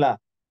ಮಾತಾಡ್ತೀವಲ್ಲ,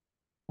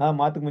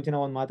 ಮಾತುಕ್ ಮುಂಚೆ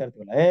ನಾವು ಒಂದ್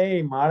ಮಾತಾಡ್ತೀವಲ್ಲ,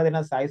 ಮಾಡದೇನ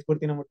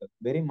ಸಾಯಿಸ್ಬಿಡ್ತೀನಿ ಅಂದ್ಬಿಟ್ಟು,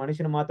 ಬೇರೆ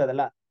ಮನುಷ್ಯನ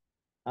ಮಾತದಲ್ಲ.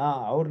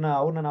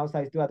 ಅವ್ರನ್ನ ನಾವು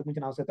ಸಾಯಿಸ್ತೀವಿ, ಅದಕ್ಕೆ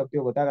ಮುಂಚೆ ನಾವು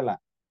ಸತ್ತೋಗ್ತೀವಿ ಗೊತ್ತಾಗಲ್ಲ.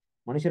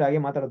 ಮನುಷ್ಯರು ಹಾಗೆ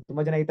ಮಾತಾಡೋದು.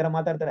 ತುಂಬಾ ಜನ ಈ ತರ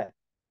ಮಾತಾಡ್ತಾರೆ,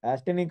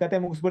 ಅಷ್ಟೇ ನಿನ್ ಕತೆ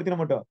ಮುಗಿಸ್ಬಿಡ್ತೀನಿ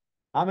ಅಂದ್ಬಿಟ್ಟು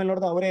ಆಮೇಲೆ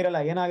ನೋಡ್ದ ಅವರೇ ಇರಲ್ಲ,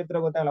 ಏನಾಗಿರ್ತಾರೋ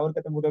ಗೊತ್ತಾಗಲ್ಲ, ಅವ್ರ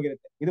ಕತೆ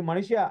ಮುಗಿದೋಗಿರುತ್ತೆ. ಇದು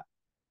ಮನುಷ್ಯ.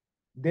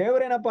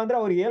 ದೇವ್ರೇನಪ್ಪಾ ಅಂದ್ರೆ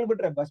ಅವ್ರು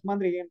ಹೇಳ್ಬಿಟ್ರೆ ಭಸ್ಮ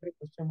ಅಂದ್ರೆ ಏನ್ರಿ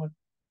ಕ್ವಶನ್ ಮಾಡಿ,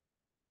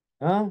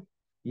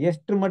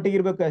 ಎಷ್ಟು ಮಟ್ಟಿಗೆ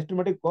ಇರ್ಬೇಕು, ಎಷ್ಟು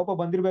ಮಟ್ಟಿಗೆ ಕೋಪ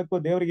ಬಂದಿರ್ಬೇಕು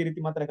ದೇವ್ರಿಗೆ ಈ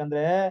ರೀತಿ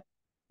ಮಾತಾಡಕಂದ್ರೆ,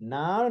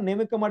 ನಾನು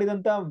ನೇಮಕ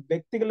ಮಾಡಿದಂತ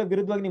ವ್ಯಕ್ತಿಗಳ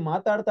ವಿರುದ್ಧವಾಗಿ ನೀವು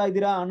ಮಾತಾಡ್ತಾ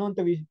ಇದ್ದೀರಾ ಅನ್ನುವಂತ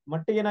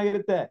ಮಟ್ಟಿಗೆ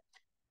ಏನಾಗಿರುತ್ತೆ,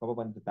 ಕೋಪ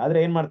ಬಂದಿರುತ್ತೆ. ಆದ್ರೆ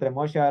ಏನ್ ಮಾಡ್ತಾರೆ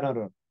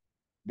ಮೋಶೆಯರನವರು,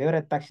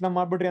 ದೇವ್ರೆ ತಕ್ಷಣ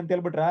ಮಾಡ್ಬಿಡ್ರಿ ಅಂತ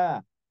ಹೇಳ್ಬಿಟ್ರ,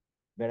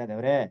 ಬೇಡ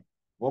ದೇವ್ರೆ,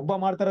 ಒಬ್ಬ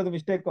ಮಾಡ್ತಾರದು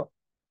ಮಿಸ್ಟೇಕ್,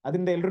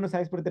 ಅದರಿಂದ ಎಲ್ರು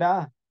ಸಾಯಿಸ್ಬಿಡ್ತೀರಾ,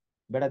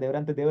 ಬೇಡ ದೇವ್ರ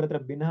ಅಂತ ದೇವ್ರ ಹತ್ರ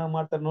ಭಿನ್ನ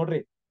ಮಾಡ್ತಾರೆ.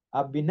 ನೋಡ್ರಿ, ಆ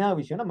ಭಿನ್ನ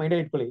ವಿಷಯನ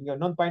ಮೈಂಡಲ್ಲಿ ಇಟ್ಕೊಳ್ಳಿ. ಈಗ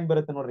ಇನ್ನೊಂದ್ ಪಾಯಿಂಟ್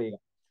ಬರುತ್ತೆ ನೋಡ್ರಿ. ಈಗ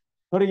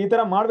ನೋಡ್ರಿ, ಈ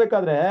ತರ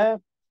ಮಾಡ್ಬೇಕಾದ್ರೆ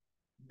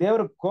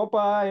ದೇವ್ರ ಕೋಪ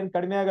ಏನ್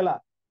ಕಡಿಮೆ ಆಗಲ್ಲ.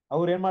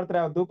 ಅವ್ರು ಏನ್ ಮಾಡ್ತಾರೆ,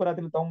 ಆ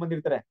ಧೂಪರಾತಿನ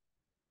ತಗೊಂಡ್ಬಂದಿರ್ತಾರೆ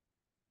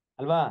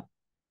ಅಲ್ವಾ.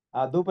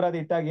 ಆ ಧೂಪರಾತಿ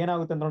ಇಟ್ಟಾಗ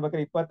ಏನಾಗುತ್ತೆ ಅಂತ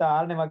ನೋಡ್ಬೇಕಾದ್ರೆ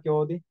 26ನೇ ವಾಕ್ಯ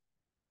ಓದಿ.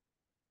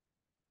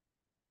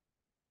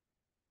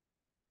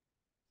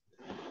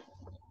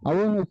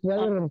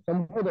 ಅವನು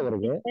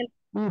ಸಮೂಹದವರೆಗೆ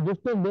ಈ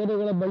ದುಷ್ಟ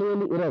ಬೇರೆಗಳ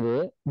ಬಳಿಯಲ್ಲಿ ಇರದೆ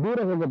ದೂರ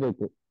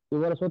ಹೋಗಬೇಕು,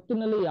 ಇವರ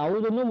ಸೊತ್ತಿನಲ್ಲಿ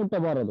ಯಾವುದನ್ನೂ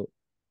ಮುಟ್ಟಬಾರದು,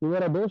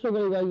 ಇವರ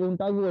ದೋಷಗಳಿಗಾಗಿ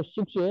ಉಂಟಾಗುವ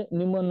ಶಿಕ್ಷೆ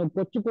ನಿಮ್ಮನ್ನು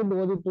ಕೊಚ್ಚಿಕೊಂಡು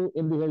ಹೋದಿತು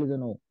ಎಂದು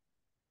ಹೇಳಿದನು.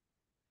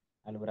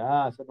 ಅಲ್ವರಾ?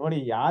 ಸೊ ನೋಡಿ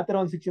ಯಾವ ತರ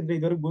ಒಂದು ಶಿಕ್ಷೆ ಇದ್ರೆ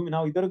ಇದುವರೆಗೂ ಭೂಮಿ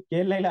ನಾವು ಇದುವರೆಗೂ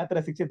ಕೇಳಲೇ ಇಲ್ಲ ಆ ತರ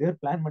ಶಿಕ್ಷೆ ದೇವ್ರು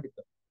ಪ್ಲಾನ್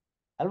ಮಾಡಿತ್ತು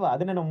ಅಲ್ವಾ?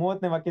 ಅದನ್ನೇ ನಾವು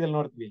 30ನೇ ವಾಕ್ಯದಲ್ಲಿ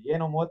ನೋಡ್ತೀವಿ.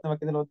 ಏನೋ 30ನೇ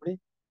ವಾಕ್ಯದಲ್ಲಿ ಓದ್ಬಿಡಿ.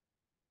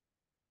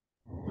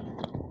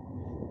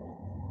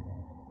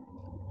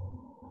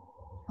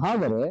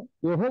 ಆದರೆ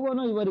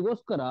ಯೆಹೋವನು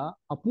ಇವರಿಗೋಸ್ಕರ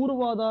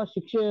ಅಪೂರ್ವವಾದ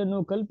ಶಿಕ್ಷೆಯನ್ನು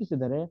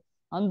ಕಲ್ಪಿಸಿದರೆ,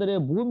 ಅಂದರೆ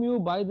ಭೂಮಿಯು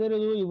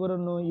ಬಾಯ್ದೆರೆದು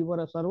ಇವರನ್ನು ಇವರ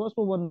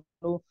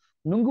ಸರ್ವಸ್ವವನ್ನು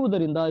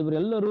ನುಂಗುವುದರಿಂದ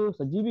ಇವರೆಲ್ಲರೂ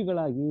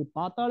ಸಜೀವಿಗಳಾಗಿ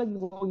ಪಾತಾಳಕ್ಕೆ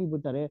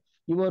ಹೋಗಿಬಿಟ್ಟರೆ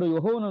ಇವರು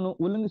ಯೆಹೋವನನ್ನು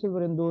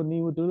ಉಲ್ಲಂಘಿಸಿದರೆಂದು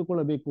ನೀವು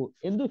ತಿಳಿದುಕೊಳ್ಳಬೇಕು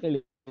ಎಂದು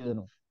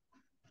ಹೇಳಿದನು.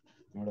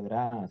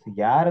 ನೋಡಿದ್ರಾ?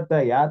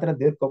 ಯಾವ ತರ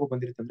ದೇವ್ರ ಕೋಪ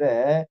ಬಂದಿರುತ್ತಂದ್ರೆ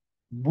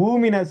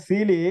ಭೂಮಿನ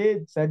ಸೀಲಿ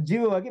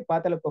ಸಜೀವವಾಗಿ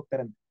ಪಾತಾಳಕ್ಕೆ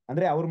ಹೋಗ್ತಾರಂತೆ.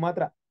 ಅಂದ್ರೆ ಅವ್ರು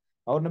ಮಾತ್ರ,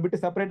 ಅವ್ರನ್ನ ಬಿಟ್ಟು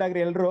ಸಪರೇಟ್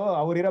ಆಗ್ರಿ, ಎಲ್ರು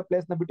ಅವ್ರಿರೋ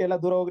ಪ್ಲೇಸ್ ನ ಬಿಟ್ಟು ಎಲ್ಲ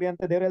ದೂರ ಹೋಗ್ರಿ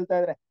ಅಂತ ದೇವ್ರು ಹೇಳ್ತಾ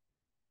ಇದ್ರೆ,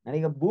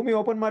 ನಾನೀಗ ಭೂಮಿ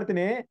ಓಪನ್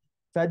ಮಾಡ್ತೀನಿ,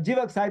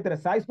 ಸಜೀವಾಗಿ ಸಾಯ್ತಾರೆ,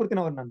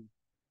 ಸಾಯಿಸ್ಬಿಡ್ತೀನಿ ಅವ್ರು.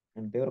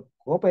 ನನ್ ದೇವ್ರ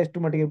ಕೋಪ ಎಷ್ಟು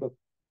ಮಟ್ಟಿಗೆ ಇರ್ಬೇಕು.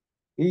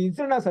 ಈ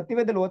ಇನ್ಸಿಡೆಂಟ್ ನಾವು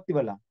ಸತ್ಯವೇದಲ್ಲಿ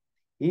ಓದ್ತೀವಲ್ಲ,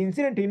 ಈ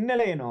ಇನ್ಸಿಡೆಂಟ್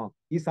ಹಿನ್ನೆಲೆ ಏನು,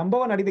 ಈ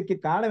ಸಂಭವ ನಡೆದಕ್ಕೆ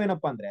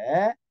ಕಾರಣವೇನಪ್ಪಾ ಅಂದ್ರೆ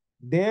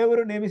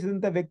ದೇವರು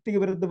ನೇಮಿಸಿದಂತ ವ್ಯಕ್ತಿಗೆ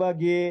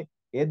ವಿರುದ್ಧವಾಗಿ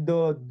ಎದ್ದು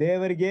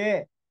ದೇವರಿಗೆ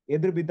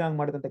ಎದುರು ಬಿದ್ದಂಗ್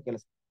ಮಾಡಿದಂತ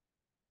ಕೆಲಸ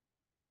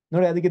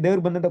ನೋಡಿ. ಅದಕ್ಕೆ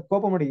ದೇವ್ರು ಬಂದಂತ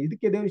ಕೋಪ ಮಾಡಿ,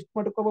 ಇದಕ್ಕೆ ದೇವ್ರು ಇಷ್ಟು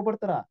ಮಟ್ಟಿಗೆ ಕೋಪ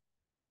ಪಡ್ತಾರ?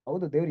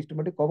 ಹೌದು, ದೇವ್ರು ಇಷ್ಟು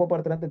ಮಟ್ಟಿಗೆ ಕೋಪ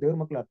ಪಡ್ತಾರ ಅಂತ ದೇವ್ರ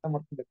ಮಕ್ಳು ಅರ್ಥ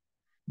ಮಾಡ್ಕೊಬೇಕು.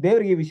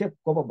 ದೇವ್ರಿಗೆ ಈ ವಿಷಯ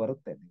ಕೋಪ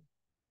ಬರುತ್ತೆ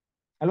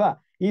ಅಲ್ವಾ?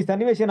 ಈ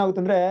ಸನ್ನಿವೇಶ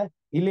ಏನಾಗುತ್ತಂದ್ರೆ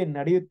ಇಲ್ಲಿ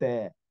ನಡೆಯುತ್ತೆ.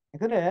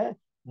 ಯಾಕಂದ್ರೆ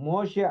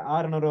ಮೋಶೆ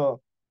ಆರೋನರು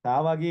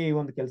ತಾವಾಗಿ ಈ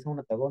ಒಂದು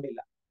ಕೆಲಸವನ್ನ ತಗೊಂಡಿಲ್ಲ,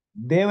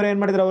 ದೇವ್ರ ಏನ್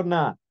ಮಾಡಿದ್ರು, ಅವ್ರನ್ನ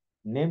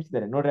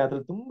ನೇಮಿಸಿದ್ದಾರೆ. ನೋಡ್ರಿ,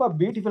 ಅದ್ರಲ್ಲಿ ತುಂಬಾ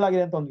ಬ್ಯೂಟಿಫುಲ್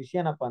ಆಗಿದೆ ಅಂತ ಒಂದು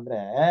ವಿಷಯ ಏನಪ್ಪಾ ಅಂದ್ರೆ,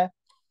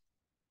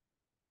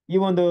 ಈ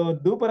ಒಂದು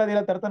ಧೂಪರಾದಿ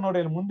ಎಲ್ಲ ತರ್ತ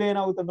ನೋಡ್ರಿ, ಇಲ್ಲಿ ಮುಂದೆ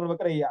ಏನಾಗುತ್ತೆ ಅಂತ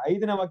ನೋಡ್ಬೇಕಾದ್ರೆ ಈ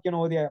 5ನೇ ವಾಕ್ಯನ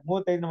ಓದಿ,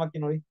 35ನೇ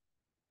ವಾಕ್ಯ ನೋಡಿ.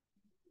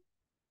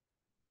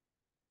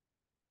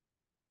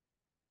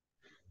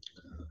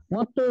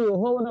 ಮತ್ತು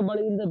ಯೆಹೋವನ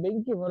ಬಳಿಯಿಂದ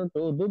ಬೆಂಕಿ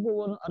ಹೊರಟು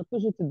ಧೂಪವನ್ನು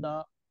ಅರ್ಪಿಸುತ್ತಿದ್ದ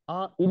ಆ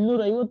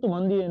 250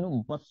 ಮಂದಿಯನ್ನು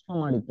ಭಸ್ಮ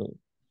ಮಾಡಿತು.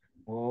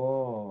 ಓ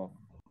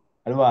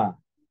ಅಲ್ವಾ?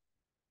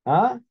 ಆ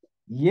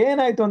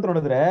ಏನಾಯ್ತು ಅಂತ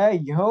ನೋಡಿದ್ರೆ,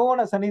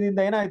 ಯೆಹೋವನ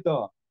ಸನ್ನಿಧಿಯಿಂದ ಏನಾಯ್ತು,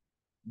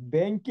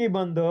 ಬೆಂಕಿ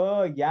ಬಂದು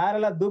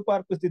ಯಾರೆಲ್ಲ ಧೂಪ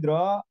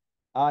ಅರ್ಪಿಸ್ತಿದ್ರೋ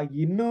ಆ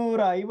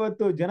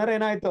 250 ಜನರ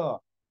ಏನಾಯ್ತು,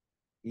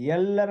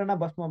 ಎಲ್ಲರನ್ನ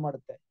ಭಸ್ಮ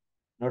ಮಾಡುತ್ತೆ.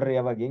 ನೋಡ್ರಿ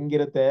ಅವಾಗ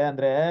ಹೆಂಗಿರುತ್ತೆ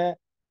ಅಂದ್ರೆ,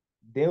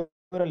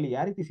 ದೇವರಲ್ಲಿ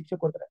ಯಾವ ರೀತಿ ಶಿಕ್ಷೆ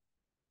ಕೊಡ್ತಾರೆ.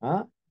 ಆ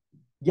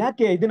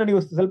ಯಾಕೆ ಇದನ್ನ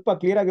ನೀವು ಸ್ವಲ್ಪ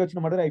ಕ್ಲಿಯರ್ ಆಗಿ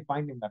ಯೋಚನೆ ಮಾಡಿದ್ರೆ ಈ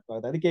ಪಾಯಿಂಟ್ ನಿಮ್ಗೆ ಅರ್ಥ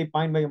ಆಗುತ್ತೆ. ಅದಕ್ಕೆ ಈ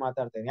ಪಾಯಿಂಟ್ ಬಗ್ಗೆ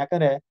ಮಾತಾಡ್ತೇನೆ.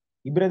 ಯಾಕಂದ್ರೆ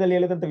ಇಬ್ರದಲ್ಲಿ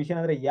ಹೇಳಿದಂತ ವಿಷಯ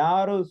ಅಂದ್ರೆ,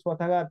 ಯಾರು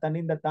ಸ್ವತಃ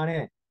ತನ್ನಿಂದ ತಾನೇ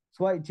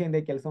ಸ್ವ ಇಚ್ಛೆಯಿಂದ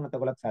ಕೆಲಸವನ್ನ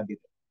ತಗೊಳಕ್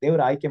ಸಾಧ್ಯತೆ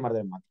ದೇವ್ರ ಆಯ್ಕೆ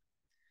ಮಾಡಿದ್ರೆ ಮಾತ್ರ.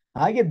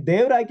 ಹಾಗೆ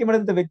ದೇವ್ರ ಆಯ್ಕೆ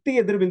ಮಾಡಿದಂತ ವ್ಯಕ್ತಿಗೆ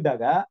ಎದುರು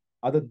ಬಿದ್ದಾಗ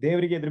ಅದು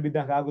ದೇವರಿಗೆ ಎದುರು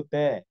ಬಿದ್ದಾಗ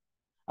ಆಗುತ್ತೆ.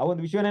 ಆ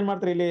ಒಂದು ವಿಷಯನ ಏನ್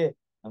ಮಾಡ್ತಾರೆ, ಇಲ್ಲಿ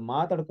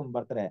ಮಾತಾಡ್ಕೊಂಡ್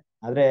ಬರ್ತಾರೆ.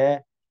 ಆದ್ರೆ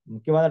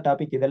ಮುಖ್ಯವಾದ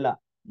ಟಾಪಿಕ್ ಇದೆಲ್ಲ.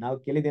 ನಾವು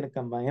ಕೇಳಿದೇನಕ್ಕ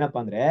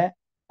ಏನಪ್ಪಾ ಅಂದ್ರೆ,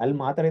 ಅಲ್ಲಿ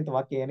ಮಾತಾಡಿದ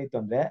ವಾಕ್ಯ ಏನಿತ್ತು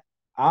ಅಂದ್ರೆ,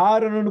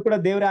 ಆರೋನನ್ನು ಕೂಡ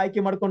ದೇವರೇ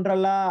ಆಯ್ಕೆ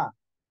ಮಾಡ್ಕೊಂಡ್ರಲ್ಲ.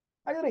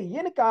 ಹಾಗಾದ್ರೆ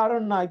ಏನಕ್ಕೆ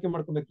ಆರೋನ್ನ ಆಯ್ಕೆ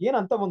ಮಾಡ್ಕೊಬೇಕು,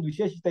 ಏನಂತ ಒಂದು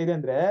ವಿಶೇಷತೆ ಇದೆ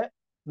ಅಂದ್ರೆ,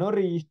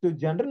 ನೋಡ್ರಿ, ಇಷ್ಟು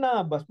ಜನರನ್ನ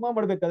ಭಸ್ಮ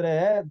ಮಾಡ್ಬೇಕಾದ್ರೆ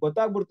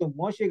ಗೊತ್ತಾಗ್ಬಿಡ್ತು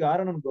ಮೋಶೆಗೆ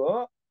ಆರೋನನ್ಗೂ,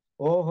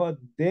 ಓಹೋ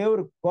ದೇವ್ರ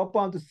ಕೋಪ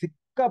ಅಂತೂ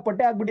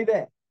ಸಿಕ್ಕಾಪಟ್ಟೆ ಆಗ್ಬಿಟ್ಟಿದೆ,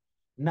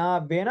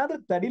 ನಾವೇನಾದ್ರೂ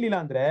ತಡಿಲಿಲ್ಲ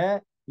ಅಂದ್ರೆ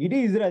ಇಡೀ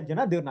ಇಸ್ರಾಯೇಲ್ ಜನ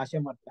ದೇವ್ರ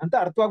ನಾಶ ಮಾಡ್ತಾರೆ ಅಂತ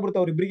ಅರ್ಥವಾಗ್ಬಿಡ್ತು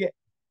ಅವ್ರಿಬ್ರಿಗೆ.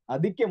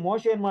 ಅದಕ್ಕೆ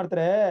ಮೋಶೆ ಏನ್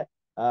ಮಾಡ್ತಾರೆ,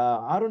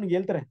 ಆರೋನ್ಗೆ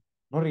ಹೇಳ್ತಾರೆ.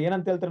 ನೋಡ್ರಿ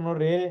ಏನಂತ ಹೇಳ್ತಾರೆ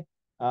ನೋಡ್ರಿ,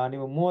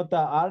 ನೀವು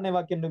 36ನೇ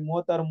ವಾಕ್ಯ,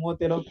 36,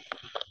 37.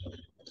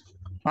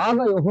 ಆಗ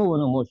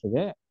ಯೆಹೋವನು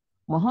ಮೋಶೆಗೆ,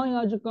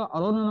 ಮಹಾಯಾಜಕ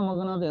ಅರೋನನ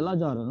ಮಗನಾದ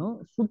ಎಲಾಜಾರನು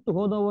ಸುಟ್ಟು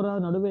ಹೋದವರ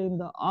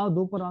ನಡುವೆಯಿಂದ ಆ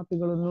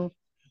ಧೂಪರಾತಿಗಳನ್ನು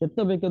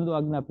ಎತ್ತಬೇಕೆಂದು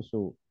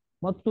ಆಜ್ಞಾಪಿಸು,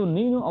 ಮತ್ತು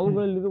ನೀನು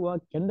ಅವುಗಳಲ್ಲಿರುವ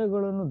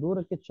ಕೆಂಡಗಳನ್ನು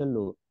ದೂರಕ್ಕೆ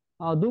ಚೆಲ್ಲು.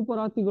 ಆ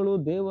ಧೂಪರಾತಿಗಳು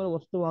ದೇವರ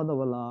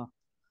ವಸ್ತುವಾದವಲ್ಲ.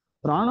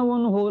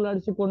 ಪ್ರಾಣವನ್ನು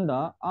ಹೋಗಲಾಡಿಸಿಕೊಂಡ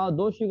ಆ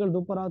ದೋಷಿಗಳ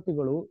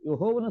ಧೂಪರಾತಿಗಳು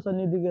ಯೆಹೋವನ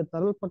ಸನ್ನಿಧಿಗೆ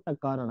ತರಲ್ಪಟ್ಟ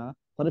ಕಾರಣ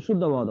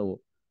ಪರಿಶುದ್ಧವಾದವು.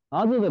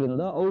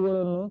 ಆದುದರಿಂದ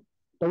ಅವುಗಳನ್ನು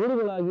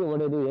ತಗಡುಗಳಾಗಿ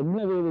ಒಡೆದು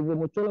ಯಜ್ಞವೇದಿಗೆ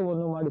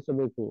ಮುಚ್ಚಳವನ್ನು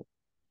ಮಾಡಿಸಬೇಕು.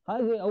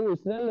 ಹಾಗೆ ಅವು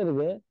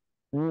ಇಸ್ರಾಯೇಲರಿಗೆ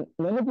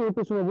ನೆನಪು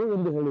ಹುಟ್ಟಿಸುವುದು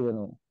ಎಂದು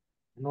ಹೇಳಿದನು.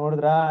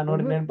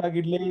 ನೋಡ್ರಿ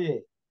ನೆನಪಾಗಿಡ್ಲಿ,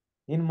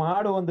 ಇನ್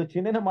ಮಾಡು ಒಂದು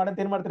ಚಿಹ್ನೆನ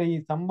ಮಾಡಂತ ಏನ್ ಮಾಡ್ತಾರೆ, ಈ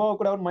ಸಂಭವ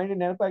ಕೂಡ ಅವ್ರ ಮೈಂಡ್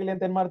ನೆನಪಾಗ್ಲಿ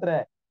ಅಂತ ಏನ್ ಮಾಡ್ತಾರೆ,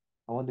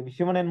 ಆ ಒಂದು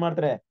ವಿಷಯವನ್ನ ಏನ್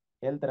ಮಾಡ್ತಾರೆ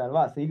ಹೇಳ್ತಾರೆ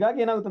ಅಲ್ವಾ.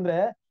 ಹೀಗಾಗಿ ಏನಾಗುತ್ತಂದ್ರೆ,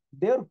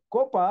 ದೇವ್ರ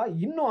ಕೋಪ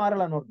ಇನ್ನೂ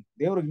ಆರಲ್ಲ ನೋಡ್ರಿ,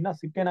 ದೇವ್ರು ಇನ್ನ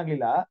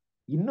ಸಿಟ್ಟೇನಾಗ್ಲಿಲ್ಲ,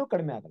 ಇನ್ನೂ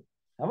ಕಡಿಮೆ ಆಗಲ್ಲ.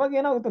 ಅವಾಗ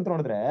ಏನಾಗುತ್ತೆ ಅಂತ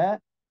ನೋಡಿದ್ರೆ,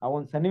 ಆ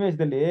ಒಂದು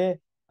ಸನ್ನಿವೇಶದಲ್ಲಿ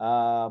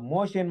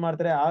ಮೋಶೆ ಏನ್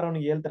ಮಾಡ್ತಾರೆ,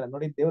 ಆರೋನಿಗೆ ಹೇಳ್ತಾರೆ.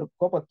 ನೋಡಿ, ದೇವ್ರ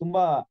ಕೋಪ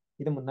ತುಂಬಾ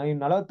ಇದು. ನೀವು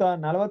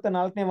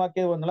 44ನೇ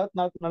ವಾಕ್ಯ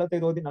 44,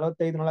 45 ಓದಿ.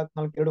 45,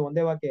 44 ಎರಡು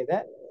ಒಂದೇ ವಾಕ್ಯ ಇದೆ,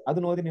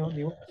 ಅದನ್ನ ಓದಿ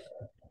ನೀವು.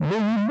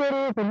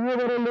 ಇಬ್ಬರು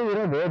ಸಮಯದಲ್ಲಿ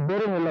ಇರದೆ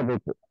ಬೇರೆ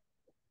ನಿಲ್ಲಬೇಕು,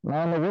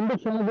 ನಾನು ಒಂದು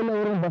ಕ್ಷಣದಲ್ಲಿ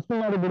ಅವರನ್ನು ಭಸ್ಮ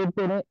ಮಾಡಿ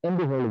ಬಿಡುತ್ತೇನೆ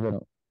ಎಂದು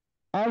ಹೇಳಿದನು.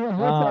 ಆಗ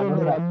ಮೋಶೆ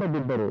ಅವರನ್ನು ಅಡ್ಡ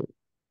ಬಿದ್ದರು.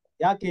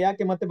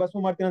 ಯಾಕೆ ಮತ್ತೆ ಭಸ್ಮ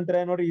ಮಾಡ್ತೀನಿ ಅಂತಾರೆ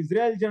ನೋಡ್ರಿ.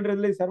 ಇಸ್ರೇಲ್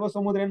ಜನರಲ್ಲಿ ಸರ್ವ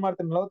ಸಮುದ್ರ ಏನ್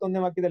ಮಾಡ್ತಾರೆ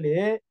 41ನೇ ವಾಕ್ಯದಲ್ಲಿ,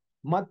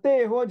 ಮತ್ತೆ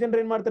ಯೆಹೋವ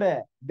ಜನರು ಏನ್ ಮಾಡ್ತಾರೆ,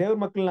 ದೇವ್ರ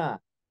ಮಕ್ಕಳನ್ನ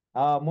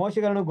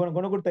ಮೋಶೆಗಳನ್ನು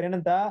ಗುಣಗುಡ್ತಾರೆ.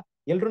 ಏನಂತ,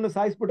 ಎಲ್ರನ್ನು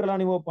ಸಾಯಿಸ್ಬಿಟ್ರಲ್ಲ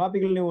ನೀವು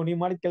ಪಾಪಿಗಳು, ನೀವು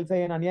ಮಾಡಿದ ಕೆಲಸ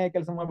ಏನ್ ಅನ್ಯಾಯ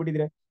ಕೆಲಸ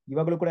ಮಾಡ್ಬಿಟ್ಟಿದ್ರೆ.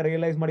 ಇವಾಗಲೂ ಕೂಡ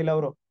ರಿಯಲೈಸ್ ಮಾಡಿಲ್ಲ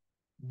ಅವರು,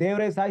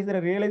 ದೇವರೇ ಸಾಯಿಸಿದ್ರೆ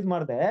ರಿಯಲೈಸ್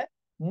ಮಾಡದೆ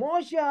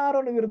ಮೋಶೆ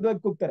ಆರೋನ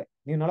ವಿರುದ್ಧವಾಗಿ ಕೂಗ್ತಾರೆ.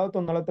 ನೀವು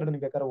 41, 42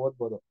 ನೀವು ಬೇಕಾದ್ರೆ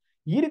ಓದ್ಬೋದು.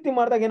 ಈ ರೀತಿ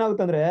ಮಾಡಿದಾಗ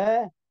ಏನಾಗುತ್ತೆ ಅಂದ್ರೆ,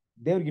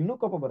 ದೇವ್ರಿಗೆ ಇನ್ನೂ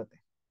ಕೋಪ ಬರುತ್ತೆ.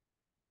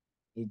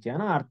 ಈ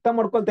ಜನ ಅರ್ಥ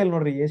ಮಾಡ್ಕೊಳ್ತಾ ಇಲ್ಲ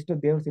ನೋಡ್ರಿ, ಎಷ್ಟು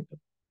ದೇವ್ರ ಸಿಟ್ಟು.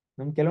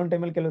 ಕೆಲವೊಂದ್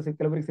ಟೈಮಲ್ಲಿ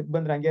ಕೆಲವರಿಗೆ ಸಿಟ್ಟು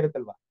ಬಂದ್ರೆ ಹಂಗೆ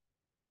ಇರುತ್ತಲ್ವಾ.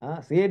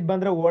 ಸಿಟ್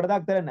ಬಂದ್ರೆ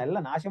ಹೊಡೆದಾಕ್ತಾರೆ, ಎಲ್ಲ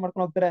ನಾಶ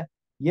ಮಾಡ್ಕೊಂಡು ಹೋಗ್ತಾರೆ.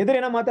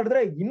 ಎದುರೇನೋ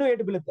ಮಾತಾಡಿದ್ರೆ ಇನ್ನೂ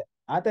ಏಟು ಬೀಳುತ್ತೆ.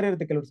 ಆತರ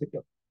ಇರುತ್ತೆ ಕೆಲವ್ರು ಸಿಟ್ಟು.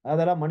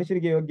 ಅದೆಲ್ಲ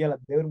ಮನುಷ್ಯರಿಗೆ ಯೋಗ್ಯ ಅಲ್ಲ,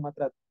 ದೇವ್ರಿಗೆ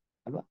ಮಾತ್ರ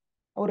ಅಲ್ವಾ.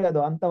 ಅವ್ರಿಗೆ ಅದು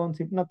ಅಂತ ಒಂದ್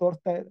ಸಿಟ್ಟನ್ನ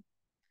ತೋರಿಸ್ತಾ ಇದೆ.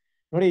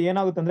 ನೋಡಿ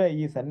ಏನಾಗುತ್ತಂದ್ರೆ,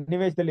 ಈ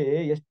ಸನ್ನಿವೇಶದಲ್ಲಿ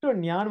ಎಷ್ಟು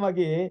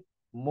ಜ್ಞಾನವಾಗಿ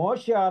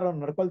ಮೋಶೆ ಆರೋನ್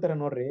ನಡ್ಕೊಳ್ತಾರೆ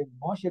ನೋಡ್ರಿ.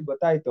 ಮೋಶೆಗೆ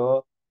ಗೊತ್ತಾಯ್ತು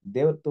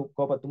ದೇವ್ರ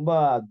ಕೋಪ ತುಂಬಾ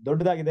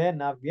ದೊಡ್ಡದಾಗಿದೆ,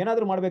 ನಾವ್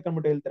ಏನಾದ್ರು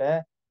ಮಾಡ್ಬೇಕನ್ಬಿಟ್ಟು ಹೇಳ್ತಾರೆ.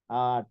 ಆ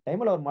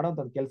ಟೈಮಲ್ಲಿ ಅವ್ರು ಮಾಡೋಂತ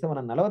ಒಂದು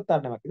ಕೆಲಸವನ್ನ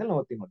 46ನೇ ವಾಕ್ಯದಲ್ಲಿ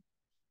ನಾವು ಓದ್ತೀವಿ ನೋಡಿ.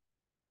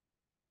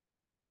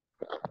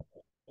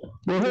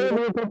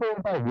 ಯೆಹೋವನಿಗೆ ಕೋಪ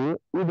ಉಂಟಾಗಿ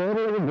ಈ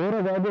ದೇವರಿಗೆ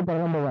ಘೋರವಾಗಿ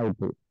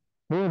ಪ್ರಾರಂಭವಾಯಿತು.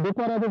 ನೀವು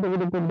ಧೂಪಾರತಿ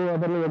ತೆಗೆದುಕೊಂಡು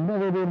ಅದರಲ್ಲಿ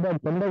ಯಜ್ಞವೇದಿಯಿಂದ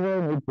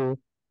ಚಂದಗಳನ್ನು ಇಟ್ಟು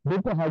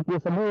ಧೂಪ ಹಾಕಿ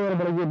ಸಮೂಹದ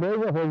ಬಳಿಗೆ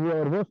ಬೇಗ ಹೋಗಿ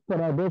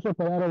ಅವರಿಗೋಸ್ಕರ ದೋಷ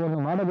ಪರಿಹಾರವನ್ನು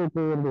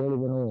ಮಾಡಬೇಕು ಎಂದು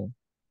ಹೇಳಿದನು.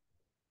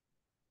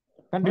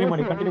 ಕಂಟಿನ್ಯೂ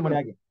ಮಾಡಿ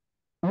ಹಾಗೆ.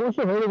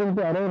 ಮೋಶೆ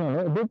ಹೇಳಿದಂತೆ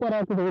ಅರೋನನು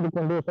ಧೂಪಾರತಿ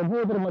ತೆಗೆದುಕೊಂಡು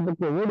ಸಮೂಹದ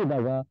ಮಧ್ಯಕ್ಕೆ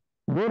ಓಡಿದಾಗ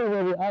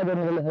ಘೋರವಾಗಿ ಆ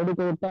ಜನರಲ್ಲಿ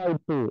ಹರಡಿಕೊಳ್ಳುತ್ತಾ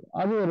ಇತ್ತು.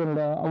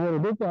 ಆದುದರಿಂದ ಅವರು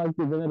ಧೂಪ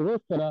ಹಾಕಿ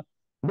ಜನರಿಗೋಸ್ಕರ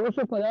ದೋಷ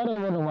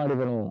ಪರಿಹಾರವನ್ನು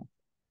ಮಾಡಿದನು.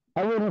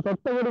 ಅವನು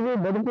ಸತ್ತವರಿಗೂ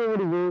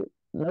ಬದುಕುವವರಿಗೂ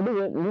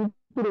ನಡುವೆ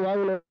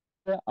ನಿಂತಿರುವಾಗಲೇ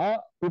ಆ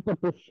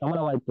ವಿಪತ್ತು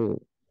ಶಮನವಾಯಿತು.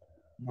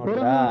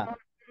 ನೋಡ್ರಾ,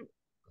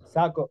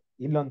 ಸಾಕು.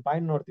 ಇಲ್ಲೊಂದ್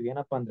ಪಾಯಿಂಟ್ ನೋಡ್ತೀವಿ,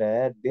 ಏನಪ್ಪಾ ಅಂದ್ರೆ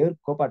ದೇವ್ರ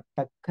ಕೋಪ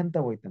ಟಕ್ಕಂತ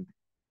ಹೋಯ್ತಂತೆ.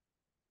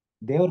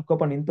 ದೇವ್ರ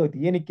ಕೋಪ ನಿಂತೋಯ್ತು.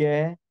 ಏನಕ್ಕೆ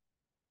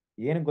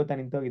ಗೊತ್ತಾ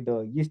ನಿಂತೋಗಿದ್ದು?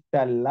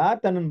 ಇಷ್ಟೆಲ್ಲ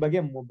ತನ್ನ ಬಗ್ಗೆ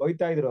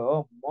ಬೈತಾ ಇದ್ರು,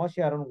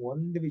 ಮೋಶೆ ಅರೋನ್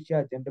ಒಂದು ವಿಷಯ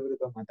ಜನರ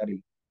ವಿರುದ್ಧ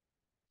ಮಾತಾಡಿಲ್ಲ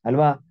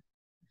ಅಲ್ವಾ?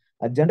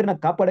 ಆ ಜನರನ್ನ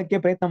ಕಾಪಾಡಕ್ಕೆ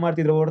ಪ್ರಯತ್ನ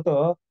ಮಾಡ್ತಿದ್ರು ಹೊರತು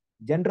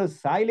ಜನರು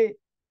ಸಾಯ್ಲಿ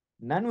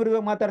ನನ್ ವಿರುದ್ಧ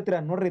ಮಾತಾಡ್ತೀರಾ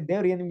ನೋಡ್ರಿ,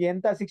 ದೇವ್ರ ನಿಮ್ಗೆ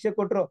ಎಂತ ಶಿಕ್ಷೆ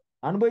ಕೊಟ್ರು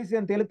ಅನುಭವಿಸಿ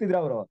ಅಂತ ಹೇಳ್ತಿದ್ರ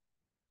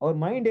ಅವ್ರ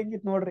ಮೈಂಡ್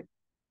ಹೆಂಗಿತ್ತು ನೋಡ್ರಿ.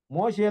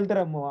 ಮೋಶೆ ಹೇಳ್ತಾರ,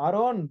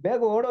 ಅರೋನ್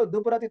ಬೇಗ ಓಡೋ,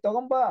 ಧೂಪರಾತಿ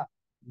ತಗೊಂಬ,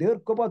 ದೇವ್ರ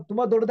ಕೋಪ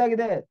ತುಂಬಾ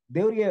ದೊಡ್ಡದಾಗಿದೆ,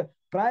 ದೇವ್ರಿಗೆ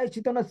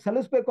ಪ್ರಾಯಶ್ಚಿತ್ತವನ್ನ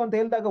ಸಲ್ಲಿಸ್ಬೇಕು ಅಂತ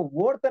ಹೇಳಿದಾಗ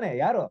ಓಡ್ತಾನೆ.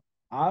 ಯಾರು?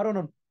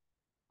 ಆರೋನ್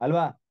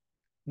ಅಲ್ವಾ?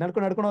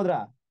 ನಡ್ಕೊಂಡು ಹೋದ್ರ,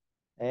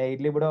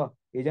 ಇಡ್ಲಿ ಬಿಡು,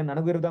 ಈ ಜನ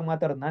ನನಗ್ ವಿರುದ್ಧ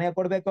ಮಾತಾಡೋದು ನಾನು ಯಾಕೆ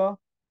ಕೊಡ್ಬೇಕು,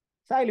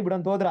 ಸಾಯ್ಲಿ ಬಿಡು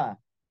ಅಂತ ಹೋದ್ರ.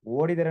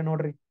 ಓಡಿದಾರೆ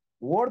ನೋಡ್ರಿ.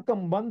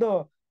 ಓಡ್ಕೊಂಡ್ ಬಂದು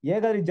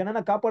ಹೇಗಾದ್ರೆ ಜನನ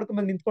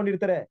ಕಾಪಾಡ್ಕೊಂಡ್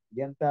ನಿಂತ್ಕೊಂಡಿರ್ತಾರೆ.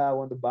 ಎಂತ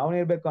ಒಂದು ಭಾವನೆ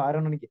ಇರ್ಬೇಕು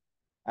ಆರೋನಿಗೆ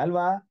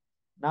ಅಲ್ವಾ?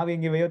 ನಾವ್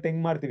ಹಿಂಗೆ ಇವತ್ತು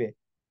ಹೆಂಗ್ ಮಾಡ್ತೀವಿ,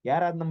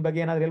 ಯಾರಾದ್ ನಮ್ ಬಗ್ಗೆ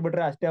ಏನಾದ್ರು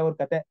ಹೇಳ್ಬಿಟ್ರೆ ಅಷ್ಟೇ ಅವ್ರ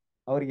ಕತೆ.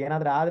 ಅವ್ರಿಗೆ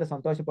ಏನಾದ್ರೂ ಆದ್ರೆ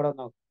ಸಂತೋಷ ಪಡೋದು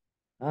ನಾವು.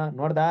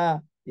 ನೋಡ್ದಾ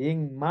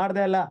ಹಿಂಗ್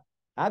ಮಾಡ್ದೆ ಅಲ್ಲ,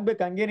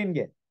 ಆಗ್ಬೇಕು ಹಂಗೆ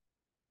ನಿನ್ಗೆ,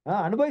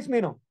 ಅನುಭವಿಸ್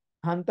ನೀನು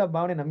ಅಂತ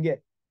ಭಾವನೆ ನಮ್ಗೆ.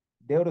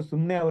 ದೇವ್ರು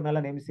ಸುಮ್ನೆ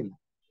ಅವ್ರನ್ನೆಲ್ಲ ನೇಮಿಸಿಲ್ಲ.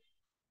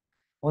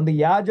 ಒಂದು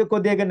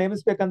ಯಾಜಕೋದ್ಯಾಗ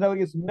ನೇಮಿಸ್ಬೇಕಂದ್ರೆ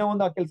ಅವ್ರಿಗೆ ಸುಮ್ನೆ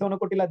ಒಂದು ಆ ಕೆಲಸವನ್ನ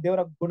ಕೊಟ್ಟಿಲ್ಲ.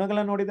 ದೇವರ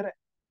ಗುಣಗಳನ್ನ ನೋಡಿದ್ರೆ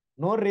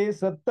ನೋಡ್ರಿ,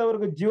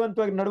 ಸತ್ತವ್ರಿಗೂ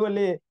ಜೀವಂತವಾಗಿ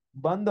ನಡುವಲ್ಲಿ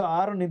ಬಂದು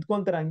ಆರು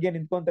ನಿಂತ್ಕೊಂತಾರೆ, ಹಂಗೆ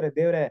ನಿಂತ್ಕೊಂತಾರೆ.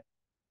 ದೇವ್ರೆ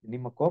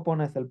ನಿಮ್ಮ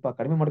ಕೋಪವನ್ನ ಸ್ವಲ್ಪ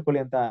ಕಡಿಮೆ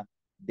ಮಾಡ್ಕೊಳ್ಳಿ ಅಂತ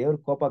ದೇವ್ರ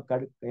ಕೋಪ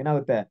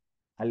ಏನಾಗುತ್ತೆ,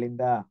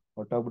 ಅಲ್ಲಿಂದ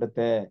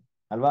ಹೊಟ್ಟೋಗ್ಬಿಡುತ್ತೆ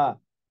ಅಲ್ವಾ?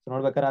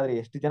 ನೋಡ್ಬೇಕಾದ್ರೆ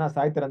ಎಷ್ಟು ಜನ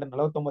ಸಾಯ್ತಾರೆ ಅಂದ್ರೆ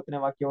 49ನೇ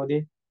ವಾಕ್ಯ ಓದಿ.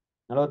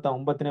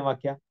 49ನೇ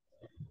ವಾಕ್ಯ.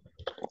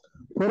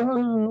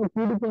 ಕೊರಹನನ್ನು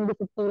ಕೂಡಿಕೊಂಡು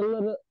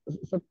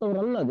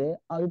ಸತ್ತವರಲ್ಲದೆ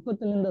ಆ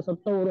ವಿಪತ್ತಿನಿಂದ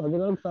ಸತ್ತವರು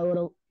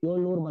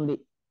 14,700 ಮಂದಿ.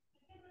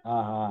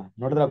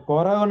 ನೋಡಿದ್ರ,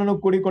 ಕೊರಹನನ್ನು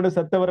ಕೂಡಿಕೊಂಡು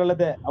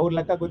ಸತ್ತವರಲ್ಲದೆ ಅವ್ರ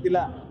ಲೆಕ್ಕ ಗೊತ್ತಿಲ್ಲ.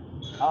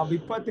 ಆ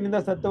ವಿಪತ್ತಿನಿಂದ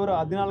ಸತ್ತವರು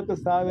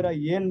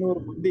 14,700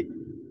 ಮಂದಿ.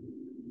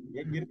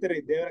 ಹೆಂಗಿರ್ತಾರೆ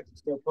ದೇವರ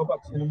ಕೋಪ,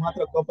 ಕ್ಷಣ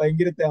ಮಾತ್ರ ಕೋಪ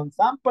ಹೆಂಗಿರುತ್ತೆ, ಅವ್ನ್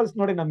ಸ್ಯಾಂಪಲ್ಸ್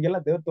ನೋಡಿ ನಮ್ಗೆಲ್ಲ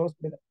ದೇವ್ರು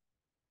ತೋರಿಸ್ಬಿಟ್ಟಿದ್ದಾರೆ.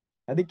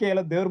 ಅದಕ್ಕೆ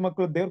ಎಲ್ಲ ದೇವ್ರ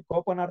ಮಕ್ಕಳು ದೇವ್ರ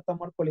ಕೋಪನ ಅರ್ಥ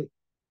ಮಾಡ್ಕೊಳ್ಳಿ.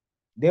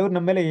 ದೇವ್ರ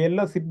ನಮ್ಮ ಮೇಲೆ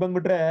ಎಲ್ಲೋ ಸಿಟ್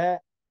ಬಂದ್ಬಿಟ್ರೆ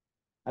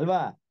ಅಲ್ವಾ,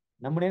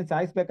 ನಮ್ಮನ್ನೇನ್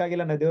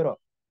ಸಾಯಿಸ್ಬೇಕಾಗಿಲ್ಲ ನಾ ದೇವ್ರು,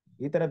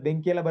 ಈ ತರ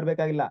ಬೆಂಕಿ ಎಲ್ಲ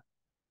ಬರ್ಬೇಕಾಗಿಲ್ಲ.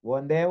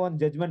 ಒಂದೇ ಒಂದ್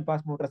ಜಜ್ಮೆಂಟ್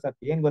ಪಾಸ್ ಮಾಡ್ಬಿಟ್ರೆ ಸಾಕು.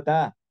 ಏನ್ ಗೊತ್ತಾ?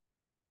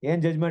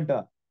 ಏನ್ ಜಜ್ಮೆಂಟ್?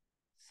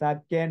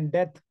 Second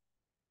death.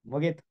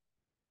 ಮುಗೀತ್.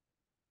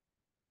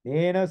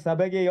 ನೀನು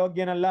ಸಭೆಗೆ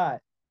ಯೋಗ್ಯನಲ್ಲ,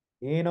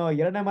 ನೀನು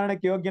 2ನೇ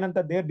ಮರಣಕ್ಕೆ ಯೋಗ್ಯನಂತ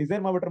ದೇವ್ರು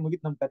ಡಿಸೈನ್ ಮಾಡ್ಬಿಟ್ರೆ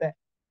ಮುಗೀತ್ ನಮ್ ಕತೆ.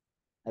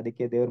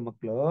 ಅದಕ್ಕೆ ದೇವ್ರ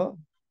ಮಕ್ಕಳು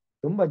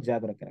ತುಂಬಾ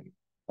ಜಾಗರೂಕರಾಗಿ,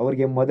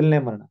 ಅವ್ರಿಗೆ 1ನೇ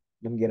ಮರಣ,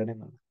 ನಮ್ಗೆ 2ನೇ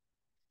ಮರಣ.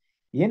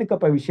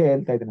 ಏನಕ್ಕಪ್ಪ ವಿಷಯ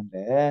ಹೇಳ್ತಾ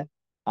ಇದ್ದೀನಂದ್ರೆ,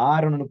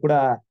 ಆರೋನನು ಕೂಡ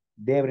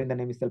ದೇವರಿಂದ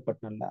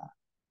ನೇಮಿಸಲ್ಪಟ್ನಲ್ಲ.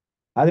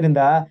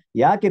 ಆದ್ರಿಂದ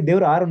ಯಾಕೆ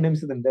ದೇವ್ರು ಆರೋನ್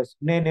ನೇಮಿಸಿದಂದ್ರೆ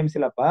ಸುಮ್ಮನೆ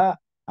ನೇಮಿಸಿಲ್ಲಪ್ಪ.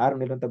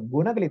 ಆರೋನ್ ಇರುವಂತ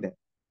ಗುಣಗಳಿದೆ,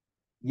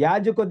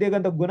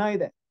 ಯಾಜಕೋದ್ಯೋಗಂತ ಗುಣ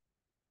ಇದೆ.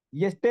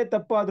 ಎಷ್ಟೇ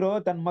ತಪ್ಪಾದ್ರೂ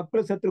ತನ್ನ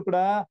ಮಕ್ಕಳು ಸತ್ರು ಕೂಡ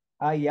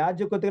ಆ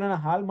ಯಾಜಕೋದ್ಯನ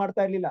ಹಾಳು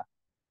ಮಾಡ್ತಾ ಇರ್ಲಿಲ್ಲ,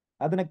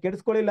 ಅದನ್ನ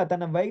ಕೆಡಿಸ್ಕೊಳ್ಳಿಲ್ಲ.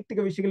 ತನ್ನ ವೈಯಕ್ತಿಕ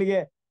ವಿಷಯಗಳಿಗೆ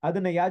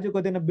ಅದನ್ನ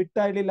ಯಾಜಕೋದ್ಯನ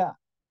ಬಿಡ್ತಾ ಇರ್ಲಿಲ್ಲ.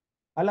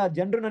 ಅಲ್ಲ,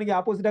 ಜನರು ನನಗೆ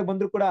ಆಪೋಸಿಟ್ ಆಗಿ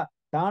ಬಂದ್ರು ಕೂಡ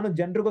ತಾನು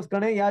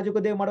ಜನರಿಗೋಸ್ಕರನೇ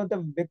ಯಾಜಕೋದ್ಯ ಮಾಡುವಂತ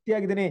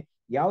ವ್ಯಕ್ತಿಯಾಗಿದ್ದೀನಿ.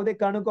 ಯಾವುದೇ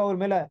ಕಾರಣಕ್ಕೂ ಅವ್ರ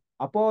ಮೇಲೆ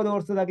ಅಪವಾದ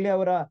ಹೊರಿಸೋದಾಗ್ಲಿ,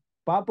 ಅವರ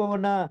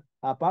ಪಾಪವನ್ನ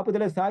ಆ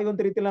ಪಾಪದಲ್ಲೇ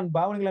ಸಾಯುವಂತ ರೀತಿಯಲ್ಲಿ ನನ್ನ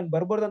ಭಾವನೆಗಳನ್ನ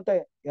ಬರ್ಬಾರ್ದಂತ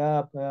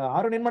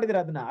ಆರೋನ್ ಏನ್ ಮಾಡಿದಾರೆ,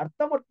 ಅದನ್ನ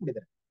ಅರ್ಥ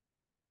ಮಾಡ್ಕೊಂಡಿದ್ದಾರೆ.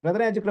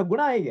 ಪ್ರಧಾನ ಯಾಜಕರ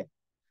ಗುಣ ಹೀಗೆ,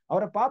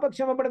 ಅವರ ಪಾಪ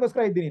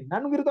ಕ್ಷಮಾಪಣೆಗೋಸ್ಕರ ಇದ್ದೀನಿ.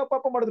 ನನ್ ವಿರುದ್ಧ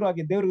ಪಾಪ ಮಾಡಿದ್ರು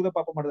ಹಾಗೆ, ದೇವ್ರ ವಿರುದ್ಧ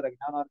ಪಾಪ ಮಾಡಿದ್ರಾಗಿ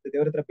ನಾನು ಅಂತ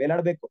ದೇವ್ರ ಹತ್ರ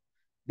ಬೇಲಾಡ್ಬೇಕು,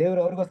 ದೇವ್ರ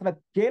ಅವ್ರಿಗೋಸ್ಕರ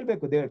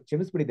ಕೇಳ್ಬೇಕು, ದೇವ್ರ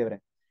ಕ್ಷಮಿಸ್ಬಿಡಿ ದೇವ್ರೆ,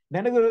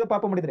 ನನಗೆ ವಿರುದ್ಧ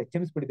ಪಾಪ ಮಾಡಿದ್ರೆ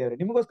ಕ್ಷಮಿಸ್ಬಿಡಿ ದೇವ್ರೆ,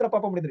 ನಿಮಗೋಸ್ಕರ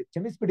ಪಾಪ ಮಾಡಿದ್ರೆ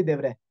ಕ್ಷಮಿಸ್ಬಿಡಿ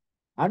ದೇವ್ರೆ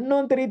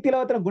ಅನ್ನುವಂತ ರೀತಿಯಲ್ಲಿ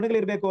ಅವತ್ರ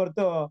ಗುಣಗಳಿರ್ಬೇಕು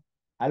ಹೊರತು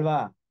ಅಲ್ವಾ,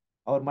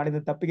 ಅವ್ರು ಮಾಡಿದ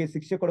ತಪ್ಪಿಗೆ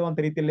ಶಿಕ್ಷೆ ಕೊಡುವಂತ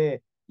ರೀತಿಯಲ್ಲಿ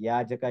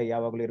ಯಾಜಕ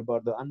ಯಾವಾಗ್ಲೂ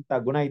ಇರಬಾರ್ದು ಅಂತ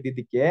ಗುಣ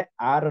ಇದ್ದಿದ್ದಕ್ಕೆ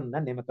ಆರನ್ನ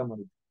ನೇಮಕ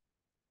ಮಾಡಿದ್ರು.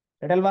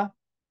 ರೈಟ್ ಅಲ್ವಾ?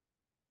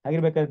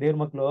 ಹಾಗಿರ್ಬೇಕಾದ್ರೆ ದೇವ್ರ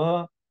ಮಕ್ಳು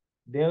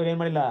ದೇವ್ರ ಏನ್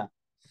ಮಾಡಿಲ್ಲ,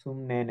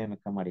 ಸುಮ್ನೆ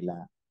ನೇಮಕ ಮಾಡಿಲ್ಲ.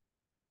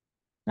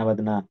 ನಾವ್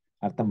ಅದನ್ನ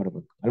ಅರ್ಥ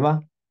ಮಾಡ್ಬೇಕು ಅಲ್ವಾ?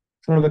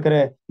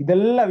 ನೋಡ್ಬೇಕಾರೆ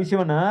ಇದೆಲ್ಲ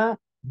ವಿಷಯವನ್ನ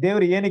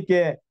ದೇವ್ರು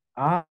ಏನಕ್ಕೆ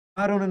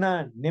ಆರೋನನ್ನ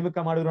ನೇಮಕ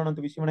ಮಾಡಿದ್ರು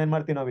ಅನ್ನೋ ವಿಷಯವನ್ನ ಏನ್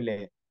ಮಾಡ್ತೀವಿ ನಾವಿಲ್ಲಿ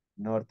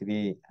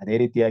ನೋಡ್ತೀವಿ. ಅದೇ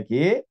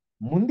ರೀತಿಯಾಗಿ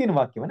ಮುಂದಿನ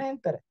ವಾಕ್ಯವನ್ನ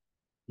ಹೇಳ್ತಾರೆ.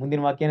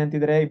 ಮುಂದಿನ ವಾಕ್ಯ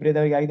ಏನಂತಿದ್ರೆ,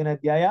 ಇಬ್ರಿಯದವರಿಗೆ 5ನೇ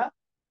ಅಧ್ಯಾಯ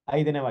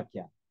 5ನೇ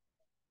ವಾಕ್ಯ.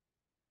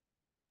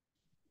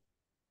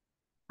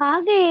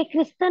 ಹಾಗೆಯೇ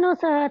ಕ್ರಿಸ್ತನು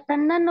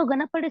ತನ್ನನ್ನು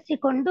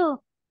ಘನಪಡಿಸಿಕೊಂಡು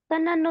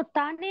ತನ್ನನ್ನು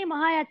ತಾನೇ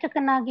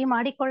ಮಹಾಯಾಜಕನಾಗಿ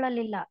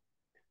ಮಾಡಿಕೊಳ್ಳಲಿಲ್ಲ.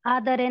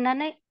 ಆದರೆ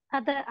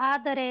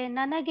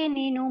ನನಗೆ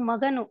ನೀನು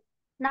ಮಗನು,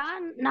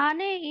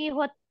 ನಾನೇ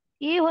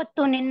ಈ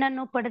ಹೊತ್ತು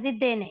ನಿನ್ನನ್ನು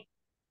ಪಡೆದಿದ್ದೇನೆ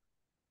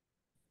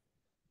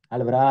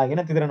ಅಲ್ವರಾ?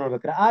 ಏನಂತಿದ್ರೆ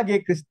ನೋಡ್ಬೇಕ್ರ, ಹಾಗೆ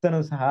ಕ್ರಿಸ್ತನು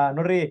ಸಹ.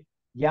 ನೋಡ್ರಿ,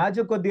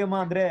 ಯಾಜಕೋದ್ಯಮ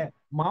ಅಂದ್ರೆ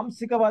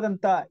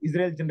ಮಾಂಸಿಕವಾದಂತ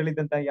ಇಸ್ರೇಲ್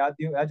ಜನರಲ್ಲಿದ್ದಂತ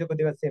ಯಾಜಕ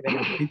ದೇವ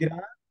ಸೇವೆಯನ್ನ ನೋಡಿದಿರಾ?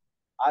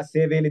 ಆ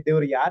ಸೇವೆಯಲ್ಲಿ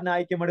ದೇವರು ಯಾರನ್ನ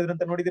ಆಯ್ಕೆ ಮಾಡಿದ್ರು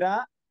ಅಂತ ನೋಡಿದಿರಾ?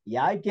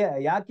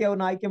 ಯಾಕೆ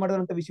ಅವ್ರನ್ನ ಆಯ್ಕೆ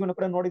ಮಾಡಿದ್ರು ಅಂತ ವಿಷಯವನ್ನು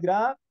ಕೂಡ ನೋಡಿದಿರಾ?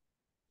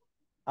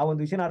 ಆ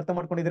ಒಂದು ವಿಷಯನ ಅರ್ಥ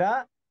ಮಾಡ್ಕೊಂಡಿದಿರಾ?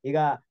 ಈಗ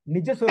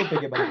ನಿಜ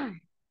ಸ್ವರೂಪಕ್ಕೆ ಬನ್ನಿ.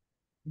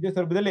 ನಿಜ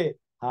ಸ್ವರೂಪದಲ್ಲಿ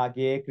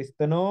ಹಾಗೆಯೇ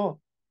ಕ್ರಿಸ್ತನು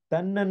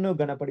ತನ್ನನ್ನು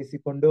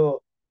ಗಣಪಡಿಸಿಕೊಂಡು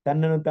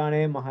ತನ್ನನ್ನು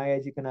ತಾನೇ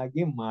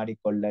ಮಹಾಯಾಜಕನಾಗಿ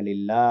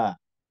ಮಾಡಿಕೊಳ್ಳಲಿಲ್ಲ.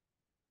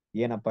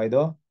 ಏನಪ್ಪ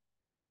ಇದು?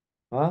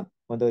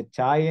 ಒಂದು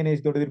ಛಾಯೆನ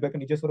ಎಷ್ಟು ದೊಡ್ಡದಿರ್ಬೇಕು,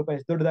 ನಿಜ ಸ್ವರೂಪ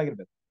ಎಷ್ಟು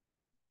ದೊಡ್ಡದಾಗಿರ್ಬೇಕು.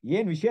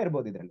 ಏನ್ ವಿಷಯ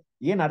ಇರ್ಬೋದು ಇದ್ರಲ್ಲಿ,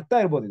 ಏನ್ ಅರ್ಥ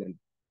ಇರ್ಬೋದು ಇದ್ರಲ್ಲಿ?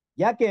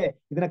 ಯಾಕೆ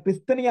ಇದನ್ನ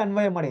ಕ್ರಿಸ್ತನಿಗೆ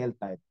ಅನ್ವಯ ಮಾಡಿ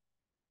ಹೇಳ್ತಾ ಇದೆ?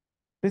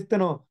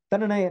 ಕ್ರಿಸ್ತನು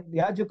ತನ್ನನ್ನ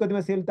ಯಾಜಕ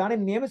ಸೇರಿ ತಾನೇ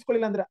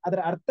ನೇಮಿಸ್ಕೊಳ್ಳಿಲ್ಲ ಅಂದ್ರೆ ಅದರ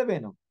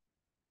ಅರ್ಥವೇನು?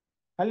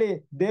 ಅಲ್ಲಿ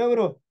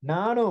ದೇವರು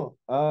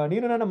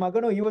ನೀನು ನನ್ನ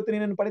ಮಗನು, ಇವತ್ತು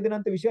ನೀನನ್ನು ಪಡೆದಿನ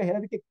ಅಂತ ವಿಷಯ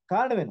ಹೇಳೋದಕ್ಕೆ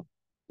ಕಾರಣವೇನು?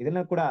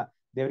 ಇದನ್ನ ಕೂಡ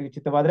ದೇವರಿಗೆ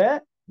ಚಿತ್ತವಾದ್ರೆ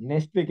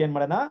ನೆಕ್ಸ್ಟ್ ವೀಕ್ ಏನ್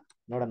ಮಾಡೋಣ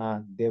ನೋಡೋಣ.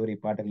 ದೇವರ ಈ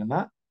ಪಾಠಗಳನ್ನ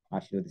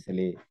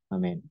ಆಶೀರ್ವದಿಸಲಿ.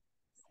 ಆಮೇನ್.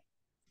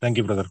 Thank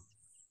you brother.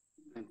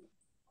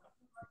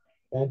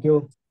 Thank you.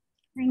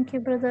 Thank you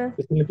brother.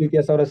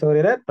 ಪ್ರೀತಿಯ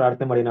ಸಹೋದರರೇ,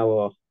 ಪ್ರಾರ್ಥನೆ ಮಾಡಿ ನಾವು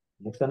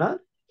ಮುಗಿಸೋಣ.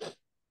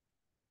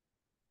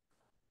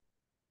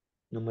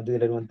 ನಮ್ಮ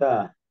ಮಧ್ಯದಲ್ಲಿರುವಂತ